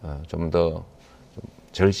그래도 좀 더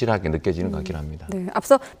절실하게 느껴지는 것 같긴 합니다.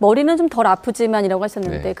 앞서 머리는 좀 덜 아프지만이라고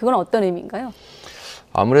하셨는데 그건 어떤 의미인가요?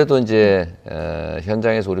 아무래도 이제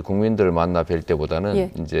현장에서 우리 국민들을 만나 뵐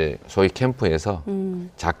때보다는 이제 소위 캠프에서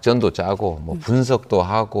작전도 짜고 뭐 분석도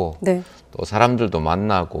하고 또 사람들도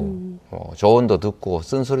만나고 조언도 듣고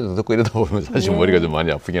쓴소리도 듣고 이러다 보면 사실 머리가 좀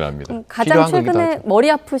많이 아프긴 합니다. 가장 최근에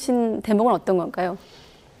머리 아프신 대목은 어떤 건가요?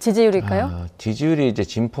 지지율일까요? 지지율이 이제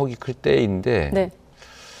진폭이 클 때인데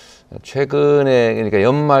최근에 그러니까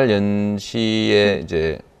연말 연시에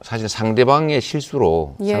이제 사실 상대방의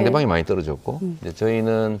실수로 상대방이 많이 떨어졌고 이제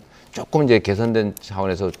저희는 조금 이제 개선된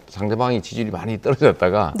차원에서 상대방이 지지율이 많이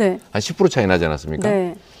떨어졌다가 한 10% 차이 나지 않았습니까?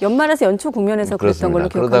 연말에서 연초 국면에서 그랬던 걸로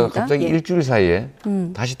기억합니다. 그러다가 갑자기 일주일 사이에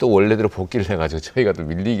다시 또 원래대로 복귀를 해가지고 저희가 또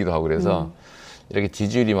밀리기도 하고 그래서 이렇게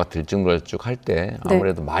지지율이 막 들쭉날쭉 할 때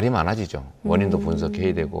아무래도 말이 많아지죠. 원인도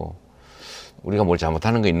분석해야 되고 우리가 뭘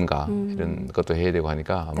잘못하는 거 있는가 이런 것도 해야 되고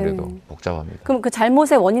하니까 아무래도 복잡합니다. 그럼 그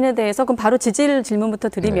잘못의 원인에 대해서 그럼 바로 지지율 질문부터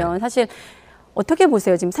드리면 사실 어떻게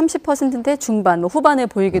보세요? 지금 30%대 중반, 뭐 후반에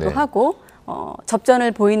보이기도 하고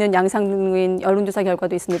접전을 보이는 양상민 여론조사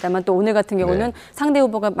결과도 있습니다만 또 오늘 같은 경우는 상대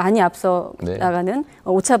후보가 많이 앞서 나가는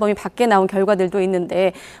오차범위 밖에 나온 결과들도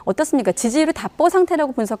있는데 어떻습니까? 지지율이 답보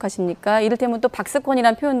상태라고 분석하십니까? 이를테면 또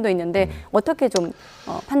박스권이라는 표현도 있는데 어떻게 좀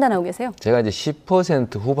판단하고 계세요? 제가 이제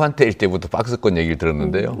 10% 후반대일 때부터 박스권 얘기를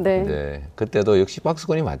들었는데요. 이제 그때도 역시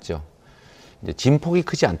박스권이 맞죠. 이제 진폭이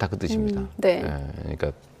크지 않다 그 뜻입니다.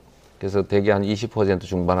 그러니까 그래서 대개 한 20%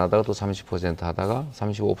 중반 하다가 또 30% 하다가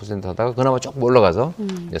 35% 하다가 그나마 조금 올라가서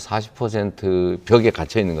이제 40% 벽에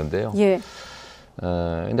갇혀 있는 건데요.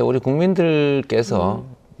 근데 우리 국민들께서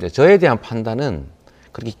이제 저에 대한 판단은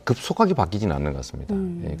그렇게 급속하게 바뀌지는 않는 것 같습니다.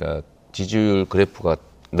 그러니까 지지율 그래프가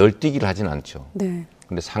널뛰기를 하진 않죠. 근데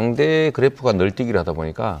상대 그래프가 널뛰기를 하다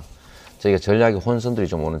보니까 저희가 전략의 혼선들이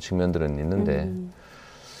좀 오는 측면들은 있는데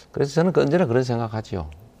그래서 저는 언제나 그런 생각하죠.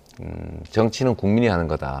 정치는 국민이 하는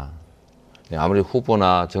거다. 아무리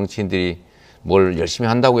후보나 정치인들이 뭘 열심히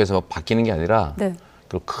한다고 해서 바뀌는 게 아니라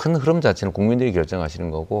그 큰 흐름 자체는 국민들이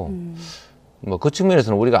결정하시는 거고 뭐 그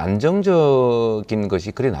측면에서는 우리가 안정적인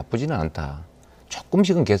것이 그리 나쁘지는 않다.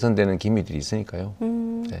 조금씩은 개선되는 기미들이 있으니까요.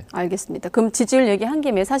 네. 알겠습니다. 그럼 지지율 얘기한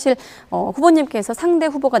김에 사실 후보님께서 상대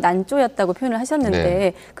후보가 난조였다고 표현을 하셨는데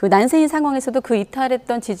네. 그 난세인 상황에서도 그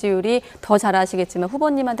이탈했던 지지율이 더 잘 아시겠지만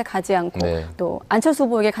후보님한테 가지 않고 네. 또 안철수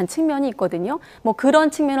후보에게 간 측면이 있거든요. 뭐 그런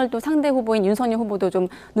측면을 또 상대 후보인 윤석열 후보도 좀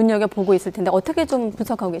눈여겨보고 있을 텐데 어떻게 좀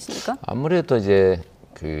분석하고 계십니까? 아무래도 이제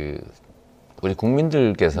우리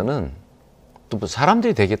국민들께서는 또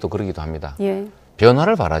사람들이 되게 또 그러기도 합니다. 예.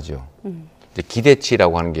 변화를 바라죠. 이제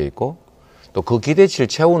기대치라고 하는 게 있고 또 그 기대치를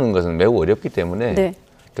채우는 것은 매우 어렵기 때문에 네.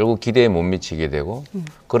 결국 기대에 못 미치게 되고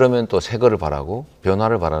그러면 또 새 거를 바라고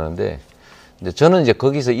변화를 바라는데 이제 저는 이제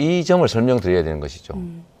거기서 이 점을 설명드려야 되는 것이죠.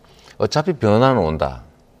 어차피 변화는 온다.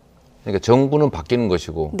 그러니까 정부는 바뀌는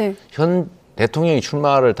것이고 네. 현 대통령이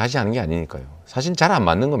출마를 다시 하는 게 아니니까요. 사실 잘 안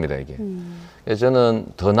맞는 겁니다, 이게. 그래서 저는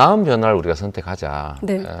더 나은 변화를 우리가 선택하자.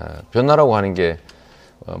 네. 변화라고 하는 게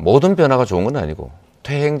모든 변화가 좋은 건 아니고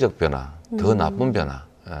퇴행적 변화, 더 나쁜 변화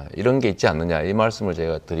이런 게 있지 않느냐 이 말씀을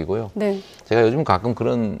제가 드리고요. 네. 제가 요즘 가끔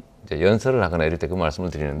그런 이제 연설을 하거나 이럴 때 그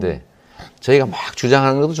말씀을 드리는데 저희가 막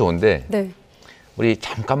주장하는 것도 좋은데 네. 우리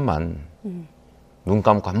잠깐만 눈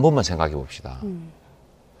감고 한 번만 생각해 봅시다.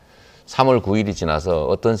 3월 9일이 지나서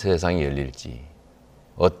어떤 세상이 열릴지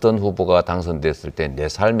어떤 후보가 당선됐을 때 내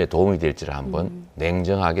삶에 도움이 될지를 한번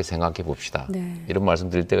냉정하게 생각해 봅시다. 네. 이런 말씀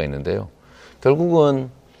드릴 때가 있는데요. 결국은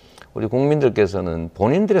우리 국민들께서는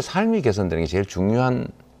본인들의 삶이 개선되는 게 제일 중요한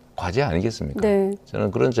과제 아니겠습니까? 네.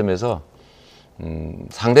 저는 그런 점에서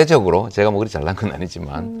상대적으로 제가 뭐 그리 잘난 건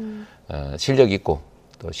아니지만 실력 있고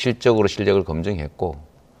또 실적으로 실력을 검증했고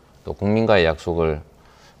또 국민과의 약속을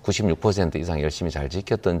 96% 이상 열심히 잘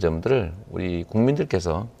지켰던 점들을 우리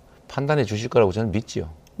국민들께서 판단해 주실 거라고 저는 믿지요.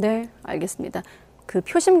 네, 알겠습니다. 그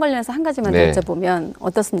표심 관련해서 한 가지만 네. 여쭤보면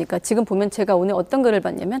어떻습니까? 지금 보면 제가 오늘 어떤 글을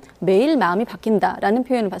봤냐면 매일 마음이 바뀐다라는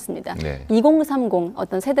표현을 봤습니다. 네. 2030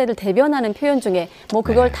 어떤 세대를 대변하는 표현 중에 뭐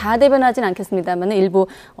그걸 네. 다 대변하진 않겠습니다만 일부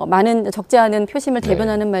많은 적지 않은 표심을 네.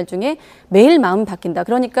 대변하는 말 중에 매일 마음이 바뀐다.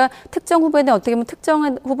 그러니까 특정 후보에 대한 어떻게 보면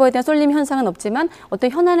특정 후보에 대한 쏠림 현상은 없지만 어떤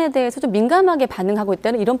현안에 대해서 좀 민감하게 반응하고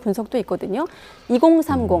있다는 이런 분석도 있거든요.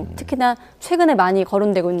 2030 특히나 최근에 많이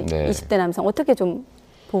거론되고 있는 네. 20대 남성 어떻게 좀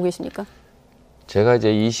보고 계십니까? 제가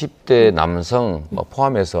이제 20대 남성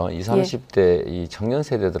포함해서 20, 30대 이 청년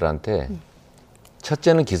세대들한테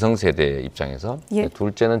첫째는 기성세대 입장에서 예.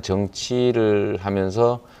 둘째는 정치를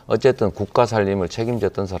하면서 어쨌든 국가 살림을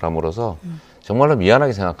책임졌던 사람으로서 정말로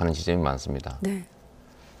미안하게 생각하는 지점이 많습니다. 네.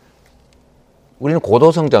 우리는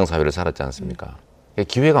고도성장 사회를 살았지 않습니까?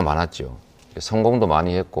 기회가 많았죠. 성공도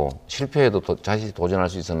많이 했고 실패에도 다시 도전할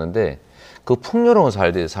수 있었는데 그 풍요로운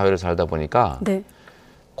사회를 살다 보니까 네.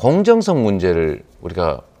 공정성 문제를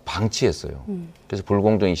우리가 방치했어요. 그래서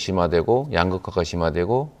불공정이 심화되고 양극화가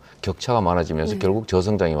심화되고 격차가 많아지면서 결국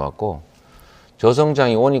저성장이 왔고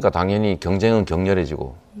저성장이 오니까 당연히 경쟁은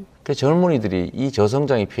격렬해지고 그래서 젊은이들이 이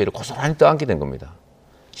저성장의 피해를 고스란히 떠안게 된 겁니다.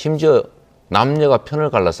 심지어 남녀가 편을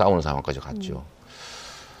갈라 싸우는 상황까지 갔죠.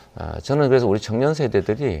 저는 그래서 우리 청년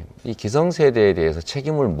세대들이 이 기성세대에 대해서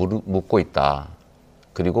책임을 묻고 있다.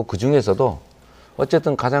 그리고 그 중에서도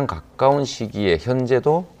어쨌든 가장 가까운 시기에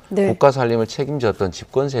현재도 네. 국가 살림을 책임졌던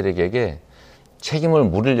집권 세력에게 책임을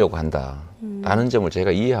물으려고 한다라는 점을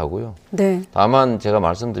제가 이해하고요. 네. 다만 제가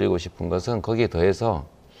말씀드리고 싶은 것은 거기에 더해서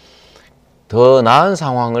더 나은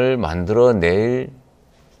상황을 만들어낼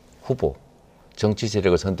후보, 정치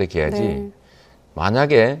세력을 선택해야지 네.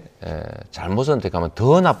 만약에 잘못 선택하면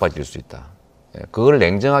더 나빠질 수 있다. 그걸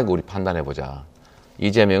냉정하게 우리 판단해보자.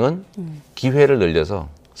 이재명은 기회를 늘려서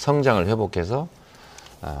성장을 회복해서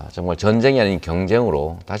정말 전쟁이 아닌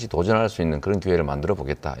경쟁으로 다시 도전할 수 있는 그런 기회를 만들어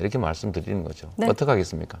보겠다. 이렇게 말씀드리는 거죠. 네. 어떻게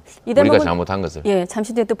하겠습니까? 이 우리가 대목은, 잘못한 것을. 예,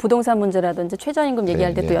 잠시 뒤에 또 부동산 문제라든지 최저임금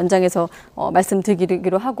얘기할 때 또 네. 연장해서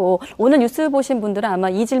말씀드리기로 하고 오늘 뉴스 보신 분들은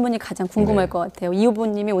아마 이 질문이 가장 궁금할 것 같아요. 이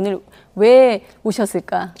후보님이 오늘 왜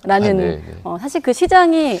오셨을까라는 네. 사실 그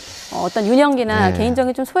시장이 어떤 윤영기나 네.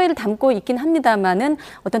 개인적인 좀 소외를 담고 있긴 합니다만은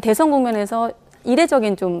어떤 대선 국면에서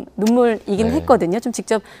이례적인 좀 눈물이긴 네. 했거든요. 좀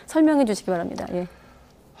직접 설명해 주시기 바랍니다. 예.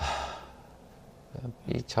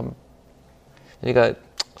 그러니까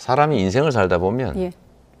사람이 인생을 살다 보면 예.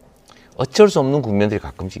 어쩔 수 없는 국면들이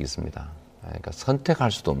가끔씩 있습니다. 그러니까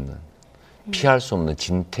선택할 수도 없는, 피할 수 없는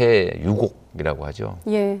진퇴 유곡이라고 하죠.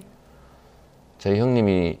 예. 저희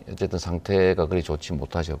형님이 어쨌든 상태가 그리 좋지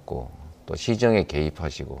못하셨고 또 시정에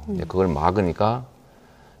개입하시고 이제 그걸 막으니까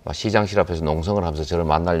막 시장실 앞에서 농성을 하면서 저를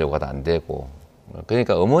만나려고 하다 안 되고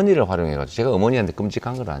그러니까 어머니를 활용해가지고 제가 어머니한테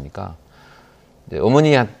끔찍한 걸 아니까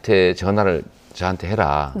어머니한테 전화를 저한테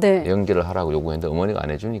해라. 네. 연결을 하라고 요구했는데 어머니가 안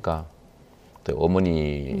해주니까 또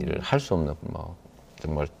어머니를 할 수 없는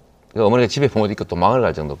정말 그러니까 어머니가 집에 못 있고 도망을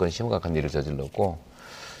갈 정도 그런 심각한 일을 저질렀고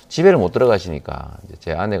집에를 못 들어가시니까 이제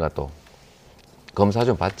제 아내가 또 검사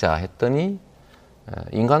좀 받자 했더니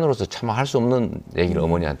인간으로서 참 할 수 없는 얘기를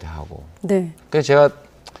어머니한테 하고. 네. 그래서 제가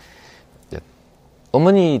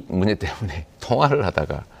어머니 문제 때문에 통화를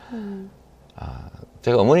하다가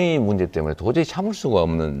제가 어머니 문제 때문에 도저히 참을 수가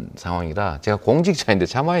없는 상황이라 제가 공직자인데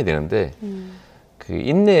참아야 되는데 그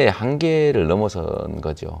인내의 한계를 넘어선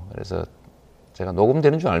거죠. 그래서 제가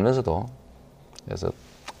녹음되는 줄 알면서도 그래서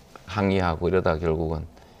항의하고 이러다 결국은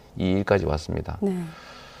이 일까지 왔습니다. 네.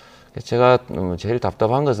 제가 제일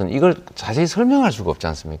답답한 것은 이걸 자세히 설명할 수가 없지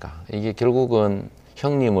않습니까? 이게 결국은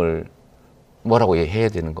형님을 뭐라고 해야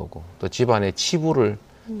되는 거고 또 집안의 치부를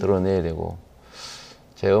드러내야 되고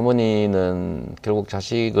제 어머니는 결국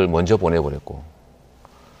자식을 먼저 보내버렸고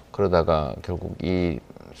그러다가 결국 이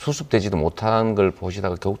수습되지도 못한 걸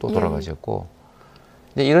보시다가 결국 또 돌아가셨고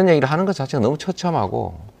이제 이런 얘기를 하는 것 자체가 너무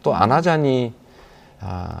처참하고 또 안 하자니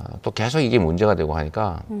또 계속 이게 문제가 되고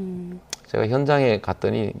하니까 제가 현장에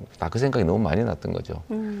갔더니 다 그 생각이 너무 많이 났던 거죠.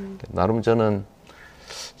 나름 저는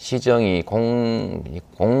시정이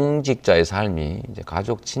공직자의 삶이 이제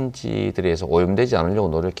가족 친지들에 의해서 오염되지 않으려고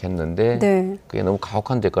노력했는데 네. 그게 너무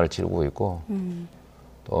가혹한 대가를 치르고 있고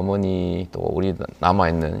또 어머니 또 우리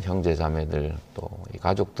남아있는 형제 자매들 또 이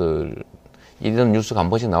가족들 이런 뉴스가 한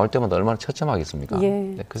번씩 나올 때마다 얼마나 처참하겠습니까?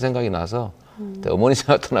 예. 그 생각이 나서 어머니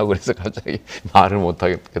생각도 나고 그래서 갑자기 말을 못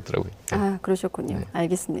하겠더라고요. 아, 그러셨군요. 네.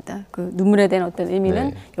 알겠습니다. 그 눈물에 대한 어떤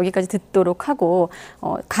의미는 네. 여기까지 듣도록 하고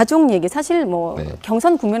가족 얘기 사실 뭐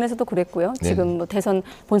경선 국면에서도 그랬고요. 지금 뭐 대선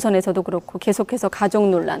본선에서도 그렇고 계속해서 가족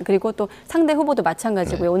논란 그리고 또 상대 후보도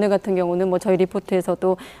마찬가지고요. 오늘 같은 경우는 뭐 저희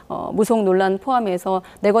리포트에서도 무속 논란 포함해서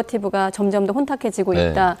네거티브가 점점 더 혼탁해지고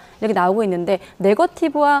있다 이렇게 나오고 있는데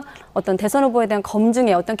네거티브와 어떤 대선 후보에 대한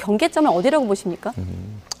검증의 어떤 경계점은 어디라고 보십니까?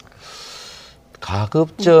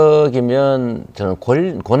 가급적이면 저는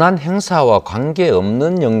권한 행사와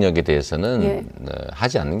관계없는 영역에 대해서는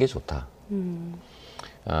하지 않는 게 좋다.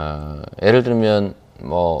 예를 들면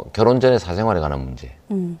뭐 결혼 전에 사생활에 관한 문제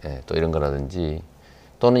또 이런 거라든지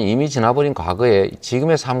또는 이미 지나버린 과거에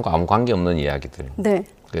지금의 삶과 아무 관계없는 이야기들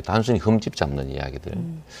단순히 흠집 잡는 이야기들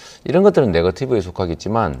이런 것들은 네거티브에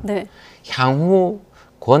속하겠지만 향후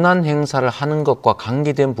권한 행사를 하는 것과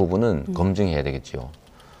관계된 부분은 검증해야 되겠죠.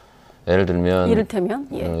 예를 들면 이를테면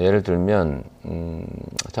예를 들면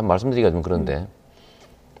참 말씀드리기가 좀 그런데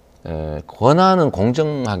권한은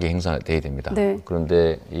공정하게 행사돼야 됩니다.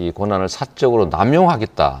 그런데 이 권한을 사적으로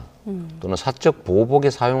남용하겠다 또는 사적 보복에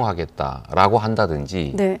사용하겠다라고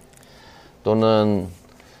한다든지 또는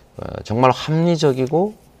정말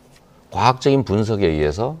합리적이고 과학적인 분석에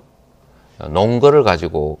의해서 논거를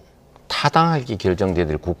가지고 타당하게 결정돼야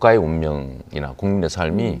될 국가의 운명이나 국민의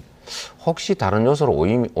삶이 혹시 다른 요소로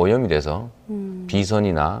오염이 돼서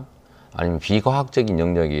비선이나 아니면 비과학적인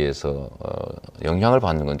영역에 의해서 영향을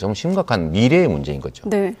받는 건 좀 심각한 미래의 문제인 거죠.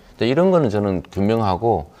 이런 거는 저는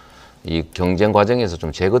규명하고 이 경쟁 과정에서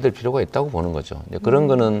좀 제거될 필요가 있다고 보는 거죠. 그런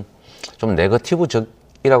거는 좀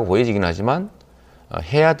네거티브적이라고 보여지긴 하지만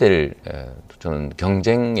해야 될 저는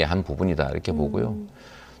경쟁의 한 부분이다 이렇게 보고요.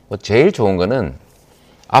 뭐 제일 좋은 거는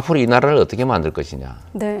앞으로 이 나라를 어떻게 만들 것이냐,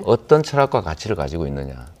 어떤 철학과 가치를 가지고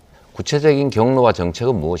있느냐, 구체적인 경로와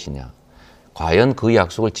정책은 무엇이냐, 과연 그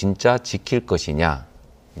약속을 진짜 지킬 것이냐,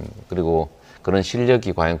 그리고 그런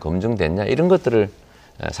실력이 과연 검증됐냐 이런 것들을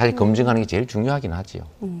사실 검증하는 게 제일 중요하긴 하지요.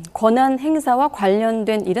 권한 행사와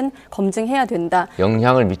관련된 일은 검증해야 된다.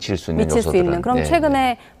 영향을 미칠 수 있는 요소들은. 그럼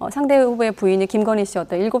최근에 상대 후보의 부인이 김건희 씨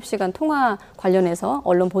어떤 7시간 통화 관련해서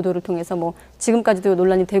언론 보도를 통해서 뭐 지금까지도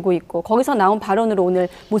논란이 되고 있고 거기서 나온 발언으로 오늘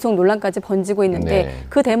무속 논란까지 번지고 있는데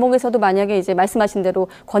그 대목에서도 만약에 이제 말씀하신 대로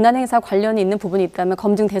권한 행사 관련이 있는 부분이 있다면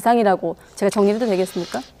검증 대상이라고 제가 정리해도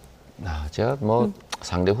되겠습니까? 제가 뭐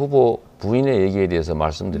상대 후보 부인의 얘기에 대해서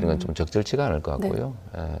말씀드리는 건 좀 적절치가 않을 것 같고요.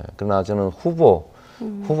 그러나 저는 후보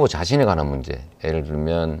자신에 관한 문제, 예를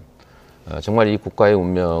들면 정말 이 국가의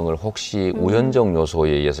운명을 혹시 우연적 요소에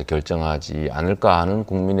의해서 결정하지 않을까 하는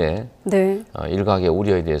국민의 일각의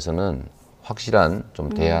우려에 대해서는 확실한 좀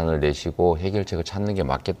대안을 내시고 해결책을 찾는 게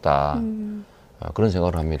맞겠다. 그런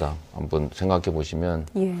생각을 합니다. 한번 생각해 보시면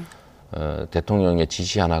대통령의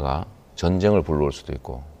지시 하나가 전쟁을 불러올 수도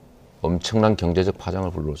있고 엄청난 경제적 파장을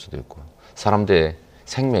불러올 수도 있고 사람들의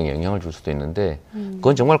생명에 영향을 줄 수도 있는데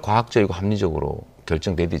그건 정말 과학적이고 합리적으로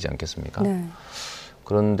결정돼야 되지 않겠습니까?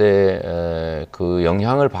 그런데 그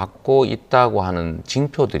영향을 받고 있다고 하는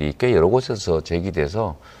징표들이 꽤 여러 곳에서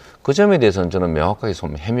제기돼서 그 점에 대해서는 저는 명확하게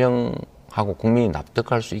좀 해명하고 국민이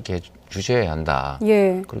납득할 수 있게 해주셔야 한다.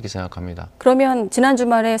 그렇게 생각합니다. 그러면 지난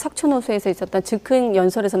주말에 석촌호수에서 있었던 즉흥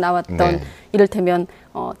연설에서 나왔던 이를테면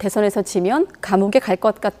대선에서 지면 감옥에 갈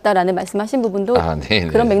것 같다라는 말씀하신 부분도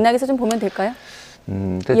그런 맥락에서 좀 보면 될까요?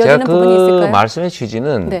 제가 그 말씀의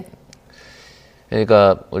취지는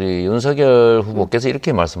그러니까 우리 윤석열 후보께서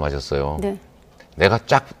이렇게 말씀하셨어요. 네. 내가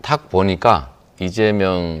딱 보니까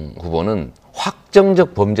이재명 후보는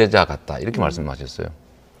확정적 범죄자 같다 이렇게 말씀하셨어요.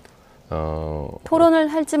 토론을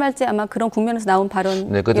할지 말지 아마 그런 국면에서 나온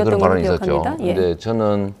발언이었던 네, 그때 그런 발언이 있었죠. 예. 근데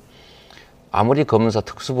저는 아무리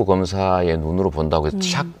특수부 검사의 눈으로 본다고 해서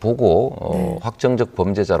착 보고 확정적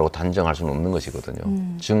범죄자라고 단정할 수는 없는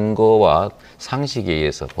것이거든요. 증거와 상식에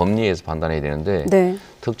의해서 법리에 의해서 판단해야 되는데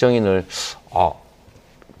특정인을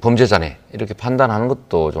범죄자네 이렇게 판단하는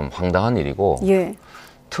것도 좀 황당한 일이고 예.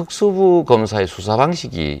 특수부 검사의 수사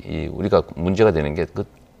방식이 우리가 문제가 되는 게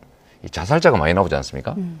자살자가 많이 나오지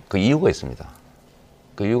않습니까? 그 이유가 있습니다.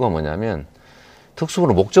 그 이유가 뭐냐면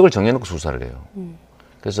특수부는 목적을 정해놓고 수사를 해요.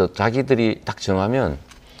 그래서 자기들이 딱 정하면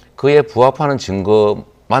그에 부합하는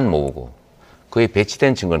증거만 모으고 그에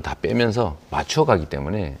배치된 증거는 다 빼면서 맞춰가기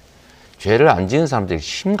때문에 죄를 안 지은 사람들이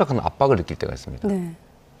심각한 압박을 느낄 때가 있습니다. 네.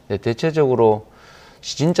 근데 대체적으로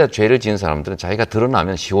진짜 죄를 지은 사람들은 자기가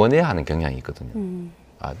드러나면 시원해야 하는 경향이 있거든요.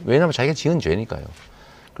 왜냐하면 자기가 지은 죄니까요.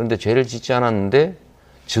 그런데 죄를 짓지 않았는데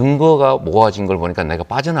증거가 모아진 걸 보니까 내가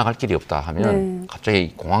빠져나갈 길이 없다 하면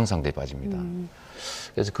갑자기 공황 상태에 빠집니다.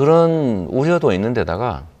 그래서 그런 우려도 있는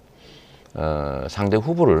데다가 상대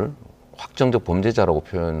후보를 확정적 범죄자라고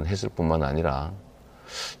표현했을 뿐만 아니라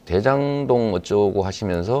대장동 어쩌고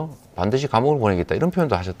하시면서 반드시 감옥을 보내겠다 이런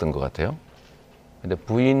표현도 하셨던 것 같아요. 근데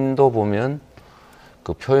부인도 보면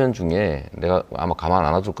그 표현 중에 내가 아마 가만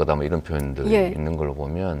안 놔둘 거다 뭐 이런 표현들이 있는 걸로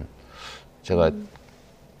보면 제가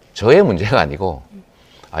저의 문제가 아니고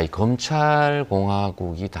이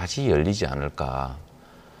검찰공화국이 다시 열리지 않을까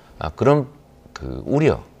그런 그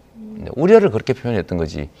우려를 그렇게 표현했던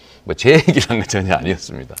거지 뭐 제 얘기를 한 건 전혀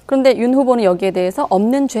아니었습니다. 그런데 윤 후보는 여기에 대해서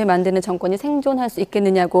없는 죄 만드는 정권이 생존할 수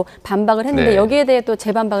있겠느냐고 반박을 했는데 여기에 대해 또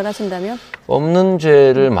재반박을 하신다면? 없는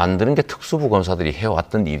죄를 만드는 게 특수부 검사들이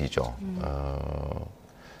해왔던 일이죠.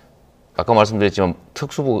 아까 말씀드렸지만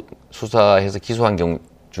특수부 수사해서 기소한 경우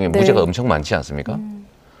중에 무죄가 엄청 많지 않습니까?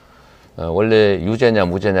 원래 유죄냐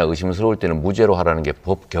무죄냐 의심스러울 때는 무죄로 하라는 게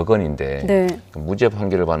법 격언인데 무죄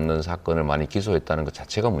판결을 받는 사건을 많이 기소했다는 것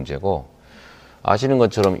자체가 문제고 아시는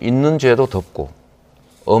것처럼 있는 죄도 덮고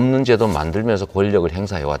없는 죄도 만들면서 권력을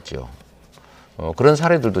행사해왔죠. 그런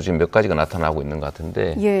사례들도 지금 몇 가지가 나타나고 있는 것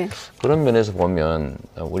같은데 그런 면에서 보면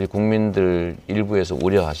우리 국민들 일부에서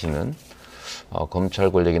우려하시는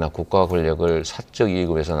검찰 권력이나 국가 권력을 사적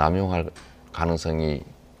이익을 위해서 남용할 가능성이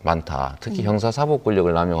많다. 특히 형사사법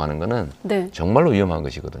권력을 남용하는 거는 정말로 위험한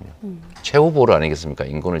것이거든요. 최후 보루 아니겠습니까?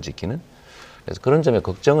 인권을 지키는. 그래서 그런 점에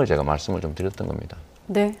걱정을 제가 말씀을 좀 드렸던 겁니다.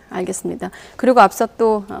 네, 알겠습니다. 그리고 앞서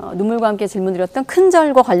또 눈물과 함께 질문드렸던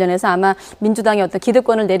큰절과 관련해서 아마 민주당의 어떤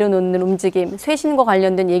기득권을 내려놓는 움직임, 쇄신과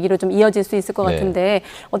관련된 얘기로 좀 이어질 수 있을 것 같은데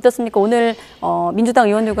어떻습니까? 오늘 민주당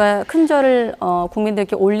의원들과 큰절을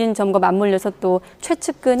국민들께 올린 점과 맞물려서 또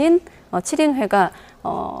최측근인 7인회가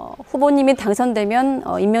후보님이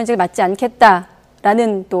당선되면 임명직을 맡지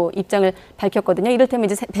않겠다라는 또 입장을 밝혔거든요. 이를테면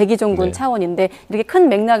이제 백의종군 차원인데 이렇게 큰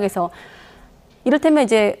맥락에서 이를테면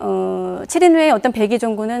이제 7인회의 어떤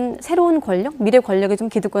백의종군은 새로운 권력, 미래 권력에 좀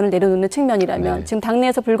기득권을 내려놓는 측면이라면 지금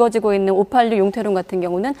당내에서 불거지고 있는 586 용태론 같은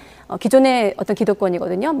경우는 기존의 어떤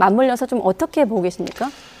기득권이거든요. 맞물려서 좀 어떻게 보고 계십니까?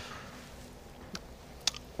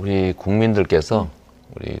 우리 국민들께서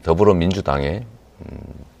우리 더불어민주당의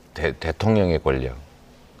대통령의 권력,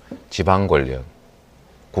 지방 권력,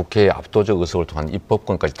 국회의 압도적 의석을 통한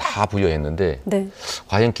입법권까지 다 부여했는데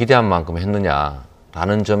과연 기대한 만큼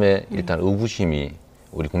했느냐라는 점에 일단 의구심이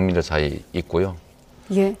우리 국민들 사이에 있고요.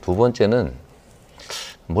 두 번째는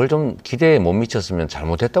뭘 좀 기대에 못 미쳤으면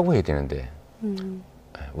잘못했다고 해야 되는데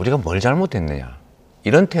우리가 뭘 잘못했느냐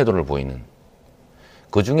이런 태도를 보이는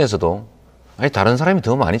그중에서도 다른 사람이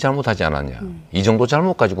더 많이 잘못하지 않았냐 이 정도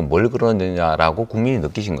잘못 가지고 뭘 그러느냐라고 국민이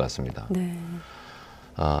느끼신 것 같습니다.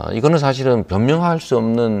 이거는 사실은 변명할 수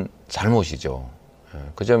없는 잘못이죠.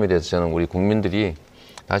 그 점에 대해서 저는 우리 국민들이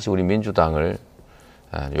다시 우리 민주당을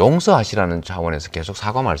용서하시라는 차원에서 계속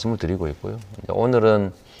사과 말씀을 드리고 있고요.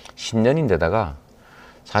 오늘은 신년인데다가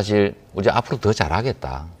사실 우리 앞으로 더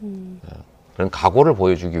잘하겠다 그런 각오를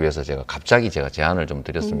보여주기 위해서 제가 갑자기 제안을 좀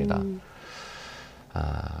드렸습니다.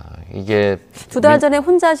 이게 두 달 전에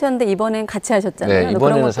혼자 하셨는데 이번엔 같이 하셨잖아요. 네,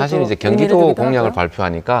 이번에는 사실 이제 경기도 공약을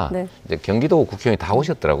발표하니까 이제 경기도 국회의원이 다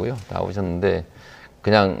오셨더라고요. 다 오셨는데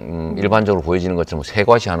그냥 일반적으로 보여지는 것처럼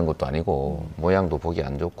세과시 하는 것도 아니고 모양도 보기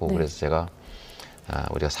안 좋고 그래서 제가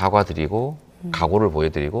우리가 사과드리고 각오를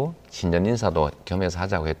보여드리고 신년 인사도 겸해서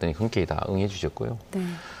하자고 했더니 흔쾌히 다 응해 주셨고요.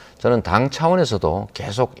 저는 당 차원에서도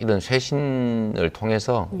계속 이런 쇄신을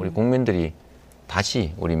통해서 우리 국민들이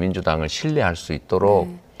다시 우리 민주당을 신뢰할 수 있도록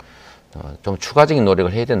좀 추가적인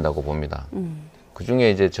노력을 해야 된다고 봅니다. 그중에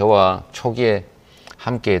이제 저와 초기에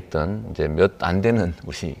함께했던 이제 몇 안 되는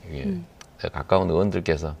우리 가까운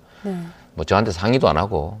의원들께서 뭐 저한테 상의도 안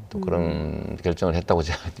하고 또 그런 결정을 했다고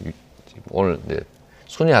제가 오늘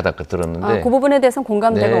순회하다가 들었는데 그 부분에 대해서는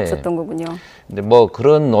공감대가 없었던 거군요. 근데 뭐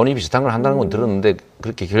그런 논의 비슷한 걸 한다는 건 들었는데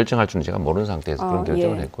그렇게 결정할 줄은 제가 모르는 상태에서 그런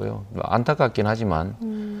결정을 했고요. 뭐 안타깝긴 하지만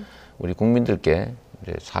우리 국민들께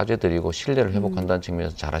이제 사죄드리고 신뢰를 회복한다는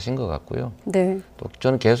측면에서 잘하신 것 같고요. 또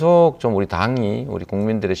저는 계속 좀 우리 당이 우리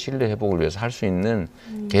국민들의 신뢰 회복을 위해서 할 수 있는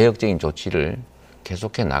개혁적인 조치를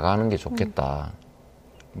계속해 나가는 게 좋겠다.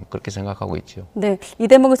 그렇게 생각하고 있죠. 네, 이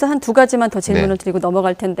대목에서 한 두 가지만 더 질문을 드리고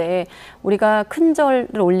넘어갈 텐데 우리가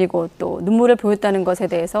큰절을 올리고 또 눈물을 보였다는 것에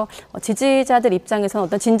대해서 지지자들 입장에서는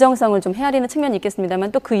어떤 진정성을 좀 헤아리는 측면이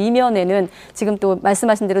있겠습니다만 또 그 이면에는 지금 또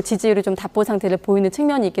말씀하신 대로 지지율이 좀 답보 상태를 보이는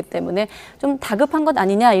측면이 있기 때문에 좀 다급한 것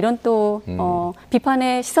아니냐 이런 또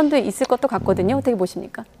비판의 시선도 있을 것도 같거든요. 어떻게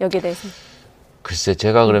보십니까? 여기에 대해서. 글쎄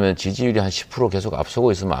제가 그러면 지지율이 한 10% 계속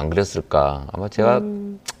앞서고 있으면 안 그랬을까. 아마 제가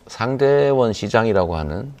상대원 시장이라고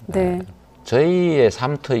하는 저희의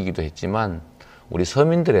삶터이기도 했지만 우리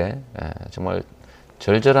서민들의 정말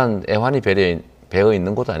절절한 애환이 배어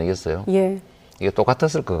있는 곳 아니겠어요? 이게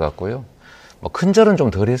똑같았을 것 같고요. 뭐 큰절은 좀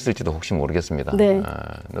덜 했을지도 혹시 모르겠습니다.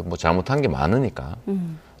 뭐 잘못한 게 많으니까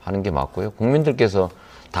하는 게 맞고요. 국민들께서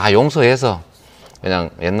다 용서해서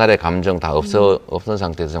그냥 옛날의 감정 다 없던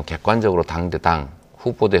상태에서 좀 객관적으로 당 대 당,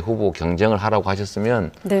 후보 대 후보 경쟁을 하라고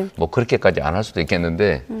하셨으면 뭐 그렇게까지 안 할 수도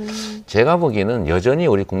있겠는데 제가 보기에는 여전히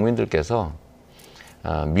우리 국민들께서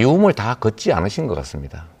미움을 다 걷지 않으신 것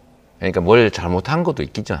같습니다. 그러니까 뭘 잘못한 것도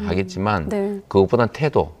있긴 하겠지만 그것보단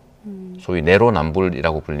태도, 소위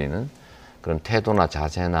내로남불이라고 불리는 그런 태도나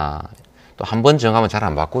자세나 또 한 번 정하면 잘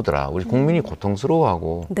안 바꾸더라. 우리 국민이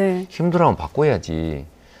고통스러워하고 힘들어하면 바꿔야지.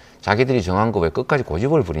 자기들이 정한 거 왜 끝까지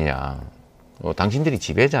고집을 부리냐. 당신들이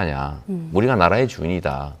지배자냐. 우리가 나라의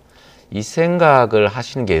주인이다. 이 생각을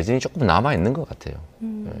하시는 게 여전히 조금 남아있는 것 같아요.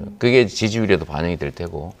 그게 지지율에도 반영이 될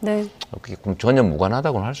테고 그게 전혀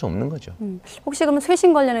무관하다고는 할 수 없는 거죠. 혹시 그럼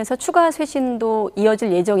쇄신 관련해서 추가 쇄신도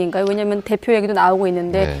이어질 예정인가요? 왜냐하면 대표 얘기도 나오고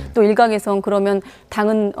있는데 또 일각에선 그러면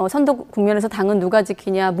당은 선거 국면에서 당은 누가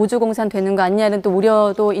지키냐, 무주공산 되는 거 아니냐는 또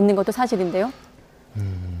우려도 있는 것도 사실인데요.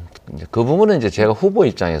 그 부분은 이제 제가 후보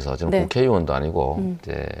입장에서 저는 국회의원도 아니고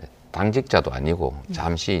이제 당직자도 아니고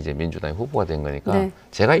잠시 이제 민주당의 후보가 된 거니까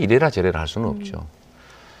제가 이래라 저래라 할 수는 없죠.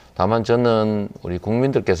 다만 저는 우리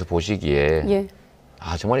국민들께서 보시기에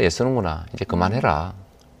정말 애쓰는구나. 이제 그만해라.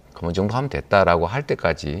 그만 정도 하면 됐다라고 할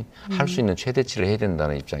때까지 할 수 있는 최대치를 해야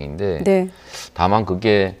된다는 입장인데 다만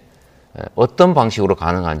그게 어떤 방식으로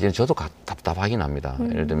가능한지는 저도 답답하긴 합니다.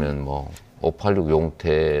 예를 들면 뭐 586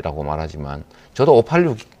 용태라고 말하지만 저도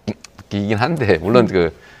 586이긴 한데 물론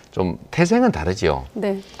그 좀 태생은 다르지요.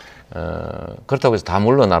 그렇다고 해서 다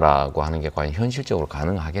물러나라고 하는 게 과연 현실적으로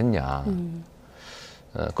가능하겠냐.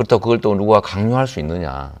 그렇다고 그걸 또 누가 강요할 수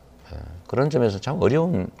있느냐. 그런 점에서 참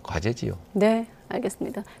어려운 과제지요. 네,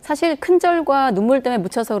 알겠습니다. 사실 큰절과 눈물 때문에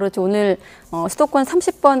묻혀서 그렇지 오늘 수도권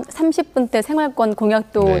 30분대 생활권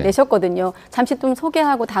공약도 내셨거든요. 잠시 좀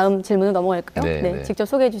소개하고 다음 질문으로 넘어갈까요? 직접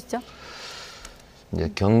소개해 주시죠. 이제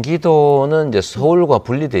경기도는 이제 서울과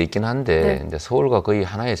분리되어 있긴 한데 이제 서울과 거의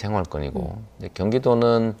하나의 생활권이고 이제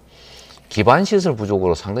경기도는 기반 시설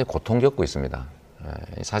부족으로 상당히 고통 겪고 있습니다.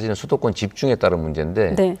 사실은 수도권 집중에 따른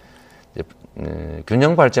문제인데 이제,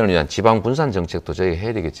 균형 발전을 위한 지방 분산 정책도 저희가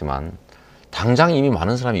해야 되겠지만 당장 이미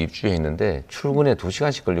많은 사람이 입주해 있는데 출근에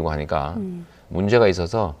 2시간씩 걸리고 하니까 문제가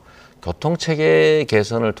있어서 교통 체계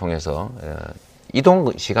개선을 통해서 이동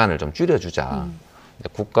시간을 좀 줄여주자.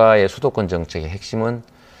 국가의 수도권 정책의 핵심은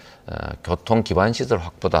교통 기반 시설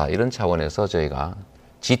확보다 이런 차원에서 저희가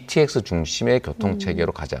GTX 중심의 교통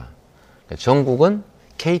체계로 가자. 전국은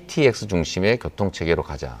KTX 중심의 교통 체계로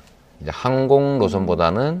가자. 이제 항공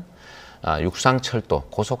노선보다는 육상철도,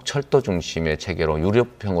 고속철도 중심의 체계로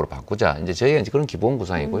유럽형으로 바꾸자. 이제 저희가 이제 그런 기본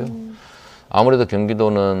구상이고요. 아무래도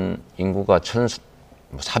경기도는 인구가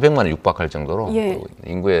 1,400만을 육박할 정도로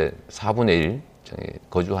인구의 4분의 1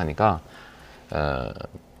 거주하니까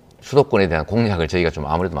수도권에 대한 공약을 저희가 좀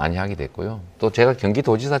아무래도 많이 하게 됐고요. 또 제가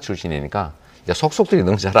경기도지사 출신이니까 이제 속속들이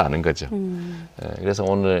너무 잘 아는 거죠. 그래서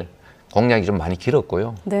오늘 공약이 좀 많이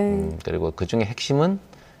길었고요. 그리고 그중에 핵심은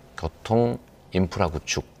교통 인프라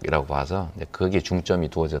구축이라고 봐서 거기에 중점이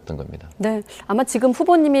두어졌던 겁니다. 네, 아마 지금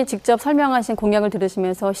후보님이 직접 설명하신 공약을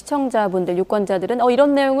들으시면서 시청자분들, 유권자들은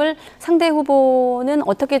이런 내용을 상대 후보는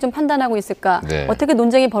어떻게 좀 판단하고 있을까, 어떻게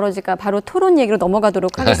논쟁이 벌어질까, 바로 토론 얘기로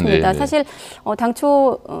넘어가도록 하겠습니다. 사실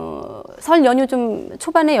당초 설 연휴 좀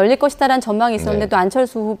초반에 열릴 것이다라는 전망이 있었는데 또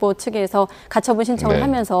안철수 후보 측에서 가처분 신청을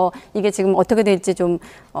하면서 이게 지금 어떻게 될지 좀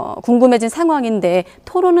궁금해진 상황인데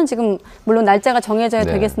토론은 지금 물론 날짜가 정해져야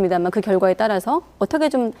되겠습니다만 그 결과에 따라서 오셔서 어떻게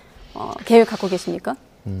좀 계획 갖고 계십니까?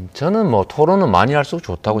 저는 뭐 토론은 많이 할수록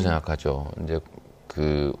좋다고 생각하죠. 이제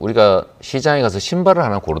우리가 시장에 가서 신발을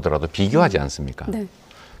하나 고르더라도 비교하지 않습니까? 네.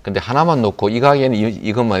 근데 하나만 놓고 이 가게는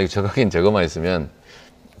이것만 있고 저 가게는 저것만 있으면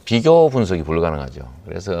비교 분석이 불가능하죠.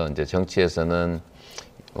 그래서 이제 정치에서는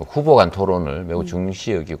후보 간 토론을 매우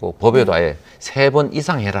중시 여기고 법에도 아예 3번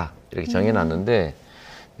이상 해라 이렇게 정해놨는데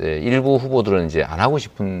일부 후보들은 이제 안 하고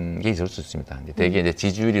싶은 게 있을 수 있습니다. 대개 이제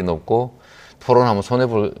지지율이 높고 토론하면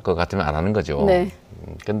손해볼 것 같으면 안 하는 거죠. 네.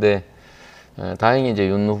 근데 다행히 이제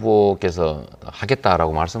윤 후보께서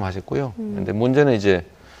하겠다라고 말씀하셨고요. 근데 문제는 이제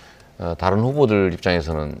다른 후보들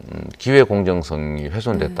입장에서는 기회 공정성이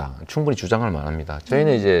훼손됐다. 충분히 주장할 만합니다.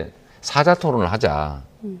 저희는 이제 사자 토론을 하자.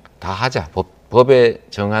 다 하자. 법에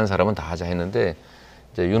정한 사람은 다 하자 했는데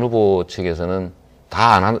이제 윤 후보 측에서는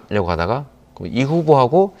다 안 하려고 하다가 이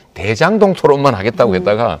후보하고 대장동 토론만 하겠다고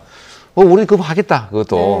했다가 우리 그거 하겠다.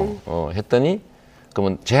 그것도 했더니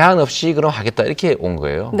그러면 제한 없이 그럼 하겠다 이렇게 온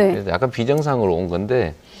거예요. 네. 그래서 약간 비정상으로 온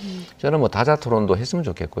건데 저는 뭐 다자 토론도 했으면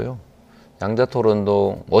좋겠고요. 양자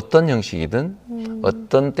토론도 어떤 형식이든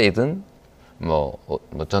어떤 때든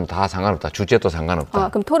전 다 상관없다. 주제도 상관없다.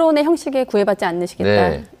 그럼 토론의 형식에 구애받지 않으시겠다.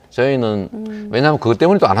 네. 저희는 왜냐하면 그것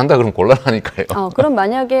때문에 또 안 한다 그러면 곤란하니까요. 그럼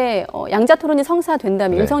만약에 양자 토론이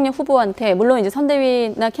성사된다면 네. 윤석열 후보한테 물론 이제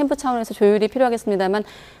선대위나 캠프 차원에서 조율이 필요하겠습니다만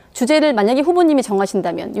주제를 만약에 후보님이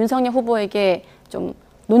정하신다면 윤석열 후보에게 좀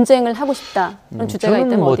논쟁을 하고 싶다 그런 주제가 저는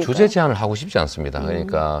있다면 뭐 어디일까요? 주제 제안을 하고 싶지 않습니다.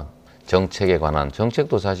 그러니까 정책에 관한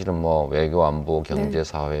정책도 사실은 뭐 외교, 안보, 경제,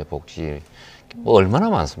 사회, 복지 뭐 얼마나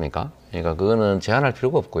많습니까? 그러니까 그거는 제한할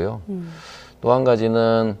필요가 없고요. 또 한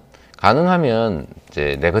가지는 가능하면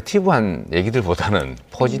이제 네거티브한 얘기들보다는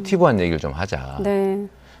포지티브한 얘기를 좀 하자. 네.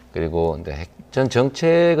 그리고 전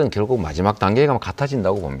정책은 결국 마지막 단계에 가면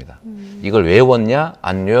같아진다고 봅니다. 이걸 외웠냐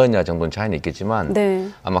안 외웠냐 정도는 차이는 있겠지만 네.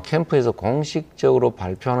 아마 캠프에서 공식적으로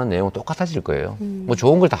발표하는 내용은 똑같아질 거예요. 뭐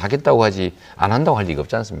좋은 걸 다 하겠다고 하지 안 한다고 할 리가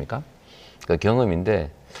없지 않습니까? 그 경험인데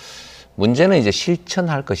문제는 이제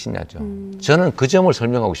실천할 것이냐죠. 저는 그 점을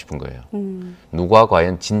설명하고 싶은 거예요. 누가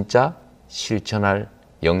과연 진짜 실천할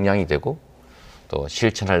역량이 되고 또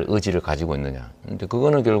실천할 의지를 가지고 있느냐. 근데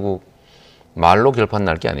그거는 결국 말로 결판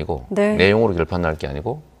날 게 아니고 네. 내용으로 결판 날 게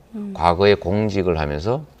아니고 과거에 공직을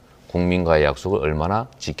하면서 국민과의 약속을 얼마나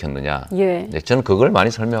지켰느냐. 예. 네, 저는 그걸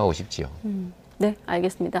많이 설명하고 싶지요. 네,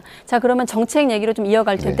 알겠습니다. 자, 그러면 정책 얘기로 좀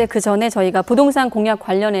이어갈 텐데 네. 그 전에 저희가 부동산 공약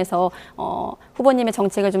관련해서 후보님의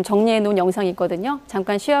정책을 좀 정리해 놓은 영상이 있거든요.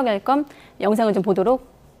 잠깐 쉬어갈 겸 영상을 좀 보도록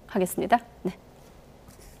하겠습니다. 네.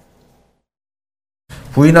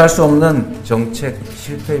 부인할 수 없는 정책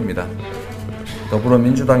실패입니다.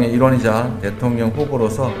 더불어민주당의 일원이자 대통령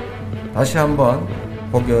후보로서 다시 한번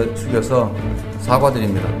고개 숙여서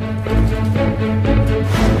사과드립니다.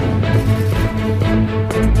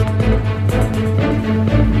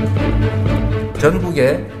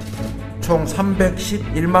 전국에 총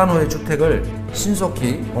 311만 호의 주택을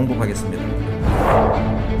신속히 공급하겠습니다.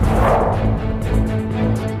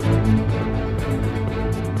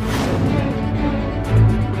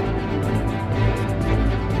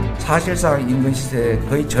 사실상 인근 시세의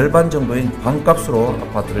거의 절반 정도인 반값으로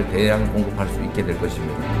아파트를 대량 공급할 수 있게 될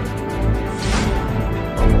것입니다.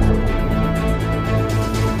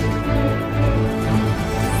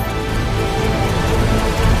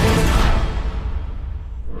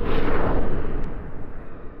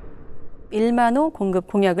 일만 호 공급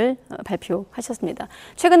공약을 발표하셨습니다.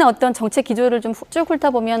 최근에 어떤 정책 기조를 좀 쭉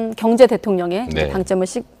훑어보면 경제 대통령의 네. 방점을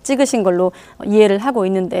찍으신 걸로 이해를 하고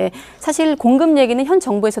있는데 사실 공급 얘기는 현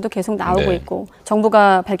정부에서도 계속 나오고 네. 있고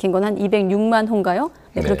정부가 밝힌 건 한 206만 호인가요?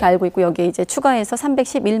 네, 그렇게 네. 알고 있고 여기에 이제 추가해서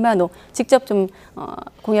 311만 호 직접 좀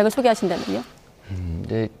공약을 소개하신다면요?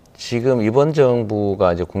 네, 지금 이번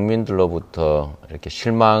정부가 이제 국민들로부터 이렇게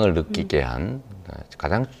실망을 느끼게 한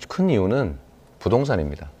가장 큰 이유는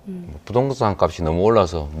부동산입니다. 부동산 값이 너무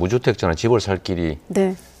올라서 무주택자는 집을 살 길이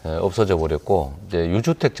네. 없어져 버렸고 이제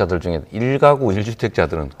유주택자들 중에 1가구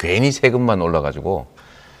 1주택자들은 괜히 세금만 올라가지고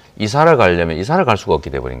이사를 가려면 이사를 갈 수가 없게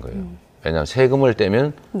돼버린 거예요. 왜냐하면 세금을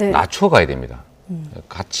떼면 네. 낮춰 가야 됩니다.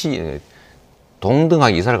 같이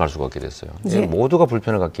동등하게 이사를 갈 수가 없게 됐어요. 예. 모두가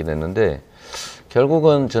불편을 갖게 됐는데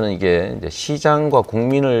결국은 저는 이게 이제 시장과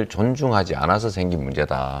국민을 존중하지 않아서 생긴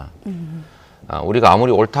문제다. 우리가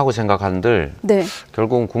아무리 옳다고 생각한들 네.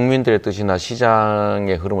 결국은 국민들의 뜻이나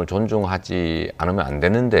시장의 흐름을 존중하지 않으면 안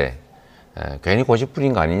되는데 괜히 고집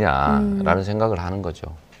부린 거 아니냐라는 생각을 하는 거죠.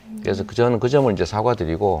 그래서 저는 그 점을 이제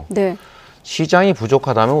사과드리고 네. 시장이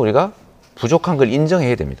부족하다면 우리가 부족한 걸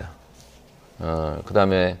인정해야 됩니다.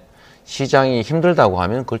 그다음에 시장이 힘들다고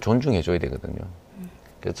하면 그걸 존중해 줘야 되거든요.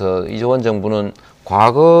 그래서 이전 정부는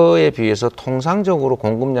과거에 비해서 통상적으로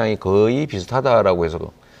공급량이 거의 비슷하다라고 해서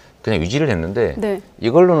그냥 유지를 했는데 네.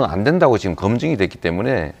 이걸로는 안 된다고 지금 검증이 됐기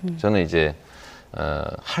때문에 저는 이제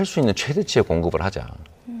할 수 있는 최대치의 공급을 하자.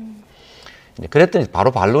 그랬더니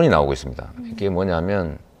바로 반론이 나오고 있습니다. 이게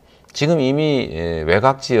뭐냐면 지금 이미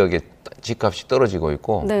외곽 지역에 집값이 떨어지고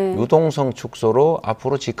있고 네. 유동성 축소로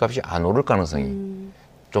앞으로 집값이 안 오를 가능성이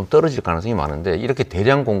좀 떨어질 가능성이 많은데 이렇게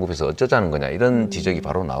대량 공급해서 어쩌자는 거냐 이런 지적이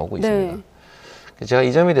바로 나오고 있습니다. 네. 제가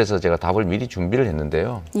이 점에 대해서 제가 답을 미리 준비를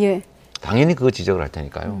했는데요. 예. 당연히 그 지적을 할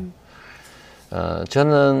테니까요.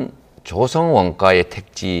 저는 조성 원가의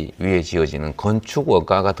택지 위에 지어지는 건축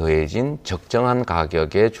원가가 더해진 적정한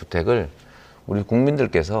가격의 주택을 우리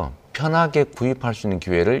국민들께서 편하게 구입할 수 있는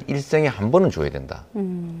기회를 일생에 한 번은 줘야 된다.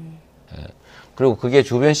 예. 그리고 그게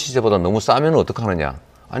주변 시세보다 너무 싸면 어떡하느냐.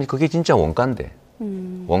 아니 그게 진짜 원가인데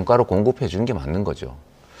원가로 공급해 주는 게 맞는 거죠.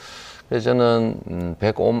 그래서 저는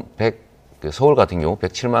서울 같은 경우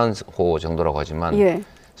 107만 호 정도라고 하지만 예.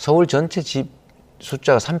 서울 전체 집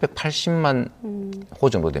숫자가 380만 호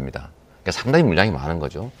정도 됩니다. 그러니까 상당히 물량이 많은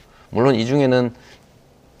거죠. 물론 이 중에는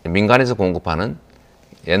민간에서 공급하는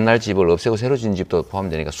옛날 집을 없애고 새로 지은 집도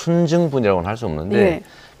포함되니까 순증분이라고는 할 수 없는데 예.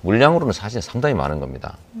 물량으로는 사실 상당히 많은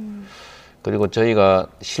겁니다. 그리고 저희가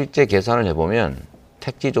실제 계산을 해보면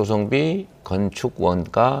택지 조성비, 건축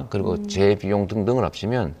원가, 그리고 재비용 등등을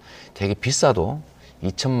합치면 되게 비싸도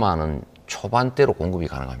 2천만 원 초반대로 공급이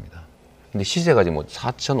가능합니다. 근데 시세가 지금 뭐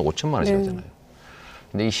 4천, 5천만 원씩 하잖아요.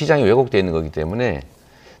 근데 이 시장이 왜곡되어 있는 거기 때문에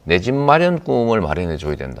내 집 마련 꿈을 마련해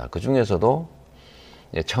줘야 된다. 그 중에서도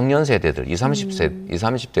청년 세대들,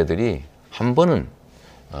 30대들이 한 번은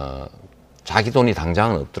자기 돈이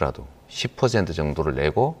당장은 없더라도 10% 정도를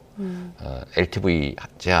내고 LTV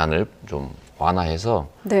제한을 좀 완화해서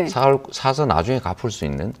네. 사서 나중에 갚을 수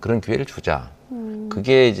있는 그런 기회를 주자.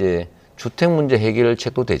 그게 이제 주택 문제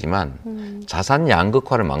해결책도 되지만 자산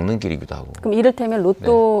양극화를 막는 길이기도 하고. 그럼 이를테면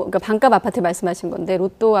로또, 그러니까 반값 아파트 말씀하신 건데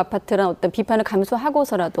로또 아파트란 어떤 비판을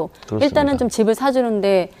감수하고서라도 그렇습니다. 일단은 좀 집을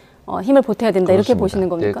사주는데 힘을 보태야 된다 그렇습니다. 이렇게 보시는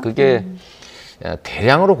겁니까? 그게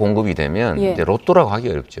대량으로 공급이 되면 예. 이제 로또라고 하기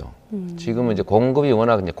어렵죠. 지금은 이제 공급이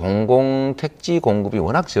워낙 이제 공공 택지 공급이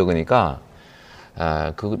워낙 적으니까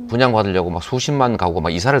그 분양 받으려고 막 수십만 가구가 막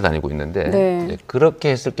이사를 다니고 있는데 네. 이제 그렇게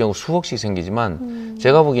했을 경우 수억씩 생기지만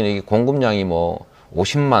제가 보기에는 이게 공급량이 뭐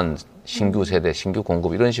 50만 신규 세대, 신규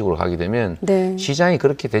공급 이런 식으로 가게 되면 네. 시장이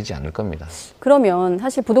그렇게 되지 않을 겁니다. 그러면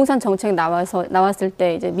사실 부동산 정책 나왔을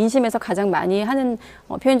때 이제 민심에서 가장 많이 하는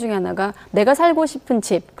표현 중에 하나가 내가 살고 싶은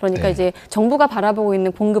집, 그러니까 네. 이제 정부가 바라보고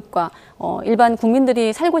있는 공급과 일반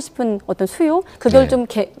국민들이 살고 싶은 어떤 수요, 그걸 네. 좀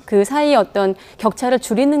그 사이의 어떤 격차를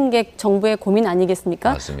줄이는 게 정부의 고민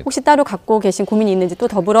아니겠습니까? 맞습니다. 혹시 따로 갖고 계신 고민이 있는지, 또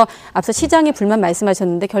더불어 앞서 시장의 불만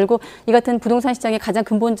말씀하셨는데 결국 이 같은 부동산 시장의 가장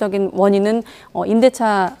근본적인 원인은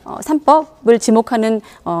임대차 3법을 지목하는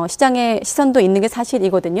시장의 시선도 있는 게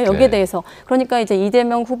사실이거든요. 여기에 네. 대해서 그러니까 이제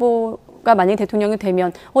이재명 후보가 만약에 대통령이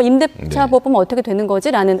되면 임대차 네. 법은 어떻게 되는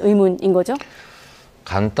거지라는 의문인 거죠.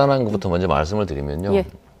 간단한 것부터 먼저 말씀을 드리면요. 예.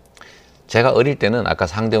 제가 어릴 때는 아까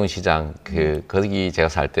상대원 시장 거기 제가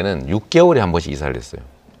살 때는 6개월에 한 번씩 이사를 했어요.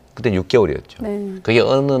 그때 6개월이었죠. 네. 그게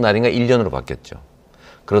어느 날인가 1년으로 바뀌었죠.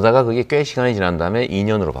 그러다가 그게 꽤 시간이 지난 다음에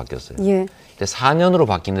 2년으로 바뀌었어요. 예. 근데 4년으로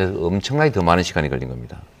바뀌는데 엄청나게 더 많은 시간이 걸린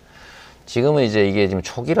겁니다. 지금은 이제 이게 지금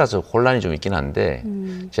초기라서 혼란이 좀 있긴 한데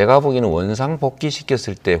제가 보기에는 원상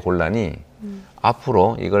복귀시켰을 때 혼란이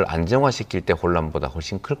앞으로 이걸 안정화시킬 때 혼란보다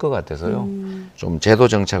훨씬 클 것 같아서요. 좀 제도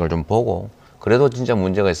정책을 좀 보고 그래도 진짜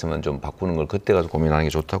문제가 있으면 좀 바꾸는 걸 그때 가서 고민하는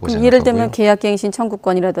게 좋다고 생각하고요. 예를 들면 계약갱신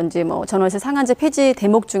청구권이라든지 뭐 전월세 상한제 폐지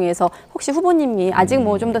대목 중에서 혹시 후보님이 아직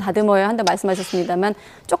뭐 좀 더 다듬어야 한다 말씀하셨습니다만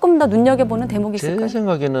조금 더 눈여겨보는 대목이 있을까요? 제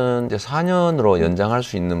생각에는 이제 4년으로 연장할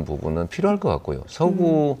수 있는 부분은 필요할 것 같고요.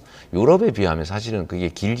 서구 유럽에 비하면 사실은 그게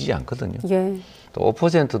길지 않거든요. 예. 또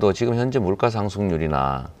 5%도 지금 현재 물가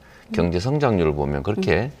상승률이나 경제 성장률을 보면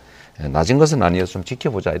그렇게 낮은 것은 아니어서 좀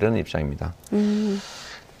지켜보자 이런 입장입니다.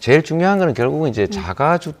 제일 중요한 거는 결국은 이제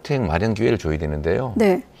자가주택 마련 기회를 줘야 되는데요.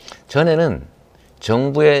 네. 전에는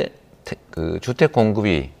정부의 그 주택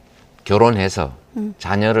공급이 결혼해서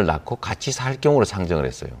자녀를 낳고 같이 살 경우를 상정을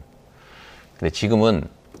했어요. 근데 지금은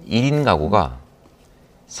 1인 가구가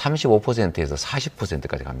 35%에서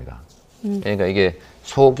 40%까지 갑니다. 그러니까 이게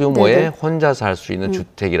소규모의 네네. 혼자 살 수 있는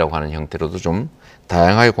주택이라고 하는 형태로도 좀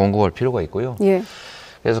다양하게 공급할 필요가 있고요. 예.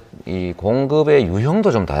 그래서 이 공급의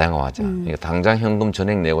유형도 좀 다양화하자. 그러니까 당장 현금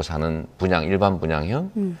전액 내고 사는 분양, 일반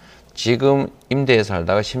분양형. 지금 임대에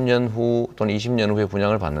살다가 10년 후 또는 20년 후에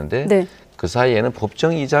분양을 받는데 네. 그 사이에는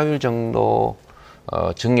법정 이자율 정도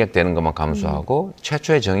증액되는 것만 감수하고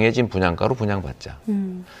최초에 정해진 분양가로 분양받자.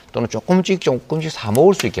 또는 조금씩 사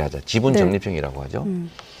모을 수 있게 하자. 지분 적립형이라고 하죠.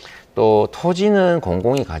 또 토지는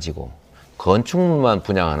공공이 가지고 건축물만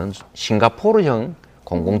분양하는 싱가포르형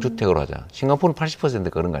공공주택으로 하자. 싱가포르는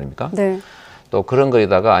 80% 그런 거 아닙니까? 네. 또 그런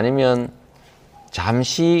거에다가 아니면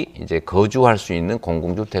잠시 이제 거주할 수 있는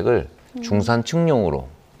공공주택을 중산층용으로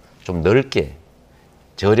좀 넓게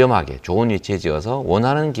저렴하게 좋은 위치에 지어서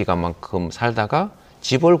원하는 기간만큼 살다가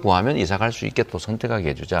집을 구하면 이사 갈 수 있게 또 선택하게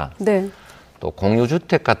해주자. 네. 또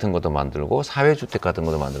공유주택 같은 것도 만들고 사회주택 같은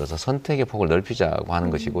것도 만들어서 선택의 폭을 넓히자고 하는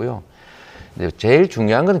것이고요. 근데 제일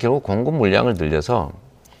중요한 건 결국 공급 물량을 늘려서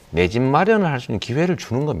내 집 마련을 할 수 있는 기회를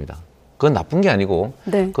주는 겁니다. 그건 나쁜 게 아니고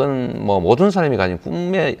네. 그건 뭐 모든 사람이 가진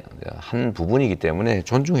꿈의 한 부분이기 때문에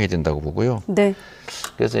존중해야 된다고 보고요. 네.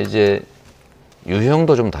 그래서 이제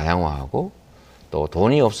유형도 좀 다양화하고 또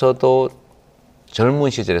돈이 없어도 젊은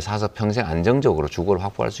시절에 사서 평생 안정적으로 주거를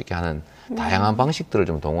확보할 수 있게 하는 다양한 방식들을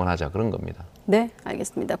좀 동원하자 그런 겁니다. 네,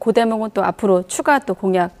 알겠습니다. 그 대목은 또 앞으로 추가 또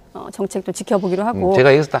공약 정책도 지켜보기로 하고.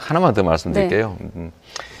 제가 여기서 딱 하나만 더 말씀드릴게요. 네.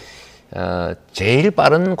 제일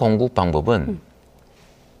빠른 공급 방법은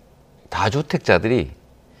다주택자들이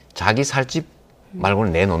자기 살 집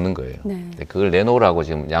말고는 내놓는 거예요. 네. 그걸 내놓으라고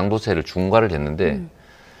지금 양도세를 중과를 했는데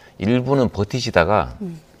일부는 버티시다가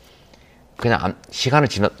그냥 시간을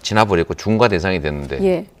지나버렸고 중과 대상이 됐는데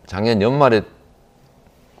예. 작년 연말에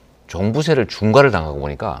종부세를 중과를 당하고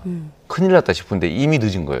보니까 큰일 났다 싶은데 이미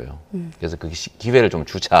늦은 거예요. 그래서 그 기회를 좀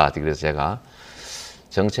주자. 그래서 제가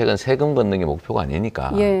정책은 세금 걷는 게 목표가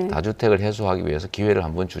아니니까 예. 다주택을 해소하기 위해서 기회를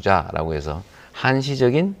한번 주자라고 해서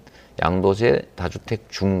한시적인 양도세 다주택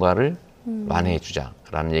중과를 완화해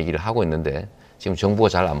주자라는 얘기를 하고 있는데 지금 정부가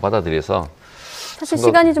잘 안 받아들여서 사실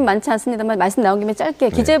시간이 좀 많지 않습니다만 말씀 나온 김에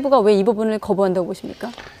짧게 기재부가 왜 이 부분을 거부한다고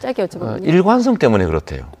보십니까? 짧게 여쭤보면. 일관성 때문에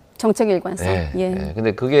그렇대요. 정책의 일관성. 네, 예. 네.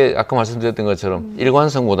 근데 그게 아까 말씀드렸던 것처럼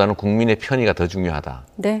일관성보다는 국민의 편의가 더 중요하다.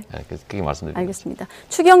 네. 그래서 그게 말씀드립니다. 알겠습니다.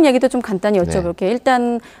 추경 얘기도 좀 간단히 여쭤볼게요.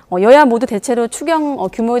 일단 여야 모두 대체로 추경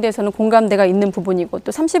규모에 대해서는 공감대가 있는 부분이고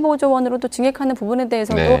또 35조 원으로 또 증액하는 부분에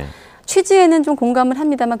대해서도 취지에는 좀 공감을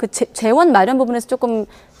합니다만 그 재원 마련 부분에서 조금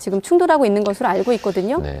지금 충돌하고 있는 것으로 알고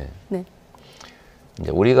있거든요. 네. 네. 이제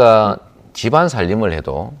우리가 집안 살림을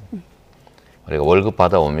해도 우리가 월급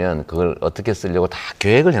받아오면 그걸 어떻게 쓰려고 다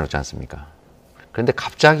계획을 해놓지 않습니까? 그런데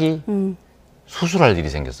갑자기 수술할 일이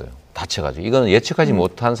생겼어요. 다쳐가지고. 이건 예측하지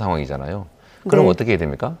못한 상황이잖아요. 그럼 어떻게 해야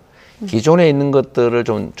됩니까? 기존에 있는 것들을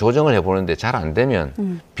좀 조정을 해보는데 잘 안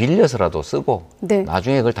되면 빌려서라도 쓰고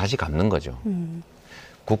나중에 그걸 다시 갚는 거죠.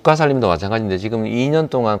 국가 살림도 마찬가지인데 지금 2년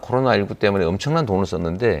동안 코로나19 때문에 엄청난 돈을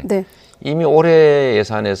썼는데 이미 올해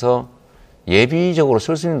예산에서 예비적으로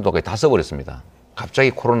쓸 수 있는 돈까지 다 써버렸습니다. 갑자기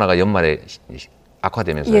코로나가 연말에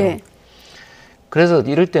악화되면서요. 예. 그래서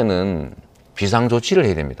이럴 때는 비상조치를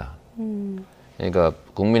해야 됩니다. 그러니까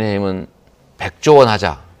국민의힘은 100조 원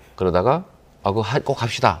하자 그러다가 그거 꼭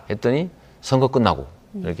합시다 했더니 선거 끝나고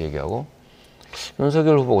이렇게 얘기하고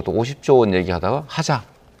윤석열 후보가 또 50조 원 얘기하다가 하자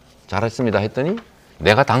잘했습니다 했더니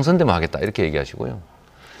내가 당선되면 하겠다 이렇게 얘기하시고요.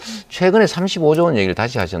 최근에 35조 원 얘기를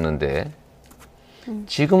다시 하셨는데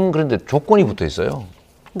지금 그런데 조건이 붙어 있어요.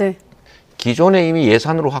 네. 기존에 이미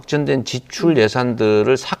예산으로 확정된 지출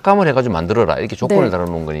예산들을 삭감을 해가지고 만들어라 이렇게 조건을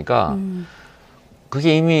달아놓은 거니까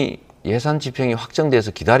그게 이미 예산 집행이 확정돼서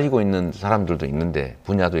기다리고 있는 사람들도 있는데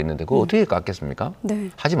분야도 있는데 그거 어떻게 깎겠습니까? 네.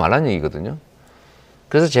 하지 말라는 얘기거든요.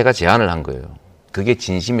 그래서 제가 제안을 한 거예요. 그게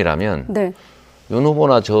진심이라면 윤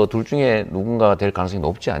후보나 저 둘 중에 누군가가 될 가능성이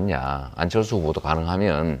높지 않냐. 안철수 후보도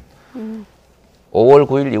가능하면 5월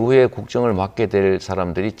 9일 이후에 국정을 맡게 될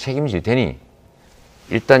사람들이 책임질 테니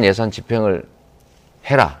일단 예산 집행을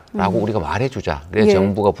해라라고 우리가 말해주자. 그래야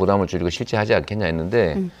정부가 부담을 줄이고 실제 하지 않겠냐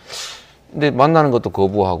했는데 근데 만나는 것도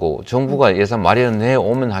거부하고 정부가 예산 마련해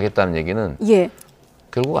오면 하겠다는 얘기는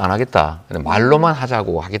결국 안 하겠다. 말로만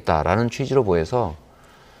하자고 하겠다라는 취지로 보여서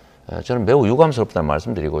저는 매우 유감스럽다는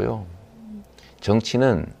말씀드리고요.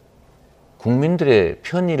 정치는 국민들의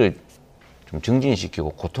편의를 좀 증진시키고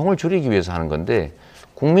고통을 줄이기 위해서 하는 건데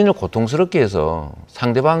국민을 고통스럽게 해서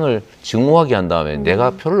상대방을 증오하게 한 다음에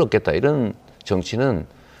내가 표를 얻겠다 이런 정치는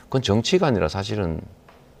그건 정치가 아니라 사실은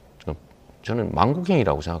저는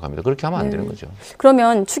망국행위라고 생각합니다. 그렇게 하면 안 되는 거죠.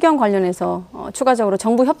 그러면 추경 관련해서 추가적으로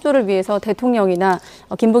정부 협조를 위해서 대통령이나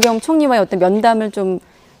김부겸 총리와의 어떤 면담을 좀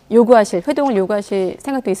회동을 요구하실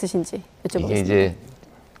생각도 있으신지 여쭤보겠습니다. 이게 이제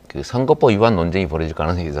그 선거법 위반 논쟁이 벌어질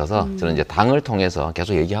가능성이 있어서 저는 이제 당을 통해서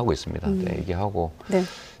계속 얘기하고 있습니다. 얘기하고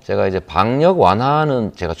제가 이제 방역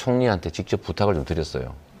완화는 제가 총리한테 직접 부탁을 좀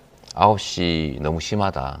드렸어요. 9시 너무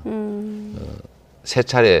심하다. 세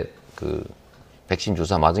차례 그 백신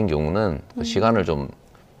주사 맞은 경우는 그 시간을 좀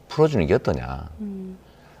풀어주는 게 어떠냐.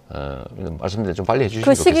 말씀드려 좀 빨리 해주시면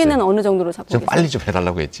그 좋겠어요. 시기는 어느 정도로 잡고 좀 계세요? 빨리 좀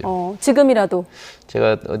해달라고 했죠. 지금이라도.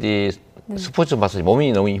 제가 어디 스포츠 마사지,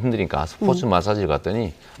 몸이 너무 힘드니까 스포츠 마사지를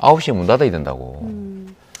갔더니 9시에 문 닫아야 된다고.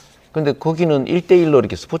 근데 거기는 1대1로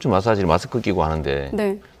이렇게 스포츠 마사지를 마스크 끼고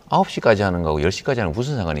하는데 9시까지 하는 거하고 10시까지 하는 거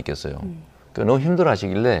무슨 상관이 있겠어요. 너무 힘들어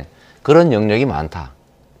하시길래 그런 영역이 많다.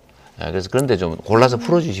 그래서 그런데 좀 골라서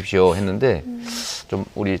풀어주십시오 했는데 좀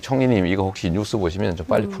우리 총리님 이거 혹시 뉴스 보시면 좀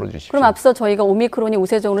빨리 풀어주십시오. 그럼 앞서 저희가 오미크론이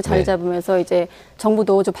우세종으로 자리 잡으면서 이제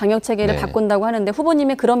정부도 좀 방역 체계를 바꾼다고 하는데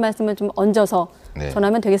후보님의 그런 말씀을 좀 얹어서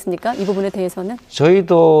전하면 되겠습니까? 이 부분에 대해서는?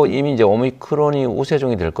 저희도 이미 이제 오미크론이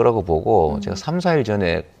우세종이 될 거라고 보고 제가 3, 4일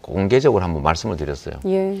전에 공개적으로 한번 말씀을 드렸어요.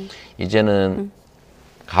 이제는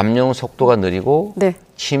감염 속도가 느리고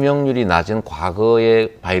치명률이 낮은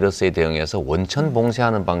과거의 바이러스에 대응해서 원천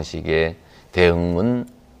봉쇄하는 방식의 대응은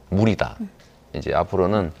무리다. 이제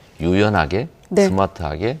앞으로는 유연하게,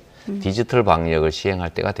 스마트하게 디지털 방역을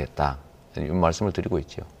시행할 때가 됐다. 이런 말씀을 드리고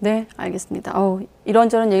있죠. 네, 알겠습니다.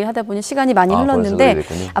 이런저런 얘기를 하다 보니 시간이 많이 흘렀는데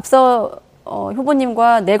앞서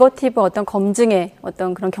후보님과 네거티브 어떤 검증의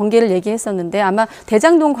어떤 그런 경계를 얘기했었는데 아마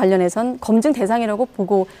대장동 관련해선 검증 대상이라고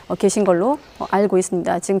보고 계신 걸로 알고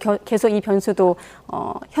있습니다. 지금 계속 이 변수도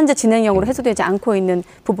현재 진행형으로 해소되지 않고 있는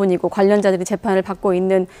부분이고 관련자들이 재판을 받고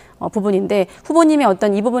있는 부분인데 후보님의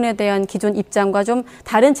어떤 이 부분에 대한 기존 입장과 좀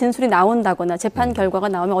다른 진술이 나온다거나 재판 결과가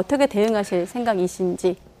나오면 어떻게 대응하실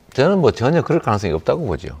생각이신지? 저는 뭐 전혀 그럴 가능성이 없다고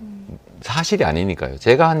보죠. 사실이 아니니까요.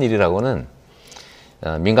 제가 한 일이라고는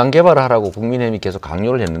민간 개발을 하라고 국민의힘이 계속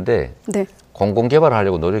강요를 했는데 공공 개발을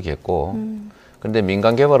하려고 노력했고 그런데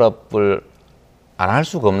민간 개발업을 안 할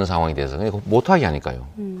수가 없는 상황이 돼서 못하게 하니까요.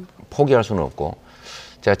 포기할 수는 없고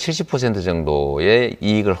제가 70% 정도의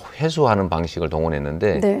이익을 회수하는 방식을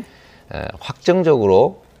동원했는데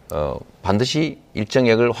확정적으로 반드시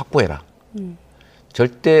일정액을 확보해라.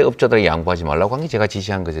 절대 업자들에게 양보하지 말라고 한 게 제가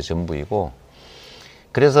지시한 것의 전부이고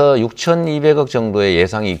그래서 6,200억 정도의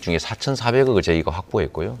예상 이익 중에 4,400억을 저희가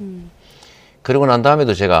확보했고요. 그러고 난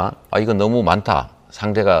다음에도 제가 이건 너무 많다.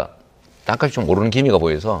 상대가 땅값이 좀 오르는 기미가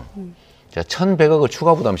보여서 제가 1,100억을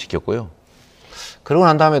추가 부담시켰고요. 그러고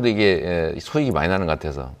난 다음에도 이게 소익이 많이 나는 것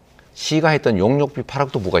같아서 시가 했던 용역비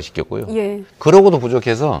 8억도 부과시켰고요. 그러고도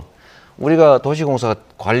부족해서 우리가 도시공사가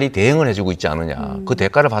관리 대행을 해주고 있지 않느냐. 그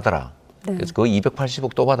대가를 받아라. 그래서 거의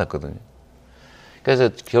 280억 또 받았거든요. 그래서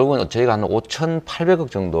결국은 저희가 한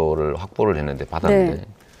 5,800억 정도를 확보를 했는데 받았는데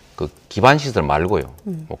그 기반 시설 말고요.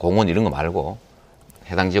 뭐 공원 이런 거 말고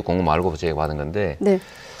해당 지역 공원 말고 저희가 받은 건데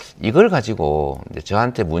이걸 가지고 이제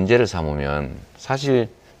저한테 문제를 삼으면 사실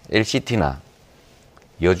LCT나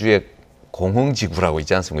여주의 공흥지구라고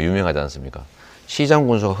있지 않습니까? 유명하지 않습니까? 시장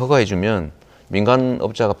군수가 허가해주면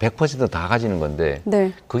민간업자가 100% 다 가지는 건데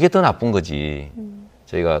그게 더 나쁜 거지.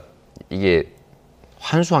 저희가 이게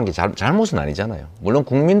환수한 게 잘못은 아니잖아요. 물론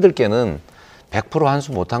국민들께는 100%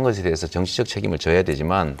 환수 못한 것에 대해서 정치적 책임을 져야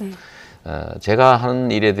되지만 제가 하는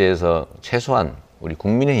일에 대해서 최소한 우리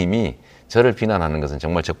국민의힘이 저를 비난하는 것은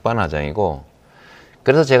정말 적반하장이고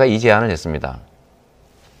그래서 제가 이 제안을 했습니다.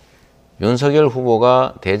 윤석열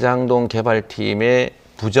후보가 대장동 개발팀의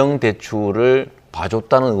부정대출을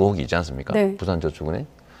봐줬다는 의혹이 있지 않습니까? 부산저축은행.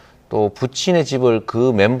 또 부친의 집을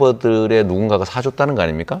그 멤버들의 누군가가 사줬다는 거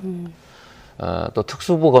아닙니까? 또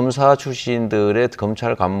특수부 검사 출신들의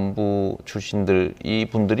검찰 간부 출신들 이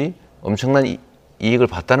분들이 엄청난 이익을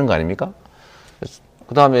봤다는 거 아닙니까?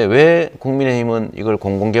 그 다음에 왜 국민의힘은 이걸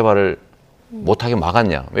공공개발을 못하게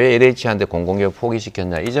막았냐? 왜 LH한테 공공개발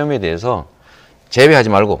포기시켰냐? 이 점에 대해서 제외하지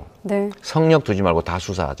말고 성역 두지 말고 다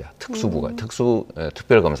수사하자. 특수부가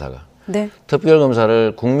특별검사가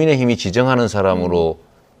특별검사를 국민의힘이 지정하는 사람으로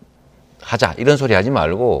하자. 이런 소리 하지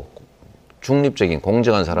말고 중립적인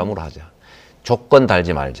공정한 사람으로 하자. 조건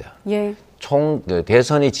달지 말자.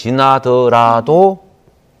 대선이 지나더라도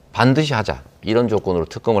반드시 하자. 이런 조건으로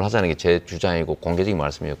특검을 하자는 게 제 주장이고 공개적인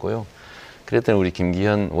말씀이었고요. 그랬더니 우리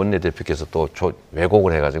김기현 원내대표께서 또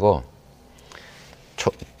왜곡을 해가지고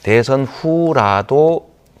대선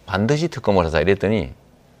후라도 반드시 특검을 하자 이랬더니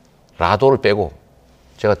라도를 빼고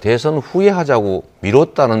제가 대선 후에 하자고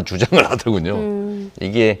미뤘다는 주장을 하더군요.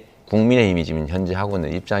 이게 국민의힘이 지금 현재 하고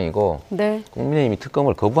있는 입장이고 국민의힘이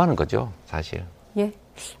특검을 거부하는 거죠, 사실.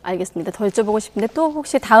 알겠습니다. 더 여쭤보고 싶은데 또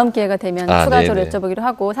혹시 다음 기회가 되면 추가적으로 여쭤보기로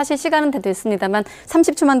하고 사실 시간은 다 됐습니다만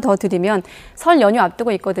 30초만 더 드리면 설 연휴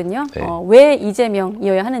앞두고 있거든요. 왜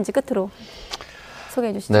이재명이어야 하는지 끝으로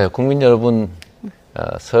소개해 주시죠. 네, 국민 여러분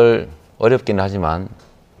설 어렵기는 하지만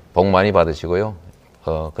복 많이 받으시고요.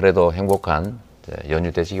 그래도 행복한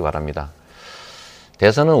연휴 되시기 바랍니다.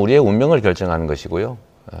 대선은 우리의 운명을 결정하는 것이고요.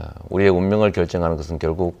 우리의 운명을 결정하는 것은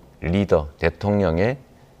결국 리더, 대통령의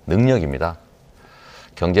능력입니다.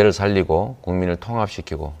 경제를 살리고 국민을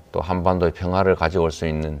통합시키고 또 한반도의 평화를 가져올 수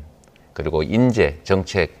있는, 그리고 인재,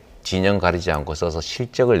 정책, 진영 가리지 않고 써서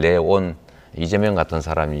실적을 내온 이재명 같은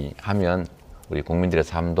사람이 하면 우리 국민들의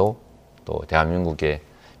삶도 또 대한민국의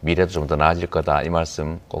미래도 좀 더 나아질 거다, 이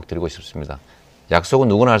말씀 꼭 드리고 싶습니다. 약속은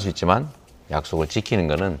누구나 할 수 있지만 약속을 지키는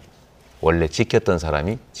거는 원래 지켰던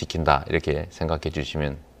사람이 지킨다, 이렇게 생각해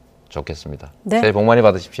주시면 좋겠습니다. 네. 새해 복 많이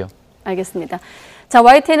받으십시오. 알겠습니다. 자,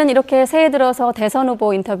 YTN은 이렇게 새해 들어서 대선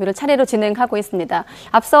후보 인터뷰를 차례로 진행하고 있습니다.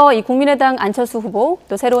 앞서 이 국민의당 안철수 후보,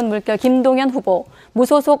 또 새로운 물결 김동연 후보,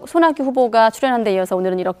 무소속 손학규 후보가 출연한 데 이어서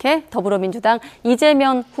오늘은 이렇게 더불어민주당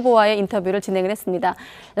이재명 후보와의 인터뷰를 진행을 했습니다.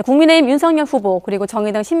 국민의힘 윤석열 후보, 그리고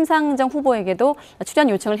정의당 심상정 후보에게도 출연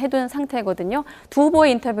요청을 해둔 상태거든요. 두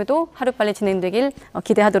후보의 인터뷰도 하루빨리 진행되길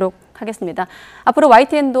기대하도록 하겠습니다. 앞으로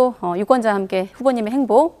YTN도 유권자와 함께 후보님의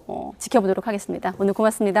행보 지켜보도록 하겠습니다. 오늘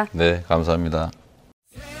고맙습니다. 네, 감사합니다.